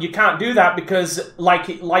can't do that because, like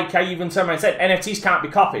I even said, NFTs can't be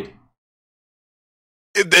copied.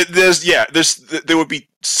 There's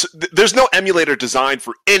no emulator designed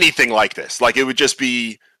for anything like this. It would just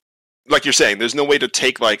be, like you're saying, there's no way to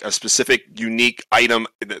take a specific unique item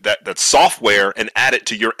that's software and add it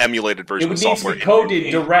to your emulated version of software. It would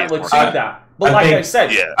need to be coded directly to that. But I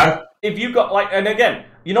said, if you got and again,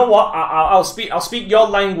 you know what? I'll speak your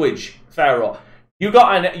language, Pharaoh. You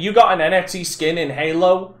got an NFT skin in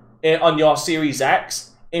Halo on your Series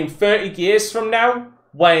X. In 30 years from now,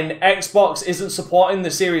 when Xbox isn't supporting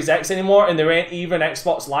the Series X anymore and there ain't even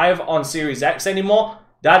Xbox Live on Series X anymore,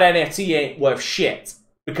 that NFT ain't worth shit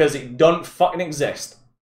because it don't fucking exist.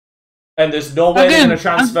 And there's no way they're going to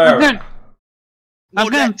transfer it.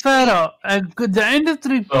 Again, Pharaoh, the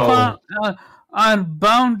industry are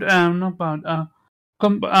bound, not bound,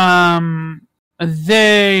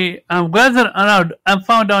 they gathered around and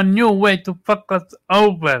found a new way to fuck us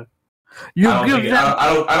over. I don't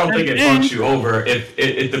think it fucks you over.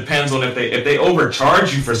 It depends on if they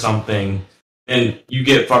overcharge you for something, and you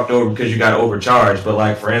get fucked over because you got overcharged. But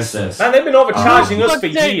like for instance, man, they've been overcharging us for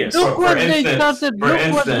years. Look what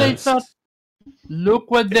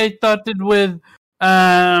they started with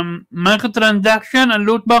microtransaction and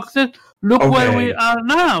loot boxes. Look where we are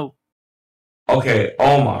now. Okay,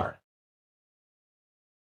 Omar.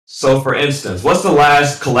 So for instance, what's the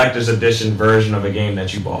last collector's edition version of a game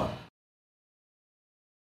that you bought?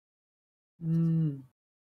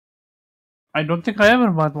 I don't think I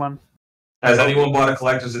ever bought one. Has anyone bought a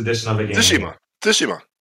collector's edition of a game? Tsushima.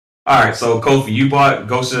 All right, so Kofi, you bought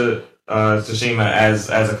Ghost of Tsushima as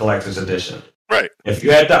a collector's edition. Right. If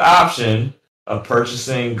you had the option of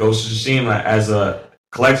purchasing Ghost of Tsushima as a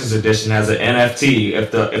collector's edition as an NFT, if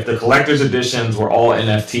the collector's editions were all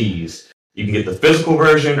NFTs, you can get the physical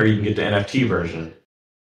version or you can get the NFT version.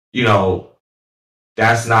 You know,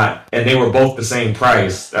 that's not, and they were both the same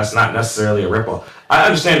price. That's not necessarily a ripoff. I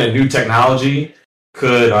understand that new technology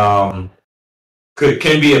can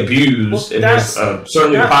be abused, and there's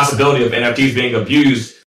certainly the possibility of NFTs being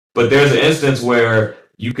abused. But there's an instance where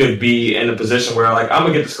you could be in a position where, like, I'm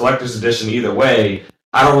gonna get this collector's edition either way.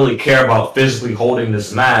 I don't really care about physically holding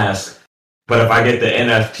this mask, but if I get the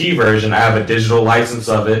NFT version, I have a digital license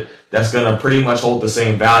of it that's gonna pretty much hold the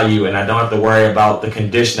same value, and I don't have to worry about the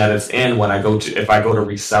condition that it's in when if I go to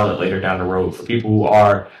resell it later down the road for people who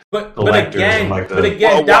are collectors.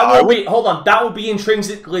 That would be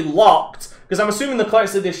intrinsically locked, because I'm assuming the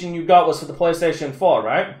collector's edition you got was for the PlayStation 4,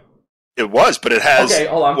 right? It was, but it has. Okay,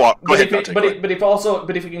 hold on. Well, but if you can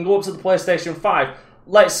go up to the PlayStation 5,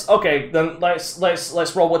 let's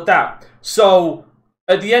roll with that. So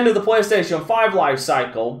at the end of the PlayStation 5 life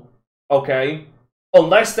cycle, okay,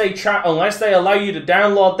 unless they allow you to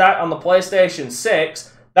download that on the PlayStation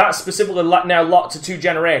 6, that's specifically now locked to 2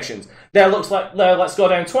 generations. Let's go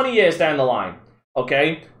down 20 years down the line,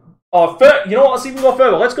 okay? Or you know what? Let's even go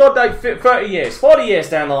further. Let's go like 30 years, 40 years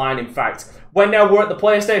down the line. In fact, when now we're at the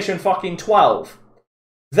PlayStation fucking 12,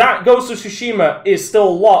 that Ghost of Tsushima is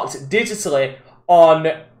still locked digitally on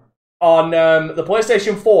the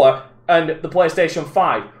PlayStation 4 and the PlayStation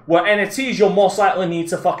 5, where NFTs you'll most likely need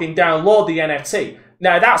to fucking download the NFT.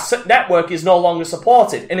 Now that network is no longer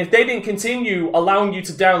supported, and if they didn't continue allowing you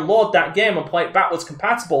to download that game and play it backwards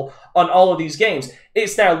compatible on all of these games,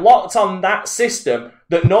 it's now locked on that system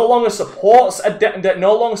that no longer supports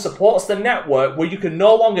the network, where you can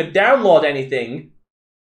no longer download anything,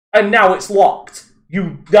 and now it's locked.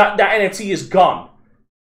 That NFT is gone.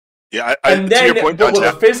 Yeah, and then to your point, with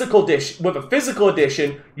a physical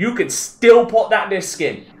edition, you can still put that disc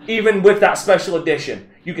in, even with that special edition.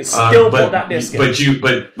 You can still put that disc in.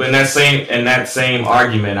 But in that same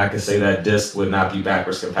argument, I could say that disc would not be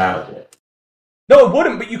backwards compatible. No, it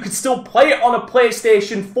wouldn't. But you could still play it on a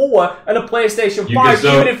PlayStation 4 and a PlayStation 5,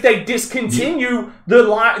 even if they discontinue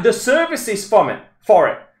the services for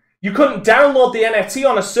it. You couldn't download the NFT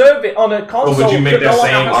on a console. But would you make that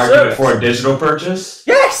same argument for a digital purchase?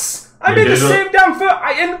 Yes! I made the same damn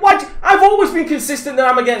I've always been consistent that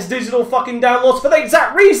I'm against digital fucking downloads for the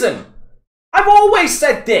exact reason. I've always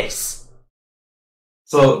said this.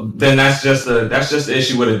 So then that's just the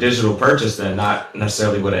issue with a digital purchase, then, not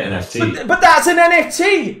necessarily with an NFT. But that's an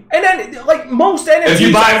NFT, and then like most NFTs. If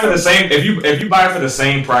you buy it for the same, if you buy it for the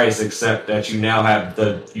same price, except that you now have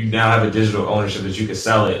a digital ownership that you can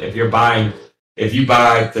sell it. If you buy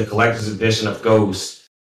the collector's edition of Ghost,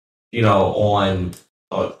 you know,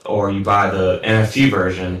 or you buy the NFT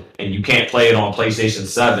version, and you can't play it on PlayStation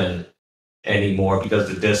 7 anymore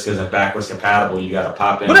because the disc isn't backwards compatible, you gotta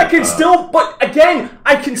pop in. But I can still put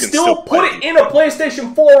it in a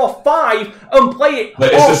PlayStation 4 or 5 and play it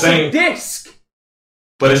off the disc.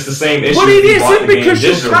 But it's the same issue. But it isn't, because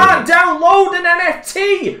you can't download an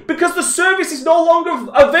NFT because the service is no longer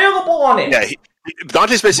available on it. Yeah,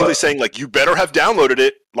 Dante's basically saying, like, you better have downloaded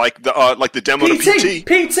it, like the demo to PT. You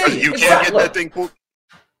can't get that thing pulled.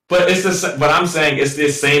 But I'm saying it's the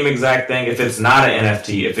same exact thing if it's not an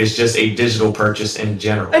NFT, if it's just a digital purchase in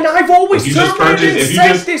general. And I've always if you just buy a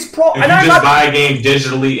game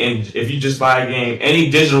digitally, and if you just buy a game,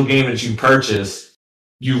 any digital game that you purchase,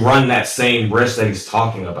 you run that same risk that he's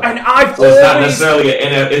talking about. And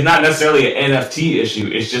it's not necessarily an NFT issue.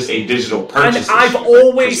 It's just a digital purchase. And I've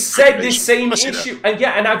always said this same issue.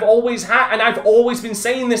 And I've always been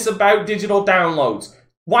saying this about digital downloads.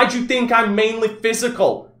 Why do you think I'm mainly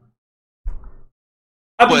physical?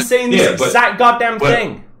 I've been saying this exact goddamn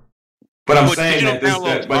thing. But I'm saying that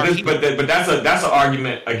but that's an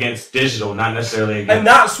argument against digital, not necessarily against. And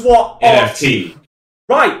that's what NFT.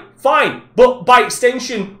 Right, fine, but by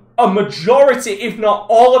extension, a majority, if not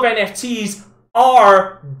all, of NFTs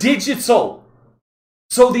are digital.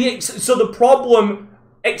 So the problem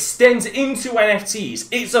extends into NFTs.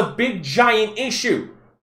 It's a big giant issue.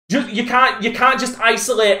 You can't just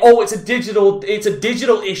isolate. Oh, it's a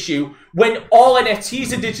digital issue when all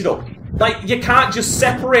NFTs are digital. Like, you can't just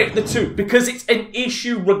separate the two because it's an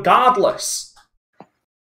issue regardless.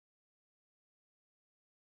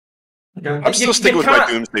 I'm still sticking with my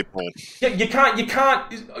doomsday plan. You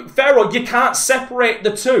can't, Pharaoh, you can't separate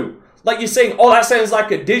the two. Like you're saying, oh, that sounds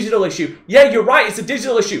like a digital issue. Yeah, you're right, it's a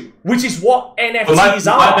digital issue, which is what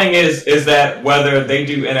NFTs are. My thing is that whether they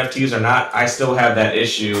do NFTs or not, I still have that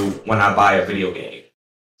issue when I buy a video game.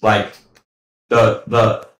 Like,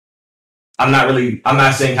 I'm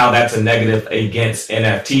not saying how that's a negative against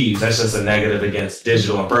NFTs. That's just a negative against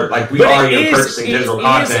digital. Like, we already are purchasing digital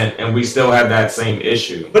content, and we still have that same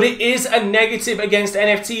issue. But it is a negative against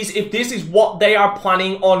NFTs if this is what they are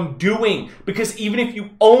planning on doing. Because even if you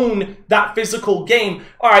own that physical game,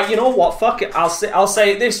 all right, you know what? Fuck it. I'll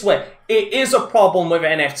say it this way. It is a problem with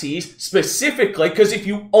NFTs, specifically because if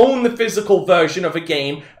you own the physical version of a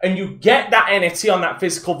game and you get that NFT on that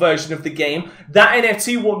physical version of the game, that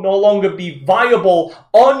NFT will no longer be viable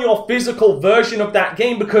on your physical version of that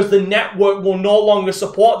game because the network will no longer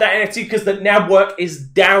support that NFT because the network is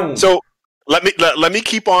down. So let me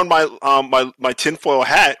keep on my tinfoil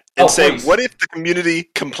hat and say, please. What if the community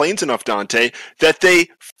complains enough, Dante, that they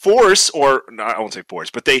force, or no, I won't say force,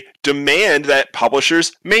 but they demand that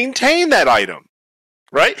publishers maintain that item,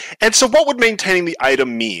 right? And so what would maintaining the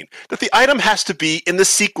item mean? That the item has to be in the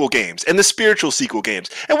sequel games, and the spiritual sequel games.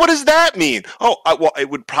 And what does that mean? Oh, well, it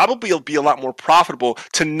would probably be a lot more profitable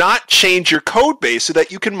to not change your code base so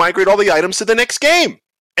that you can migrate all the items to the next game.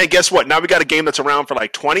 And guess what? Now we got a game that's around for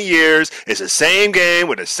like 20 years. It's the same game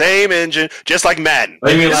with the same engine, just like Madden. Oh,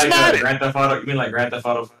 you mean like Grand Theft Auto? You mean like Grand Theft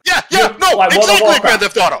Auto? Yeah, no, like exactly like Grand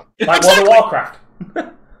Theft Auto. Like exactly. World of Warcraft.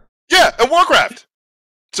 Yeah, and Warcraft.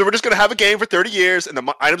 So we're just going to have a game for 30 years, and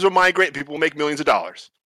the items will migrate, and people will make millions of dollars.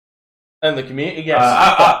 And the community gets...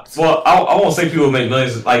 I won't say people make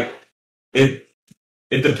millions. Like, it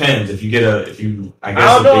depends. If you get if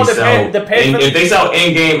they sell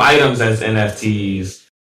in-game items as NFTs,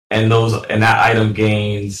 and that item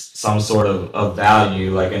gains some sort of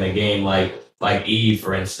value, like in a game like Eve,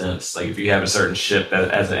 for instance, like if you have a certain ship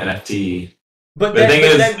as an NFT. But the thing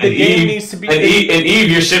is, the game needs to be... In Eve,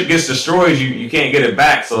 your ship gets destroyed, you can't get it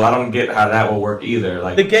back, so I don't get how that will work either.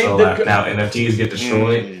 Like, now NFTs get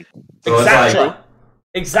destroyed. So exactly.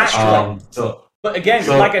 Exactly. But again,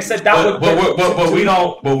 like I said,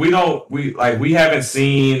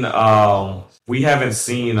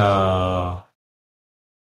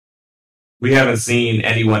 we haven't seen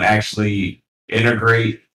anyone actually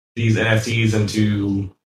integrate these NFTs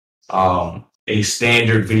into a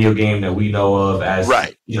standard video game that we know of as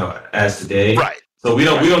as today. Right. So we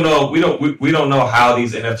don't know how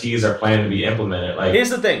these NFTs are planning to be implemented. Like, here's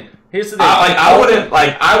the thing.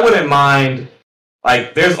 I wouldn't mind.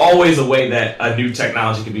 Like, there's always a way that a new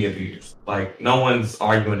technology can be abused. Like, no one's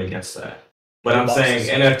arguing against that. But I'm saying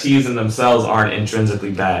NFTs in themselves aren't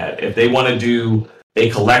intrinsically bad. If they want to do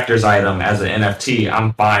a collector's item as an NFT,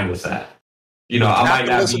 I'm fine with that. You know, I might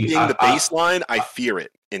not be being the baseline. I fear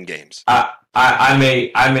it in games. I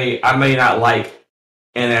may not like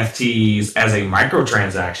NFTs as a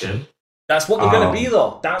microtransaction. That's what they're going to be,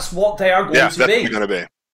 though. That's what they are going to be. Yeah, that's what they're going to be.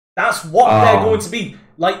 That's what they're going to be.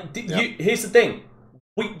 Like, here's the thing.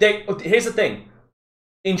 Here's the thing.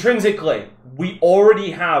 Intrinsically, we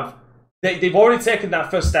already have... They've already taken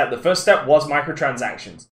that first step. The first step was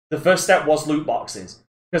microtransactions. The first step was loot boxes.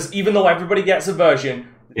 Because even though everybody gets a version,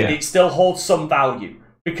 it still holds some value.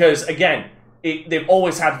 Because, again, they've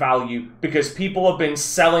always had value. Because people have been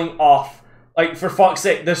selling off... Like, for fuck's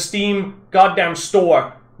sake, the Steam goddamn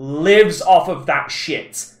store lives off of that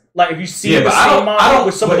shit. Like, if you see the Steam market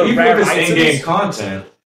with some of the rare items... in-game content...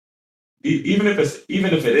 Even if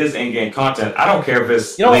it is in-game content, I don't care if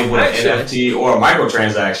it's labeled an NFT or a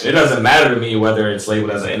microtransaction. It doesn't matter to me whether it's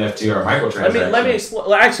labeled as an NFT or a microtransaction. Let me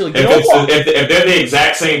explain. Actually, if they're the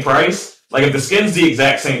exact same price, like if the skin's the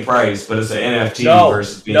exact same price, but it's an NFT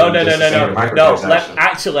versus being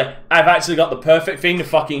Actually, I've actually got the perfect thing to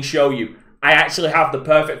fucking show you. I actually have the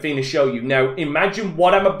perfect thing to show you. Now, imagine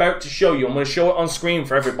what I'm about to show you. I'm going to show it on screen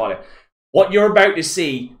for everybody. What you're about to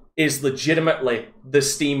see is legitimately the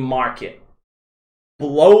Steam market.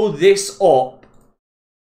 Blow this up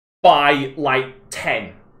by like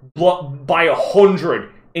 10, by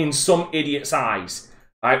 100 in some idiot's eyes.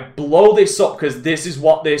 Alright, blow this up because this is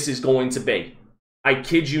what this is going to be. I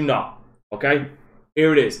kid you not. Okay?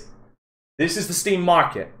 Here it is. This is the Steam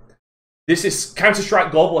market. This is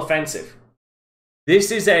Counter-Strike Global Offensive.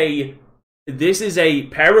 This is a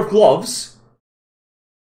pair of gloves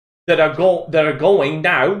that are going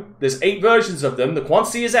now. There's 8 versions of them. The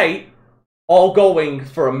quantity is 8, all going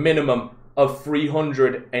for a minimum of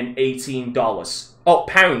 $318. Oh,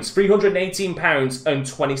 pounds.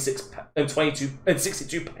 £318 and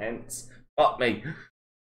 62 pence. Fuck me.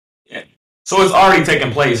 Yeah. So it's already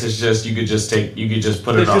taken place. It's just you could just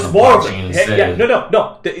put it on the blockchain instead. Yeah,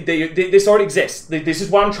 no. This already exists. This is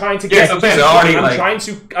what I'm trying to get. Yes,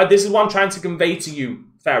 this is what I'm trying to convey to you,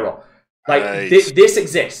 Pharaoh. Like this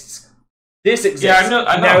exists. This exists. Yeah,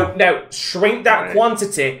 I know. Now shrink that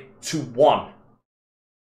quantity to 1.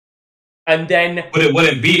 And then, but it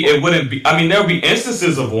wouldn't be. I mean, there would be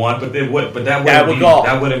instances of 1, but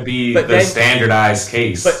that wouldn't be the standardized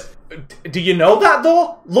case. But do you know that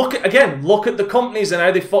though? Look at the companies and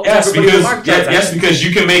how they fucked everybody in the market. Yes, because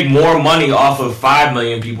you can make more money off of 5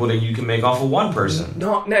 million people than you can make off of 1 person.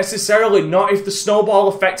 Not necessarily. Not if the snowball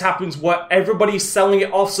effect happens where everybody's selling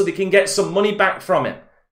it off so they can get some money back from it.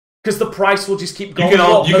 Because the price will just keep going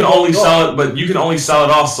up. You can only sell it, but you can only sell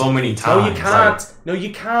it off so many times. No,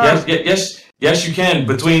 you can't. Yes, you can.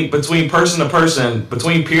 Between person to person,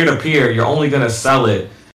 between peer to peer, you're only gonna sell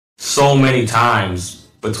it so many times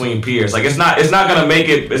between peers. Like it's not gonna make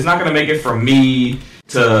it. It's not gonna make it from me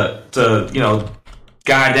to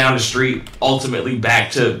guy down the street. Ultimately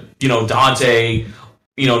back to Dante.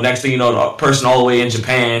 Next thing you know, the person all the way in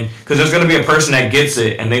Japan, because there's going to be a person that gets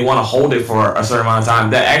it and they want to hold it for a certain amount of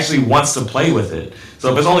time that actually wants to play with it.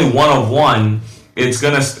 So if it's only 1 of 1, it's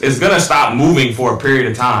gonna stop moving for a period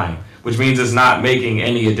of time, which means it's not making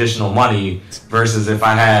any additional money. Versus if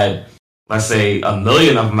I had, let's say, 1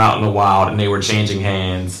 million of them out in the wild and they were changing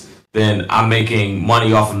hands, then I'm making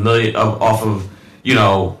money off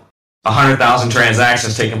 100,000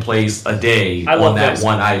 transactions taking place a day on that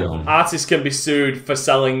one item. Artists can be sued for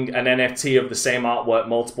selling an NFT of the same artwork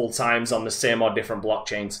multiple times on the same or different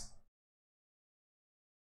blockchains.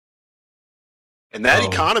 And that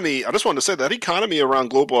economy, I just wanted to say, that economy around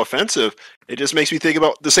Global Offensive, it just makes me think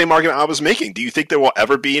about the same argument I was making. Do you think there will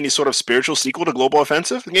ever be any sort of spiritual sequel to Global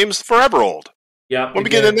Offensive? The game's forever old. Yeah. When we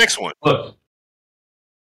get to the next one. Look,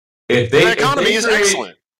 the economy is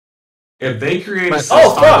excellent. If they create a system,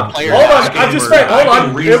 hold on,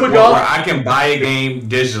 here we go. Where I can buy a game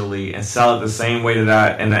digitally and sell it the same way and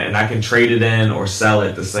I can trade it in or sell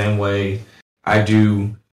it the same way I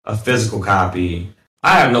do a physical copy,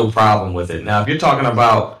 I have no problem with it. Now, if you're talking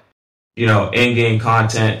about, in-game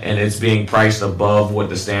content and it's being priced above what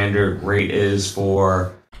the standard rate is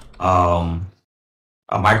for a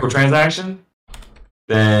microtransaction,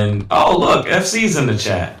 then look, FC's in the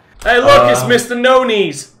chat. Hey, look, it's Mr. No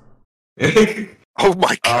Knees. Oh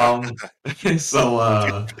my god!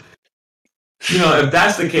 So, if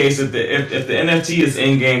that's the case, if the NFT is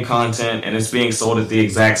in-game content and it's being sold at the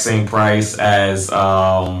exact same price as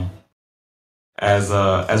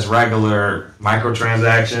regular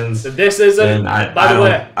microtransactions, this isn't. By the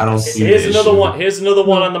way, I don't see. Here's another one. Here's another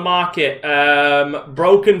one on the market.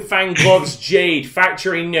 Broken Fang Gloves Jade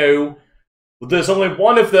Factory New. There's only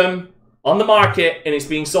one of them on the market, and it's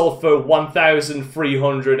being sold for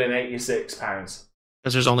 £1,386.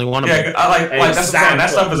 Because there's only one of them. Yeah, that's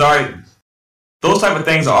that stuff is already. Those type of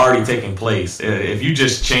things are already taking place. If you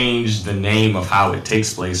just change the name of how it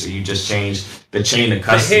takes place, or you just change the chain of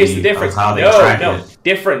custody, here's the difference. Of how they track it.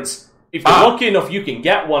 Difference. If you're lucky enough, you can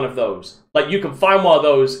get one of those. Like, you can find one of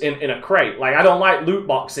those in a crate. Like, I don't like loot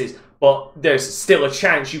boxes, but there's still a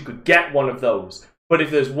chance you could get one of those. But if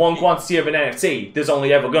there's one quantity of an NFT, there's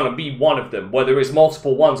only ever going to be one of them, where there is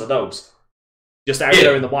multiple ones of those. Just out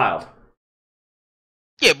there in the wild.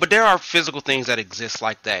 Yeah, but there are physical things that exist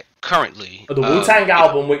like that currently. The Wu-Tang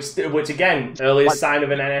album, which again, earliest sign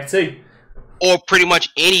of an NFT. Or pretty much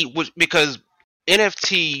because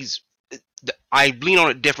NFTs, I lean on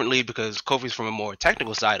it differently because Kofi's from a more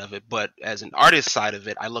technical side of it, but as an artist side of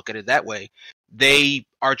it, I look at it that way. They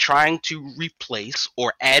are trying to replace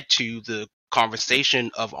or add to the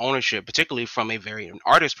conversation of ownership, particularly from an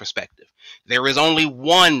artist perspective. There is only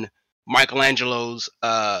one Michelangelo's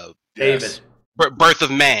David Birth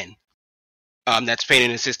of Man that's painted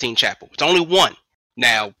in the Sistine Chapel. It's only one.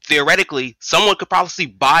 Now, theoretically, someone could probably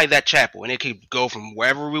buy that chapel and it could go from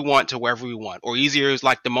wherever we want to wherever we want. Or easier is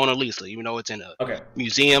like the Mona Lisa, even though it's in a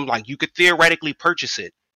museum, like you could theoretically purchase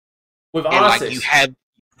it. With artists.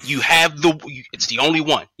 You have it's the only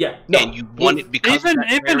one. Yeah, no, and you want it because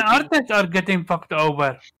even artists are getting fucked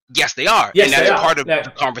over. Yes, they are. Yes, and that's part of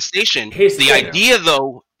the conversation. The idea,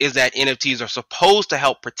 though, is that NFTs are supposed to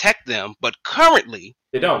help protect them, but currently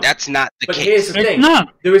they don't. That's not the case. But here's the thing: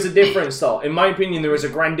 there is a difference, though. In my opinion, there is a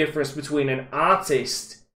grand difference between an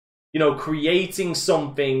artist, creating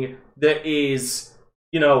something that is,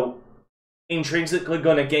 intrinsically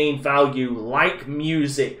going to gain value, like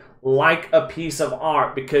music, like a piece of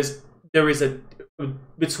art, because there is a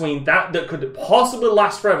between that could possibly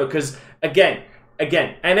last forever. Because again,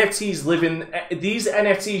 NFTs live in these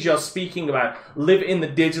NFTs you're speaking about live in the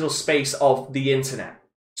digital space of the internet,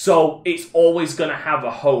 so it's always going to have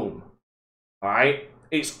a home. All right,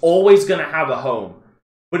 it's always going to have a home.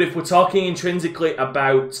 But if we're talking intrinsically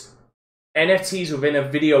about NFTs within a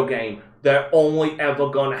video game, they're only ever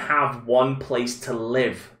going to have one place to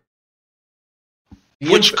live.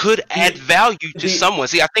 Which could add value to someone.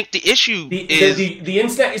 See, I think the issue is the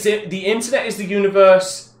internet is the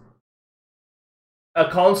universe. A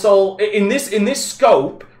console in this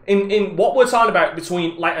scope, in what we're talking about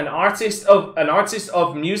between like an artist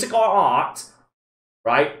of music or art,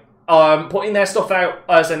 right? Putting their stuff out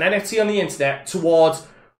as an NFT on the internet towards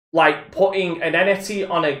like putting an NFT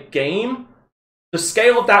on a game. The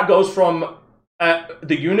scale of that goes from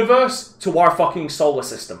the universe to our fucking solar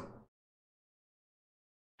system.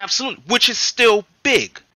 Absolutely, which is still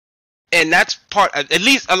big, and that's part. At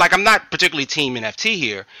least, like, I'm not particularly team NFT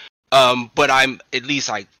here, but I'm at least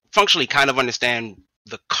like functionally kind of understand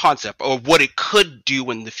the concept or what it could do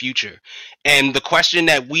in the future. And the question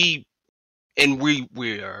that we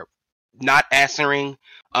are not answering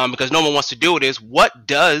because no one wants to do it is, what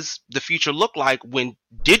does the future look like when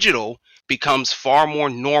digital becomes far more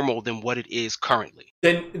normal than what it is currently?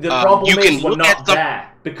 Then the problem is we're not there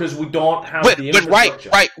because we don't have the infrastructure.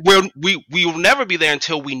 Right. We will never be there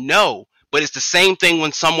until we know. But it's the same thing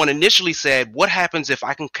when someone initially said, what happens if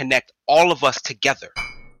I can connect all of us together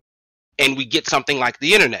and we get something like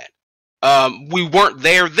the internet? We weren't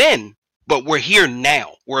there then, but we're here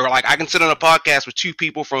now. We're like, I can sit on a podcast with two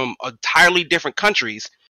people from entirely different countries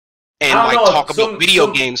and talk about video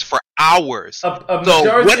games for hours.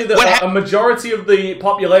 A majority of the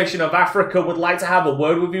population of Africa would like to have a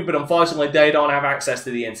word with you, but unfortunately they don't have access to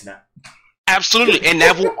the internet. Absolutely, and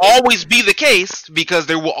that will always be the case because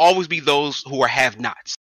there will always be those who are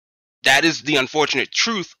have-nots. That is the unfortunate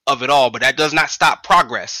truth of it all, but that does not stop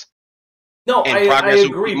progress. No, I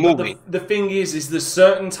agree, but the thing is there's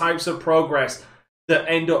certain types of progress that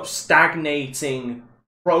end up stagnating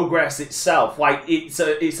progress itself. Like, it's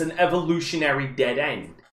an evolutionary dead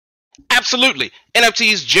end. Absolutely.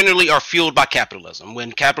 NFTs generally are fueled by capitalism.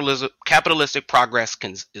 When capitalistic progress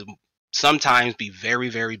can sometimes be very,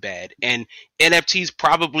 very bad. And NFTs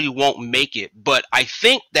probably won't make it. But I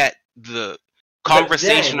think that the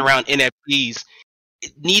conversation around NFTs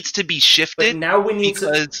needs to be shifted. But now we need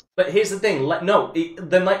to... But here's the thing.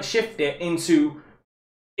 Then let's shift it into...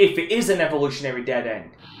 If it is an evolutionary dead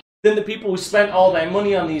end, then the people who spent all their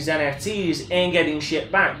money on these NFTs ain't getting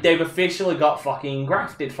shit back. They've officially got fucking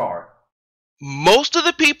grafted for it. Most of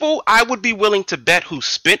the people I would be willing to bet who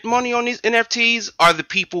spent money on these NFTs are the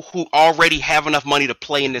people who already have enough money to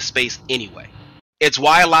play in this space anyway. It's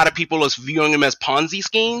why a lot of people are viewing them as Ponzi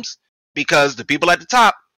schemes, because the people at the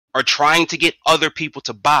top are trying to get other people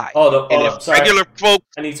to buy. Sorry. Regular folks...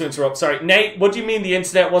 I need to interrupt. Sorry. Nate, what do you mean the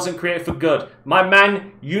internet wasn't created for good? My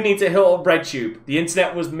man, you need to hit up RedTube. The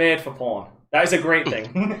internet was made for porn. That is a great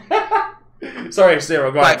thing. Sorry,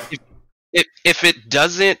 Zero, go ahead. If it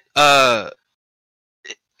doesn't...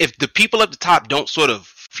 if the people at the top don't sort of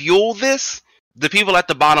fuel this, the people at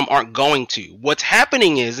the bottom aren't going to. What's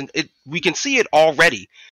happening is, we can see it already,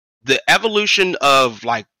 the evolution of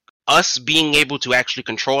like us being able to actually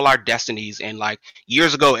control our destinies. And like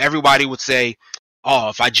years ago, everybody would say, oh,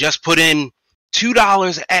 if I just put in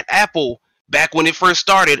 $2 at Apple back when it first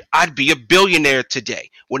started, I'd be a billionaire today.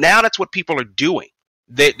 Well, now that's what people are doing.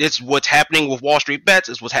 It's what's happening with Wall Street bets.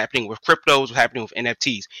 It's what's happening with cryptos. What's happening with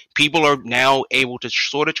NFTs. People are now able to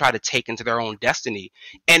sort of try to take into their own destiny,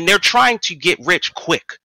 and they're trying to get rich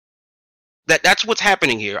quick. That's what's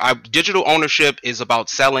happening here. Digital ownership is about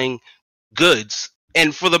selling goods,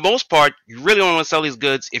 and for the most part, you really only want to sell these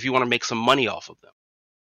goods if you want to make some money off of them.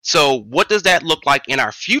 So, what does that look like in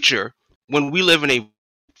our future when we live in a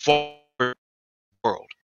forward world?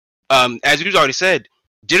 As you've already said,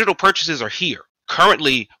 digital purchases are here.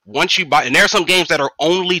 Currently, once you buy, and there are some games that are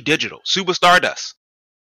only digital. Super Stardust,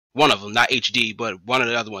 one of them, not HD, but one of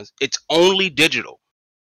the other ones. It's only digital.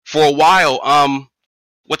 For a while,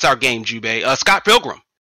 what's our game, Jubei? Scott Pilgrim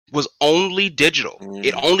was only digital.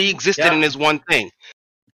 It only existed in this one thing.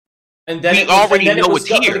 And then we already know it's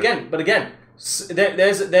here. But again,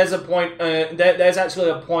 there's a point. There's actually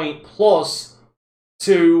a point plus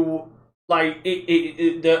to like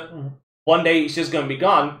that one day it's just going to be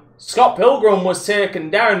gone. Scott Pilgrim was taken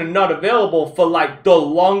down and not available for like the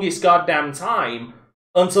longest goddamn time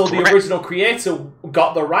until the original creator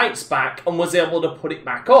got the rights back and was able to put it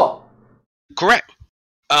back up. Correct.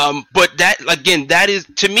 But that again, that is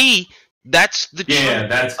to me, that's the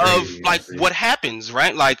truth of like what happens,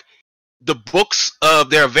 right? Like the books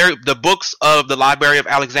of the books of the Library of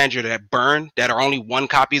Alexandria that burn, that are only 1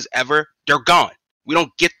 copies ever, they're gone. We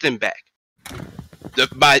don't get them back.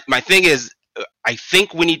 My thing is, I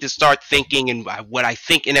think we need to start thinking, and what I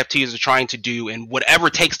think NFTs are trying to do, and whatever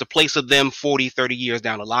takes the place of them 40, 30 years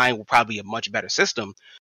down the line will probably be a much better system.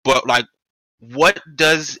 But like, what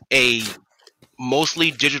does a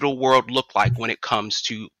mostly digital world look like when it comes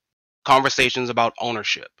to conversations about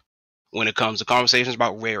ownership, when it comes to conversations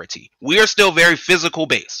about rarity? We are still very physical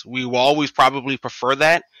based. We will always probably prefer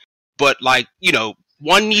that. But like, you know,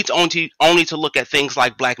 one needs only to look at things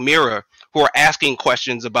like Black Mirror, who are asking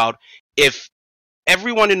questions about, if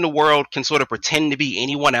everyone in the world can sort of pretend to be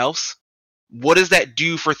anyone else, what does that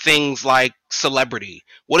do for things like celebrity?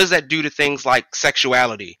 What does that do to things like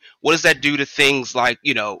sexuality? What does that do to things like,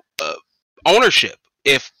 you know, ownership?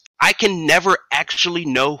 If I can never actually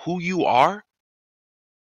know who you are,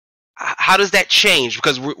 how does that change?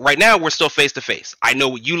 Because right now we're still face to face. I know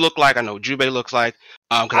what you look like. I know what Jubei looks like.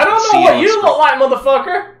 I don't know what you look like,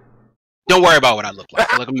 motherfucker. Don't worry about what I look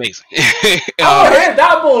like. I look amazing. I don't hear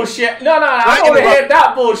that bullshit. No, I don't hear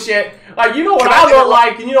that bullshit. Like, you know what I look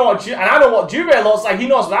like, and you know what, and I know what Jubei looks like. He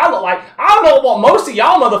knows what I look like. I don't know what most of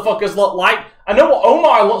y'all motherfuckers look like. I know what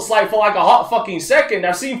Omar looks like for like a hot fucking second.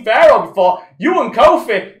 I've seen Pharaoh before. You and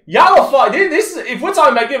Kofi, y'all are fuck. This is, if we're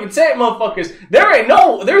talking about give and take, motherfuckers, there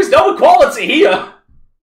is no equality here.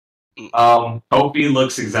 Kofi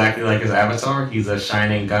looks exactly like his avatar. He's a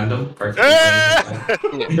shining Gundam.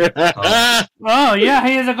 Oh yeah,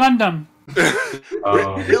 he is a Gundam.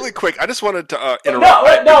 Really quick, I just wanted to No,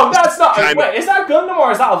 interrupt. that's not. Wait, is that Gundam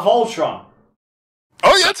or is that a Voltron?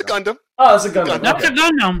 Oh yeah, it's a Gundam. Oh, it's a Gundam. That's a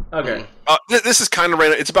Gundam. Okay. This is kind of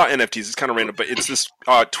random. It's about NFTs. It's kind of random, but it's this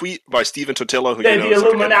tweet by Stephen Totillo, who the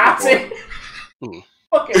Illuminati.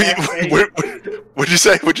 Fucking What'd you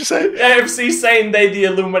say? AFC saying they the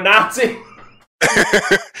Illuminati.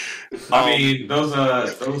 I mean, those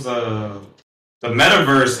the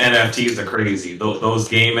metaverse NFTs are crazy. Those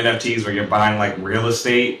game NFTs where you're buying like real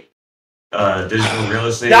estate, digital real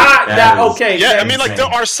estate. Okay. Yeah, I mean, like there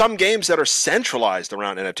are some games that are centralized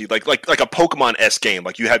around NFT, like a Pokemon-esque game.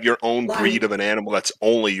 Like you have your own breed of an animal that's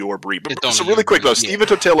only your breed. But so really quick though, Stephen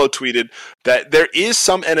Totillo tweeted that there is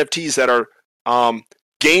some NFTs that are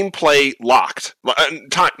gameplay locked,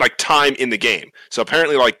 time in the game. So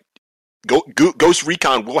apparently, like Ghost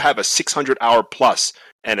Recon will have a 600-hour plus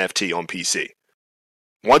NFT on PC.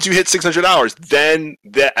 Once you hit 600 hours, then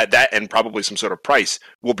that and probably some sort of price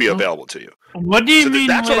will be available to you. What do you mean?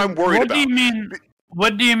 That's what I'm worried about.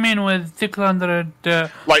 What do you mean with 600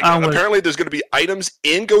 hours? Apparently there's going to be items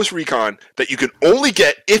in Ghost Recon that you can only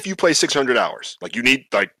get if you play 600 hours. Like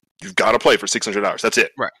you've got to play for 600 hours. That's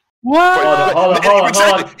it. Right. What? Hold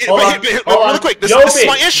on. Really quick, this is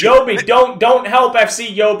my issue. Yobi, don't help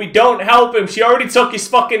FC Yobi. Don't help him. She already took his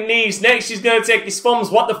fucking knees. Next, she's gonna take his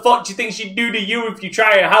thumbs. What the fuck do you think she'd do to you if you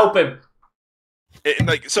try to help him?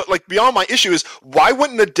 Beyond my issue is, why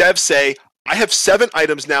wouldn't the dev say, I have 7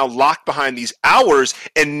 items now locked behind these hours,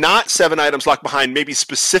 and not 7 items locked behind maybe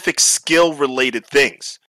specific skill-related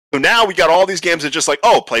things? So now we got all these games that are just like,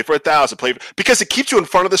 oh, play for 1,000, because it keeps you in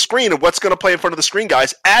front of the screen, and what's going to play in front of the screen,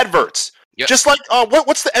 guys? Adverts. Yep. Just like,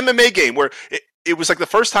 what's the MMA game where it was like the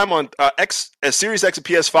first time on Series X and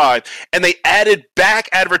PS5, and they added back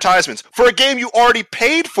advertisements for a game you already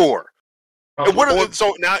paid for. And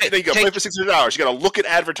so now there you go, play for 600 hours. You got to look at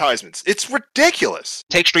advertisements. It's ridiculous.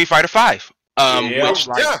 Take Street Fighter V. Which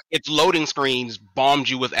its loading screens bombed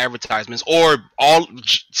you with advertisements, or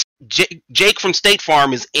Jake from State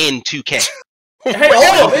Farm is in 2K. Hey,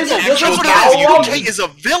 hold 2K is a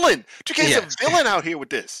villain. 2K is a villain out here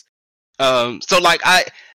with this. So like I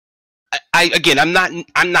again, I'm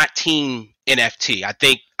not team NFT. I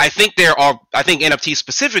think NFTs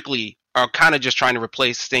specifically are kind of just trying to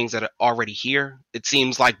replace things that are already here. It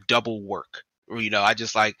seems like double work. You know, I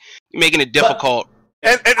just like making it difficult.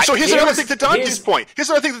 And so here's another thing to Dante's point.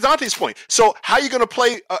 So how are you going to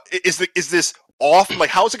play? Is this off? Like,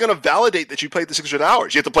 how is it going to validate that you played the 600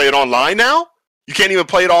 hours? You have to play it online now? You can't even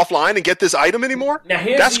play it offline and get this item anymore? Now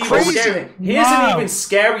that's crazy. Here's an even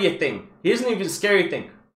scarier thing.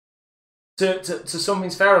 To something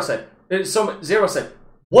Pharaoh said. Zero said.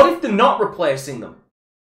 What if they're not replacing them?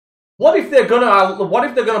 What if they're gonna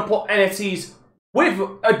put NFTs with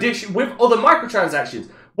other microtransactions?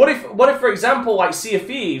 What if, for example, like Sea of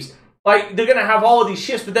Thieves, like they're gonna have all of these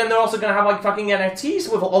ships, but then they're also gonna have like fucking NFTs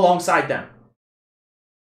alongside them?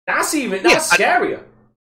 That's scarier.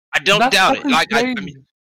 I don't doubt it. Like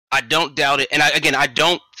I don't doubt it, and I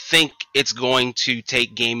don't think it's going to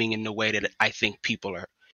take gaming in the way that I think people are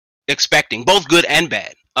expecting, both good and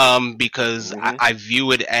bad. Because I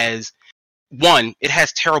view it as, one, it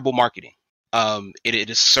has terrible marketing. It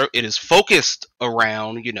is focused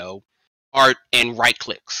around, you know, art and right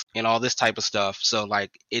clicks and all this type of stuff. So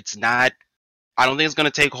like, it's not. I don't think it's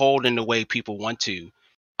going to take hold in the way people want to.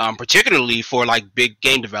 Particularly for like big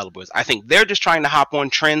game developers. I think they're just trying to hop on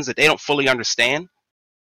trends that they don't fully understand.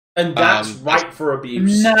 And that's ripe for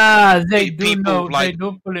abuse. Nah, they do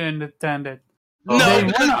fully understand it.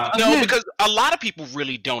 Because a lot of people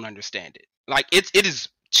really don't understand it. Like it is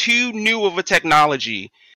too new of a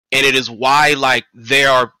technology, and it is why like there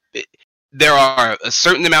are a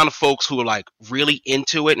certain amount of folks who are like really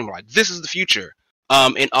into it and like, this is the future.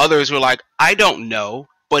 And others who are like, I don't know,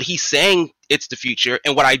 but he's saying it's the future.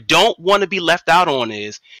 And what I don't want to be left out on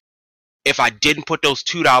is if I didn't put those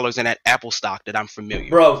 $2 in that Apple stock that I'm familiar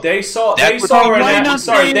with. Bro, they saw an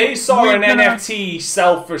NFT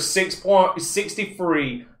sell for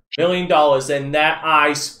 $63 million, and their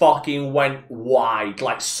eyes fucking went wide,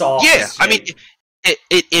 like soft. Yeah, I mean,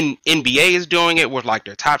 in NBA is doing it with like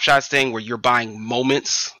their Top Shots thing, where you're buying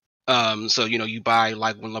moments. So you know, you buy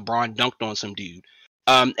like when LeBron dunked on some dude.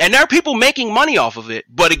 And there are people making money off of it,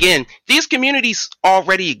 but again, these communities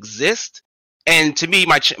already exist. And to me,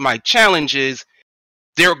 my challenge is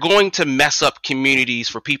they're going to mess up communities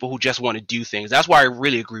for people who just want to do things. That's why I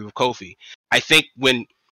really agree with Kofi. I think when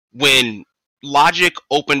Logic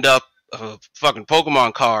opened up a fucking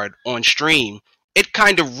Pokemon card on stream, it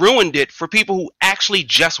kind of ruined it for people who actually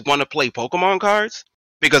just want to play Pokemon cards.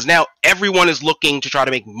 Because now everyone is looking to try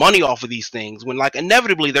to make money off of these things when, like,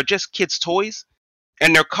 inevitably they're just kids' toys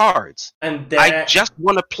and they're cards. And I just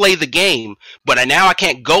want to play the game, but now I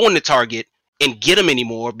can't go into Target and get them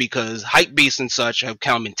anymore because Hypebeast and such have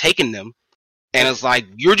come and taken them. And it's like,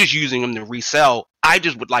 you're just using them to resell. I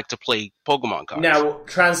just would like to play Pokemon cards. Now,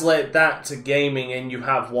 translate that to gaming, and you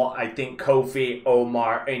have what I think Kofi,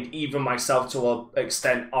 Omar, and even myself to an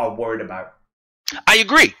extent are worried about. I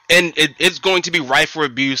agree. And it's going to be rife for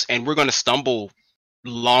abuse, and we're going to stumble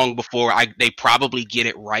long before they probably get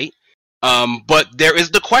it right. But there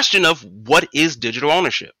is the question of what is digital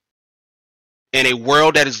ownership? In a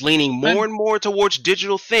world that is leaning more and more towards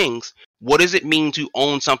digital things, what does it mean to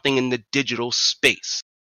own something in the digital space?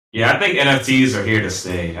 Yeah, I think NFTs are here to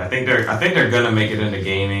stay. I think they're gonna make it into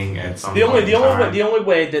gaming at some point. The only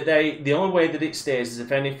way that it stays is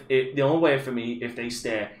the only way for me if they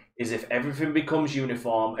stay is if everything becomes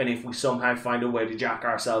uniform and if we somehow find a way to jack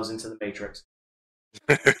ourselves into the Matrix.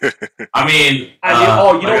 I mean,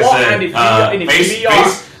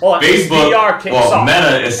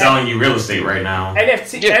 Meta is selling you real estate right now.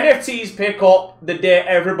 NFTs pick up the day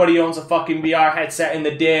everybody owns a fucking VR headset and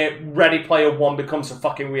the day Ready Player One becomes a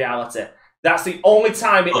fucking reality. That's the only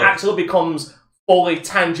time it actually becomes fully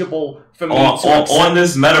tangible for me. On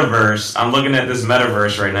this metaverse, I'm looking at this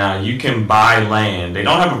metaverse right now. You can buy land. They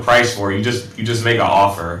don't have a price for it. You just make an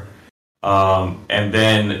offer, and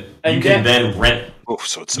then you can then rent.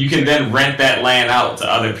 You can then rent that land out to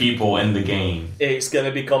other people in the game. It's going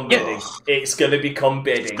to become bidding. It's going to become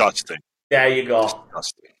bidding. Disgusting. There you go.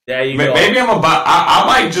 Disgusting. There you go. Maybe I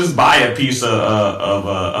might just buy a piece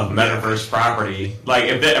of metaverse property. Like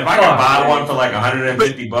if I can buy one for like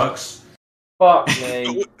 $150. Fuck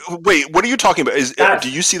me. Wait, what are you talking about? Do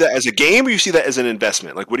you see that as a game or you see that as an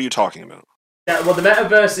investment? Like, what are you talking about? Yeah, well, the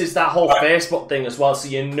metaverse is that whole Facebook thing as well, so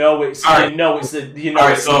So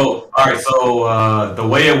the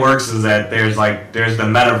way it works is that there's the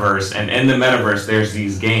metaverse, and in the metaverse there's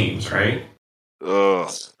these games, right? Ugh.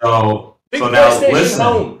 So now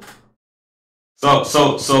listen.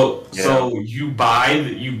 So you buy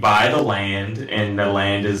the land, and the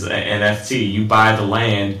land is an NFT. You buy the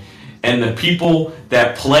land, and the people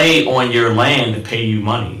that play on your land pay you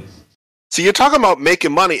money. So you're talking about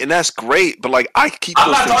making money, and that's great. But like, I'm not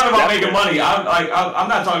talking about making money. I'm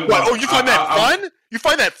not talking about. Oh, you find that fun? You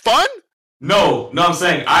find that fun? No. I'm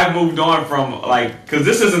saying I've moved on from because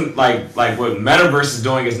this isn't like what Metaverse is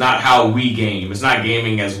doing is not how we game. It's not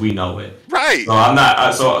gaming as we know it. Right. So I'm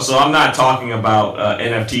not. So I'm not talking about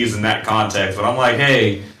NFTs in that context. But I'm like,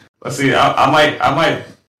 hey, let's see. I might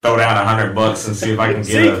throw down $100 and see if I can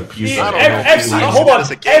get a piece of FC. Hold on,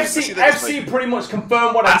 FC pretty much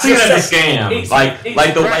confirmed what I see it as a scam.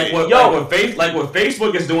 Like what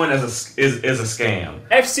Facebook is doing is a scam.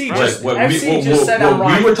 FC just said I'm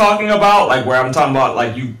right. We were talking about, like where I'm talking about,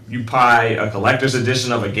 like you buy a collector's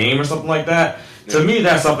edition of a game or something like that. Yeah. To me,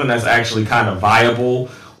 that's something that's actually kind of viable,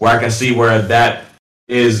 where I can see where that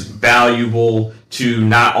is valuable to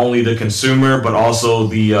not only the consumer but also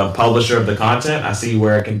the publisher of the content. I see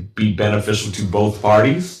where it can be beneficial to both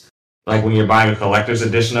parties, like when you're buying a collector's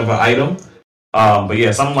edition of an item. But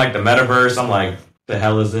yeah, something like the metaverse, I'm like, the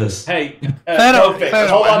hell is this? Hey, Kofi,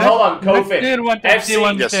 hold on, Kofi.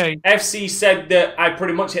 FC said that I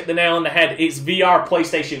pretty much hit the nail on the head. It's VR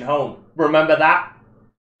PlayStation Home. Remember that?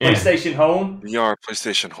 PlayStation Home. VR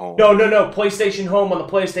PlayStation Home. No. PlayStation Home on the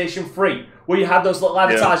PlayStation 3, where you had those little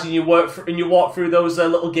avatars and you walk through those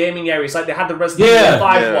little gaming areries, like they had the Resident Evil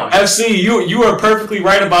 5 one. FC, you are perfectly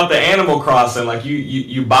right about the Animal Crossing. Like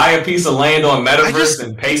you buy a piece of land on Metaverse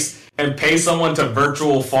and pay someone to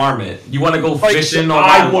virtual farm it. You want to go fishing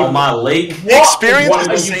on my lake? Experience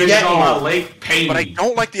is fishing on my lake. Pay but me. I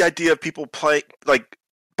don't like the idea of people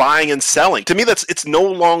buying and selling. To me, it's no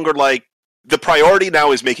longer like. The priority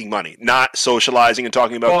now is making money, not socializing and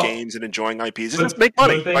talking about games and enjoying IPs. Just make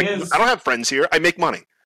money. I don't have friends here. I make money.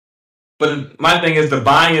 But my thing is, the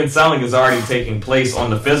buying and selling is already taking place on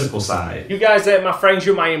the physical side. You guys are my friends.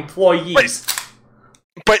 You're my employees.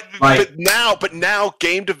 But now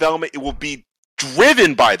game development, it will be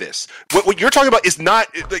driven by this. What you're talking about is not.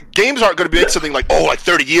 Games aren't going to be something like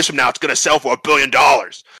 30 years from now it's going to sell for $1 billion.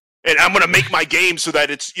 And I'm going to make my game so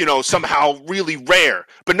that it's, somehow really rare.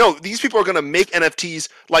 But no, these people are going to make NFTs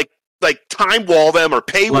like time wall them or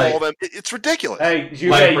paywall them. It's ridiculous. Hey,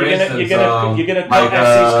 you're gonna cut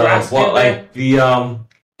FC's grass.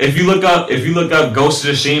 If you look up Ghost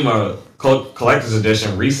of Tsushima Collector's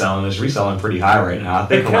Edition reselling, it's reselling pretty high right now. I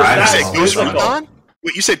think Horizon.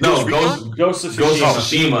 Wait, you said Ghost of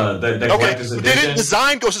Tsushima, the collector's edition. They didn't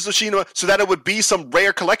design Ghost of Tsushima so that it would be some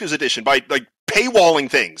rare collector's edition by paywalling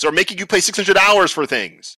things or making you play 600 hours for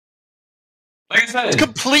things. Like I said, it's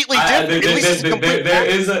completely different. There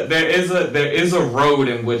is a road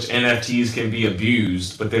in which NFTs can be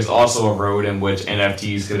abused, but there's also a road in which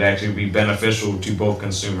NFTs could actually be beneficial to both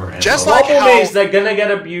consumer and just like how is they're gonna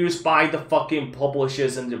get abused by the fucking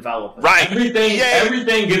publishers and developers. Right.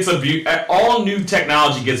 Everything gets abused. All new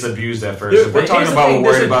technology gets abused at first. If we're talking about we're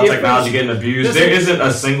worried about technology getting abused, there isn't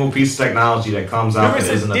a single piece of technology that comes out that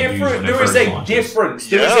isn't abused. There is a difference.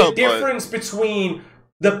 There is a difference between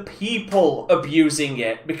the people abusing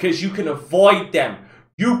it, because you can avoid them.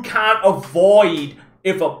 You can't avoid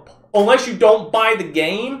unless you don't buy the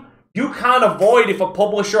game, you can't avoid if a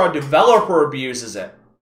publisher or developer abuses it.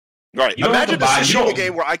 Right. Imagine this is a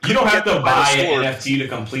game where you don't have to buy an NFT to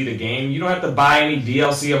complete a game. You don't have to buy any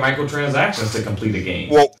DLC or microtransactions to complete a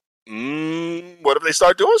game. Well, what if they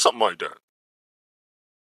start doing something like that?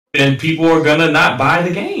 Then people are gonna not buy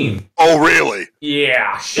the game. Oh, really?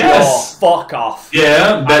 Yeah, sure. Yes. Fuck off.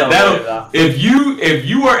 Yeah, if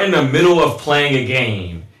you are in the middle of playing a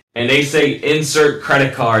game and they say insert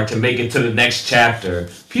credit card to make it to the next chapter,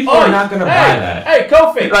 people are not gonna buy that. Hey,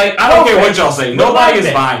 Kofi. I don't care what y'all say. Nobody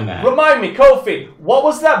is buying that. Remind me, Kofi. What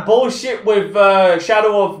was that bullshit with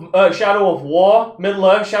Shadow of War, Middle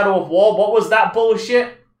Earth, Shadow of War? What was that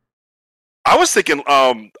bullshit? I was thinking,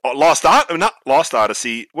 not Lost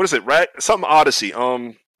Odyssey. What is it? Something Odyssey.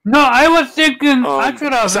 No, I was thinking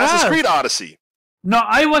Assassin's Creed Odyssey. No,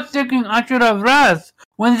 I was thinking Ashura Wrath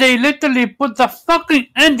when they literally put the fucking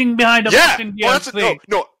ending behind the fucking DLC.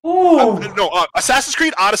 Assassin's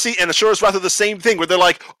Creed Odyssey and Ashura's Wrath are the same thing, where they're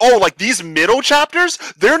like, these middle chapters,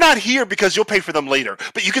 they're not here because you'll pay for them later,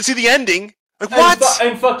 but you can see the ending. Like, what?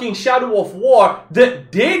 And fucking Shadow of War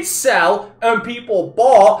that did sell and people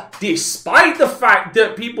bought, despite the fact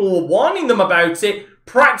that people were warning them about it,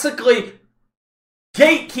 practically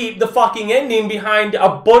gatekeep the fucking ending behind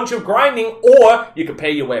a bunch of grinding, or you could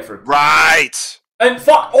pay your way through. Right. And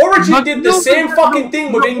Origin did the same fucking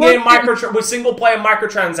thing with in-game with single-player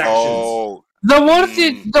microtransactions. Oh. The worst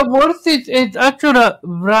is Ashura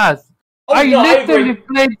Wrath. I literally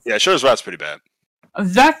played. Yeah, Ashura's Wrath's pretty bad.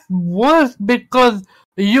 That's worse because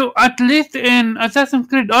you, at least in Assassin's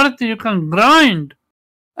Creed Odyssey, you can grind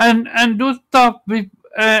and do stuff with,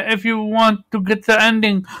 if you want to get the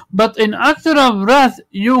ending. But in Ashura Wrath,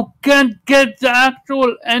 you can't get the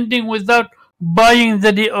actual ending without buying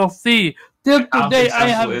the DLC. Till today,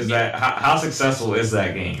 how successful is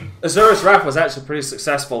that game? Asura's Wrath was actually pretty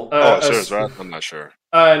successful. Asura's Wrath, I'm not sure.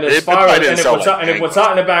 And if we're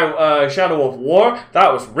talking about Shadow of War,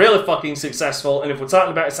 that was really fucking successful. And if we're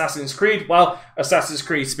talking about Assassin's Creed, well, Assassin's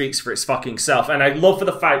Creed speaks for its fucking self. And I love for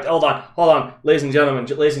the fact, hold on, ladies and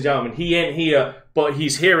gentlemen, he ain't here, but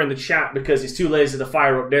he's here in the chat because he's too lazy to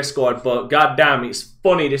fire up Discord. But goddamn, it's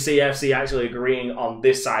funny to see FC actually agreeing on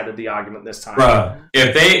this side of the argument this time. Bruh,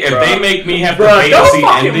 if they make me have to pay to see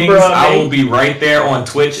endings, I will be right there on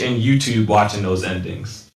Twitch and YouTube watching those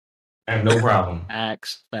endings. I have no problem.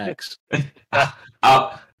 Facts. I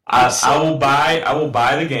will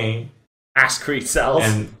buy the game. Assassin's Creed sells.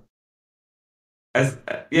 And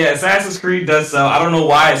Assassin's Creed does sell. I don't know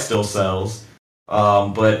why it still sells.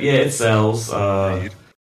 But yeah, it sells. I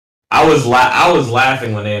was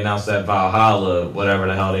laughing when they announced that Valhalla, whatever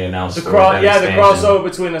the hell they announced. The crossover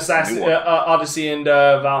between Odyssey and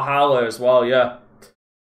Valhalla as well. Yeah.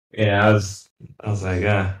 Yeah, I was like,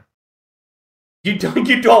 yeah. You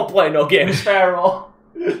don't play no games, Farrell.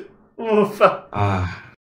 Yeah,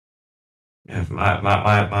 we're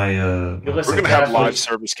gonna have live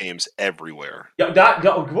service games everywhere. Yeah,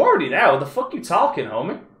 we're already there. What the fuck you talking,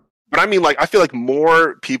 homie? But I mean, like, I feel like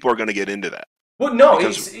more people are gonna get into that. Well, no,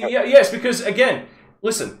 it's because again,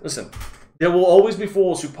 listen. There will always be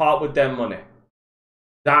fools who part with their money.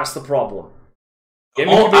 That's the problem.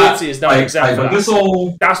 Gaming community is not exactly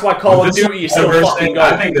that's why Call of Duty is still fucking going.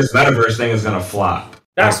 I think this metaverse thing is gonna flop.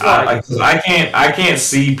 That's why. I can't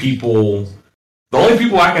see people. The only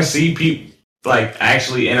people I can see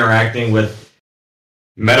actually interacting with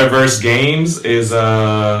metaverse games is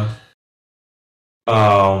only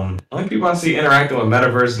people I see interacting with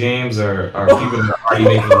metaverse games are people that are already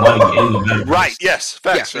making money in the metaverse. Right? Yes.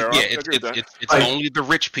 Facts. Yeah. It's only the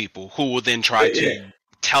rich people who will then try to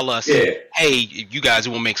tell us, hey, you guys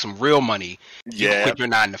will make some real money. You quit your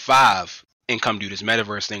 9 to 5 and come do this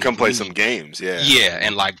metaverse thing. Come play some games, yeah. Yeah,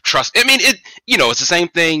 and like trust. I mean, it's the same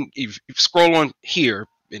thing. If you scroll on here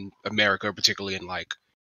in America, particularly in like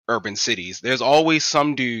urban cities, there's always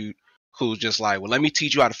some dude who's just like, well, let me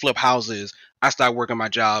teach you how to flip houses. I started working my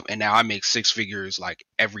job, and now I make 6 figures like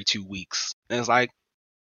every 2 weeks. And it's like,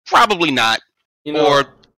 probably not.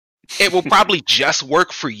 Or it will probably just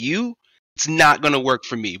work for you. It's not going to work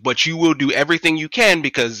for me, but you will do everything you can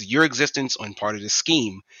because your existence on part of the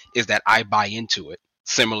scheme is that I buy into it,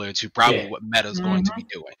 similar to probably what Meta's going to be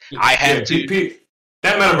doing. I have to.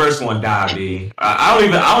 That metaverse going to die, B. I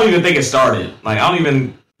don't even think it started. Like, I don't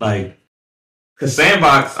even like because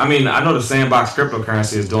Sandbox. I mean, I know the Sandbox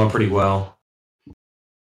cryptocurrency is doing pretty well.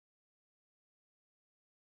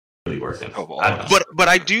 Really working. But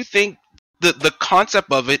I do think the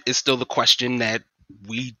concept of it is still the question that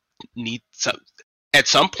we need to, at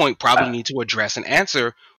some point, probably need to address and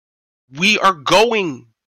answer. We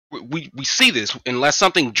see this unless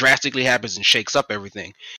something drastically happens and shakes up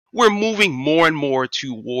everything. We're moving more and more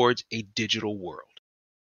towards a digital world.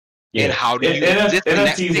 Yeah. And how do you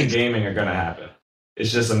NFTs and gaming are going to happen.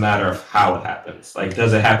 It's just a matter of how it happens. Like,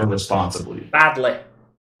 does it happen responsibly? Badly.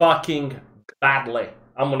 Fucking badly.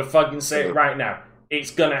 I'm going to fucking say it right now.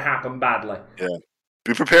 It's going to happen badly. Yeah.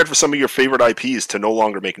 Be prepared for some of your favorite IPs to no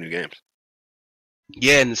longer make new games.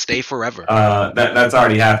 Yeah, and stay forever. That's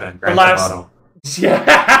already happened. Yeah.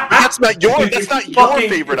 That's not your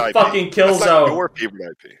favorite IP. Fucking Killzone. That's not your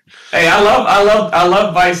favorite IP. Hey, I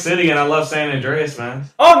love Vice City and I love San Andreas, man.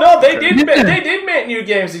 Oh no, they did make new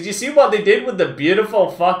games. Did you see what they did with the beautiful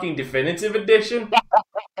fucking definitive edition?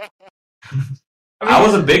 I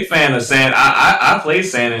was a big fan of I played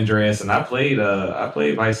San Andreas and I played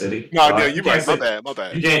Vice City. No, you're right. My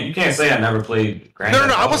bad. You can't say I never played Grand Theft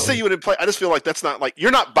Auto. I wouldn't say you wouldn't play. I just feel like that's not like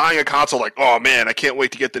you're not buying a console like, oh man, I can't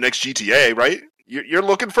wait to get the next GTA, right? You're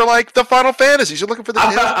looking for like the Final Fantasies. You're looking for the.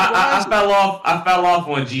 I fell off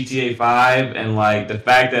on GTA 5 and like the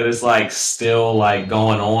fact that it's like still like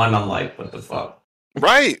going on. I'm like, what the fuck?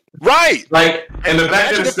 Right. Like, and the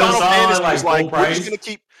fact that it's still on like we're just gonna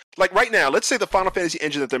keep. Like right now, let's say the Final Fantasy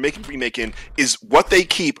engine that they're remaking is what they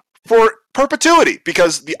keep for perpetuity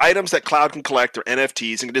because the items that Cloud can collect are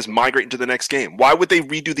NFTs and can just migrate into the next game. Why would they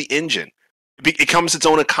redo the engine? It comes its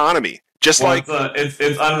own economy. It's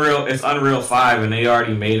Unreal. It's Unreal 5, and they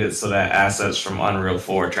already made it so that assets from Unreal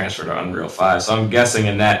 4 transfer to Unreal 5. So I'm guessing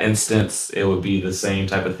in that instance, it would be the same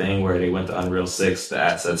type of thing where they went to Unreal 6, the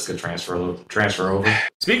assets could transfer over.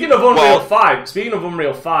 Speaking of Unreal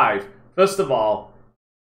 5, first of all.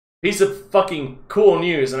 Piece of fucking cool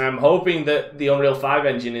news, and I'm hoping that the Unreal 5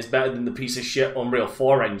 engine is better than the piece of shit Unreal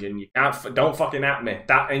 4 engine. Don't fucking at me.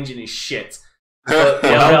 That engine is shit. But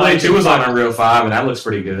Hellblade 2 was on Unreal 5, and that looks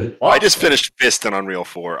pretty good. I just finished Fist on Unreal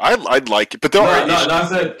 4. I'd like it, but there are issues.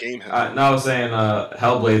 I was saying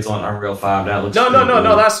Hellblade's on Unreal 5. That looks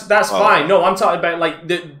No. That's fine. No, I'm talking about like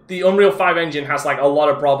the Unreal 5 engine has like a lot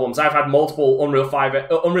of problems. I've had multiple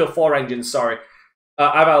Unreal 4 engines. Sorry,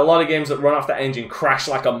 I've had a lot of games that run off that engine crash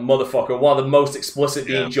like a motherfucker. One of the most explicit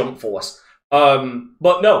being Jump Force.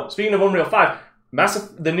 But no, speaking of Unreal 5,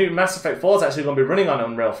 the new Mass Effect 4 is actually going to be running on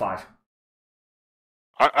Unreal 5.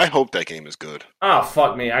 I hope that game is good. Oh,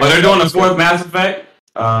 fuck me. But they're doing the fourth Mass Effect?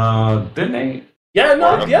 Didn't they? Yeah,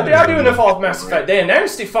 they are doing the fourth Mass Effect. They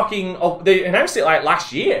announced it like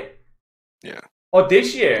last year. Yeah. Or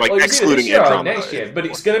this year. Like excluding this year or next year. But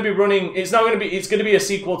it's going to be running, it's going to be a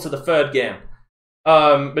sequel to the third game.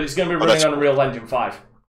 But it's going to be running on Unreal Engine 5.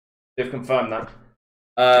 They've confirmed that.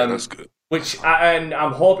 That's good. Which, and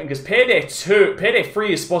I'm hoping, because Payday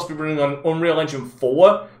 3 is supposed to be running on Unreal Engine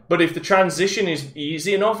 4, but if the transition is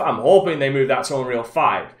easy enough, I'm hoping they move that to Unreal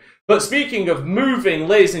 5. But speaking of moving,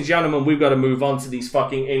 ladies and gentlemen, we've got to move on to these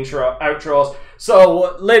fucking outros.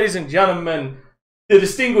 So, ladies and gentlemen, the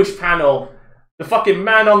distinguished panel, the fucking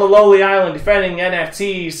man on the lowly island defending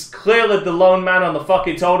NFTs, clearly the lone man on the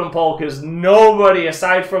fucking totem pole, because nobody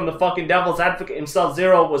aside from the fucking devil's advocate himself,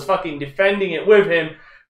 Zero, was fucking defending it with him.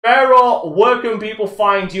 Pharaoh, where can people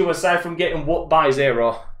find you aside from getting whooped by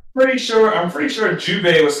Zero? I'm pretty sure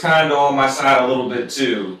Jubei was kind of on my side a little bit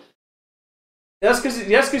too. That's because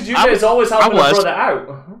Jubei is always helping a brother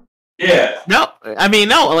out. Yeah. No, I mean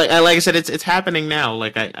no. Like I said, it's happening now.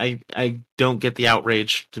 Like I don't get the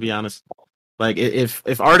outrage, to be honest. Like if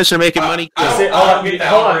artists are making money, I get the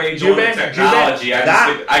outrage on technology.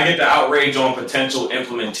 I get the outrage on potential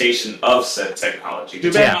implementation of said technology.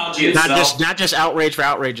 Technology itself, not just outrage for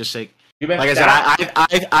outrage's sake. Like I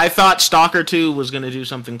said, I thought Stalker 2 was going to do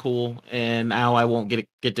something cool, and now I won't get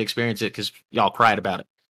to experience it because y'all cried about it.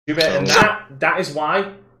 And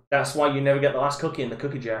that's why you never get the last cookie in the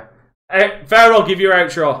cookie jar. Hey, Pharaoh, give your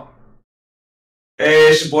outro. Hey,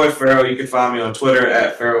 it's your boy Pharaoh. You can find me on Twitter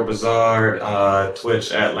at Pharaoh Bazaar,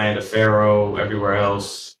 Twitch at Land of Pharaoh, everywhere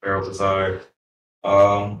else, Pharaoh Bazaar.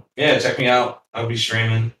 Yeah, check me out. I'll be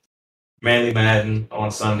streaming mainly Madden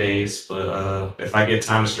on Sundays, but if I get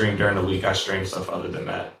time to stream during the week, I stream stuff other than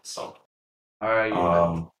that. So, alright.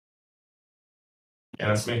 Yeah,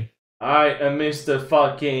 that's me. Alright, and Mr.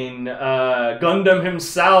 fucking Gundam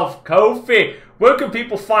himself, Kofi. Where can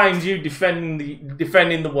people find you defending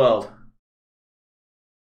the world?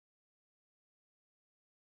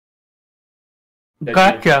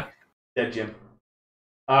 Gotcha. Dead Jim.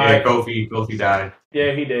 Yeah, Kofi died.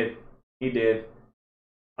 Yeah, he did.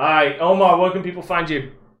 Alright, Omar, where can people find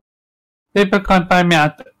you? People can find me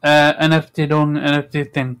at NFT doing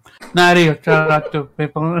NFT thing. Not real, shout out to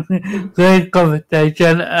people. Great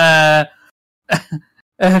conversation.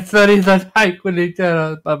 Sorry that I couldn't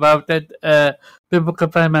tell about it. People can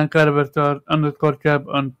find me on _Chab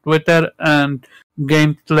on Twitter and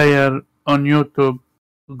GameSlayer on YouTube.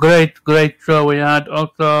 Great show we had.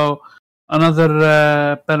 Also,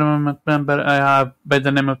 another permanent member I have by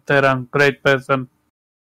the name of Teran. Great person.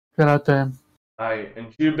 Shout out to him. Alright,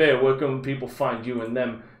 and Jubei, where can people find you and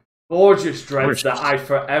them gorgeous dreads that I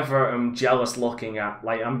forever am jealous looking at?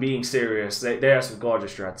 Like, I'm being serious. They are some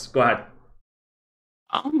gorgeous dreads. Go ahead.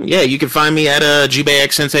 Yeah, you can find me at Jubei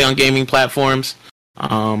X Sensei on gaming platforms.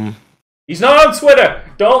 He's not on Twitter.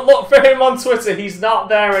 Don't look for him on Twitter. He's not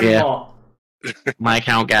there anymore. My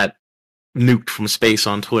account got nuked from space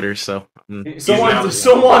on Twitter, so someone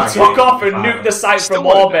took off and nuked the site from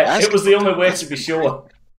orbit. It was the only way to be sure.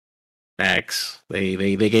 Facts. They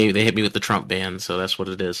hit me with the Trump ban, so that's what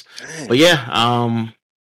it is. But yeah,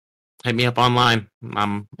 hit me up online.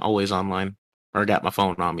 I'm always online, or got my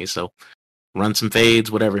phone on me, so run some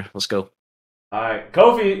fades, whatever. Let's go. Alright,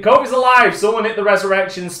 Kofi's alive. Someone hit the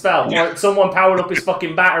resurrection spell. Yeah. Or someone powered up his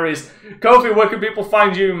fucking batteries. Kofi, where can people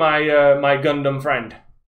find you, my Gundam friend?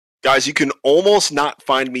 Guys, you can almost not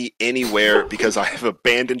find me anywhere because I have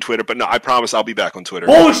abandoned Twitter. But no, I promise I'll be back on Twitter.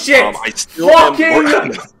 Bullshit! I still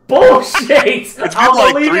fucking bullshit!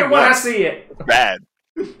 I'll believe it when I see it. Bad.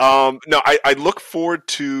 No, I look forward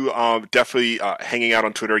to definitely hanging out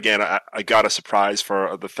on Twitter again. I got a surprise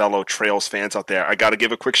for the fellow Trails fans out there. I got to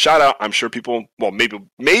give a quick shout out. I'm sure people, well,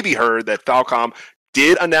 maybe heard that Falcom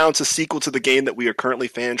did announce a sequel to the game that we are currently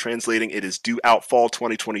fan translating. It is due out fall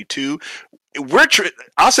 2022.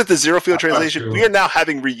 I'll set the Zero Field translation. We are now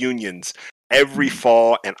having reunions every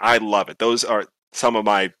fall, and I love it. Those are some of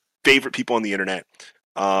my favorite people on the internet.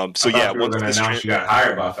 So yeah, once this you got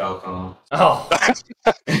hired by Falcom. Oh,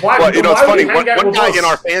 well, it's funny. One guy in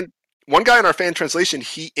our fan one guy in our fan translation,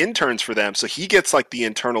 he interns for them, so he gets like the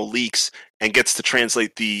internal leaks and gets to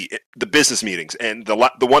translate the business meetings. And the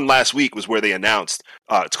one last week was where they announced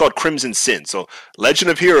it's called Crimson Sin. So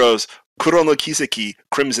Legend of Heroes Kuro no Kiseki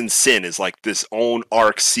Crimson Sin is like this own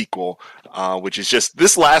arc sequel, which is just,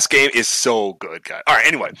 this last game is so good, guys. All right,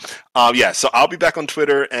 anyway, yeah. So I'll be back on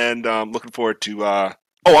Twitter and looking forward to.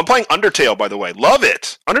 Oh, I'm playing Undertale, by the way. Love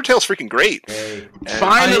it. Undertale's freaking great.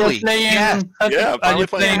 Finally. Yeah, finally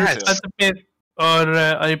playing Undertale. Or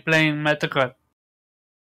are you playing Metacard?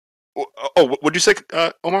 Oh, what'd you say,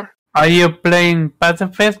 Omar? Are you playing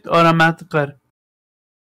Pacifist or a Massacre?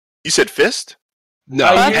 You said Fist? No.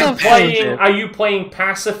 Are you playing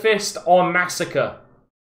Pacifist or Massacre?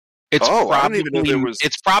 It's I didn't even know there was.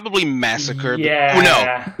 It's probably Massacre. Yeah. Well,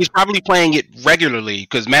 no, he's probably playing it regularly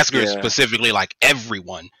because Massacre is specifically like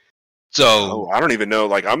everyone. So I don't even know.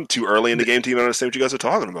 Like, I'm too early in the game to even understand what you guys are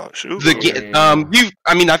talking about. Shoot.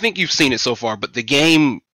 I think you've seen it so far, but the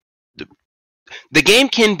game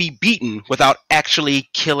can be beaten without actually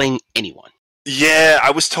killing anyone. Yeah,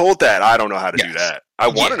 I was told that. I don't know how to do that. I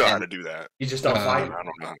want to know how to do that. You just don't fight. I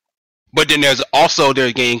don't know. But then there's also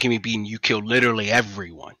their game can be beaten. You kill literally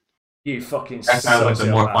everyone. You fucking. That's kind of like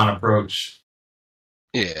the more fun approach.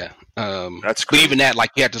 Yeah. That's cool. But even that, like,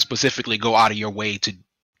 you have to specifically go out of your way to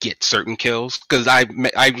get certain kills. Because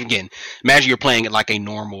again, imagine you're playing it like a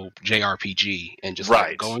normal JRPG and just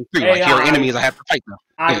like, going through. Like, your enemies, I have to fight them.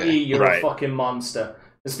 I.e., you're a fucking monster.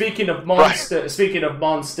 And speaking of monsters,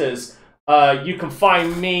 you can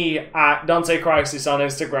find me at Dante Crisis on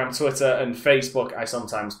Instagram, Twitter, and Facebook. I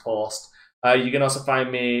sometimes post. You can also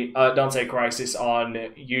find me at Dante Crisis on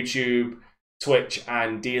YouTube, Twitch,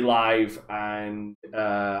 and DLive. And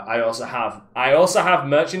I also have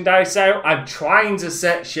merchandise out. I'm trying to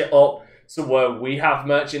set shit up so where we have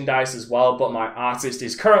merchandise as well, but my artist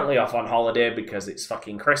is currently off on holiday because it's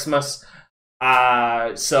fucking Christmas.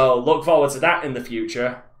 So look forward to that in the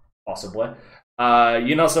future, possibly. You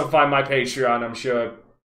can also find my Patreon. I'm sure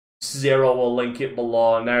Zero will link it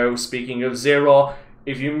below. Now, speaking of Zero,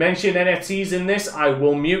 if you mention NFTs in this, I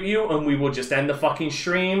will mute you and we will just end the fucking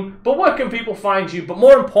stream. But where can people find you? But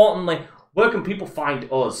more importantly, where can people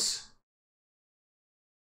find us?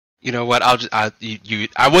 You know what? I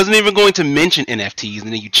wasn't even going to mention NFTs,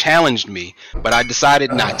 and then you challenged me, but I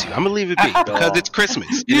decided not to. I'm gonna leave it be because it's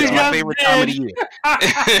Christmas. It's my favorite time of the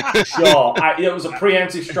year. Sure, it was a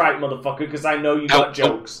preemptive strike, motherfucker, because I know you got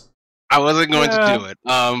jokes. I wasn't going to do it.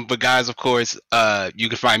 But guys, of course, you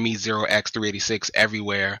can find me 0x386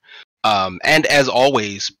 everywhere. And as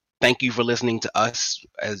always, thank you for listening to us,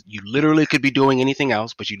 as you literally could be doing anything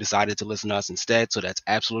else, but you decided to listen to us instead, so that's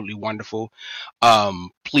absolutely wonderful.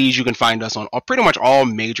 Please, you can find us on pretty much all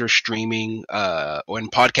major streaming or in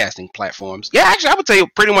podcasting platforms. Yeah, actually, I would say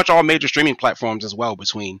pretty much all major streaming platforms as well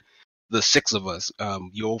between the six of us.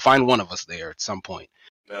 You'll find one of us there at some point.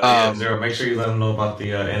 Zero, make sure you let them know about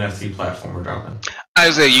the NFT platform we're dropping. I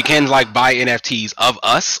would say you can like buy NFTs of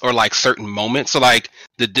us or like certain moments. So like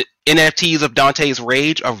the NFTs of Dante's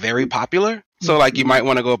Rage are very popular. So like you might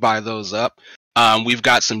want to go buy those up. We've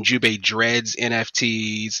got some Jubei Dreads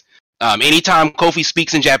NFTs. Anytime Kofi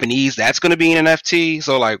speaks in Japanese, that's going to be an NFT.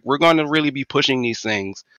 So like we're going to really be pushing these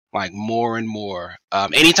things like more and more.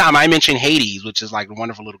 Anytime I mention Hades, which is like a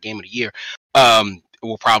wonderful little game of the year, it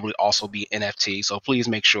will probably also be NFT. So please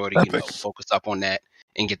make sure to focus up on that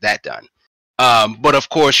and get that done. But of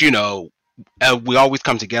course, we always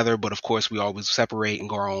come together, but of course we always separate and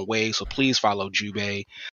go our own way. So please follow Jubei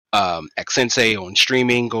X Sensei on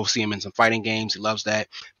streaming. Go see him in some fighting games. He loves that.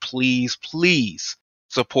 Please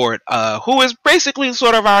support who is basically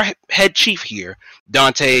sort of our head chief here,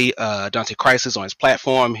 Dante Crisis, on his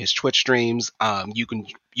platform, his Twitch streams.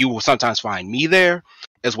 You will sometimes find me there,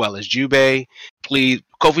 as well as Jubei. Please,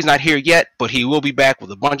 Kofi's not here yet, but he will be back with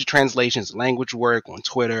a bunch of translations and language work on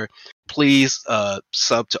Twitter. Please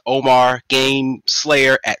sub to Omar Game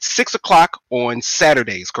Slayer at 6 o'clock on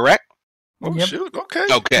Saturdays, correct? Oh, shoot. Okay.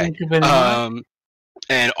 Thank you very much.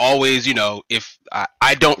 And always, if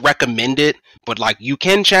I don't recommend it, but like you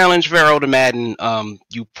can challenge Vero to Madden,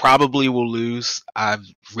 you probably will lose. I've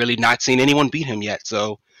really not seen anyone beat him yet,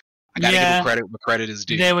 so I gotta give him credit where credit is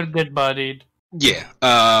due. They were good bodied. Yeah,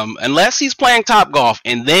 unless he's playing Top Golf,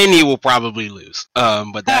 and then he will probably lose.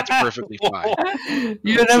 But that's perfectly fine.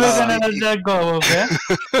 You're never gonna let that go, okay?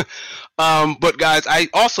 But guys, I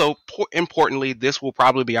also importantly, this will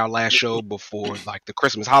probably be our last show before like the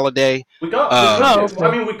Christmas holiday. We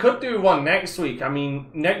could do one next week. I mean,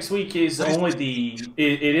 next week is only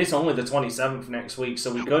it is only the 27th next week,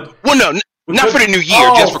 so we could. Well, no. Not for the new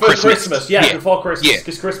year, just for Christmas. Yeah, before Christmas.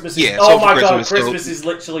 Because Christmas is... Oh my god, Christmas is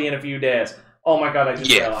literally in a few days. Oh my god, I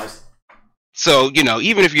just realized. So,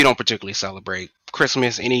 even if you don't particularly celebrate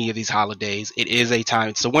Christmas, any of these holidays, it is a time.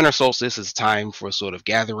 It's the winter solstice. It's time for sort of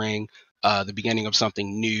gathering, the beginning of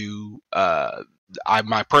something new.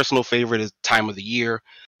 My personal favorite is time of the year.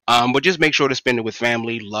 But just make sure to spend it with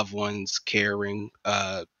family, loved ones, caring,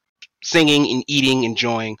 singing and eating,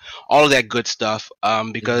 enjoying all of that good stuff.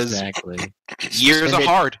 Because years are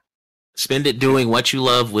hard. Spend it doing what you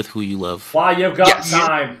love with who you love. While you've got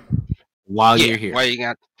time. While you're here. While you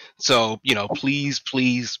got. So, please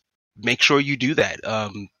make sure you do that.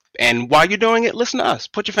 And while you're doing it, listen to us.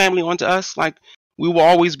 Put your family onto us. Like, we will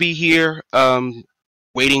always be here,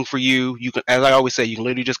 waiting for you. You can, as I always say, you can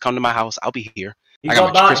literally just come to my house. I'll be here. I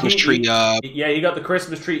got my Christmas tree up. Yeah, you got the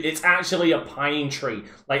Christmas tree. It's actually a pine tree.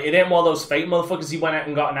 Like, it ain't one of those fake motherfuckers. He went out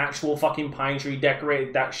and got an actual fucking pine tree,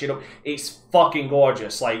 decorated that shit up. It's fucking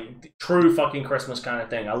gorgeous. Like, true fucking Christmas kind of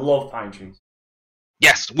thing. I love pine trees.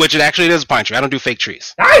 Yes, which it actually is a pine tree. I don't do fake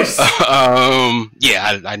trees. Nice!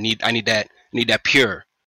 Yeah, I need that. I need that pure.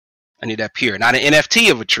 Not an NFT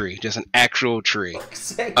of a tree, just an actual tree.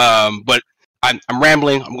 But I'm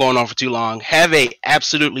rambling. I'm going on for too long. Have a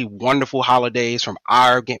absolutely wonderful holidays from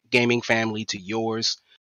our gaming family to yours.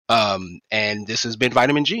 And this has been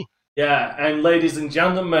Vitamin G. Yeah, and ladies and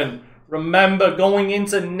gentlemen, remember going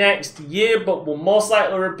into next year, but we'll most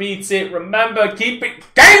likely repeat it. Remember, keep it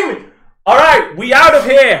gaming! Alright, we out of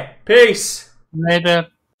here. Peace. Later.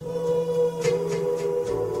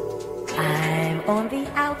 I'm on the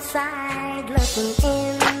outside looking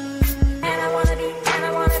in, and I wanna be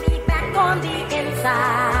back on the inside.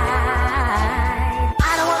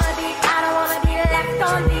 I don't wanna be left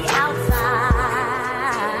on the outside,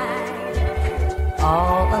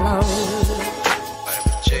 all alone.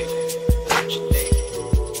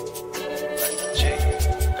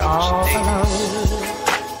 All alone.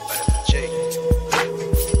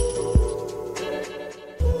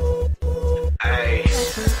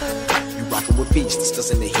 Rockin' with beats,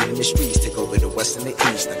 discussing the heat in the streets. Take over the west and the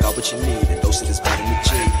east. I got what you need, a dose of this vitamin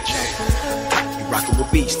G. You rockin'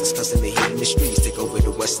 with beats, discussing the heat in the streets. Take over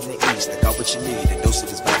the west and the east. I got what you need, a dose of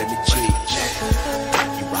this vitamin G.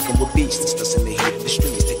 You rockin' with beats, discussing the heat in the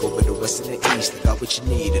streets. Take over the west and the east. I got what you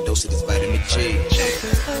need, a dose of this vitamin G.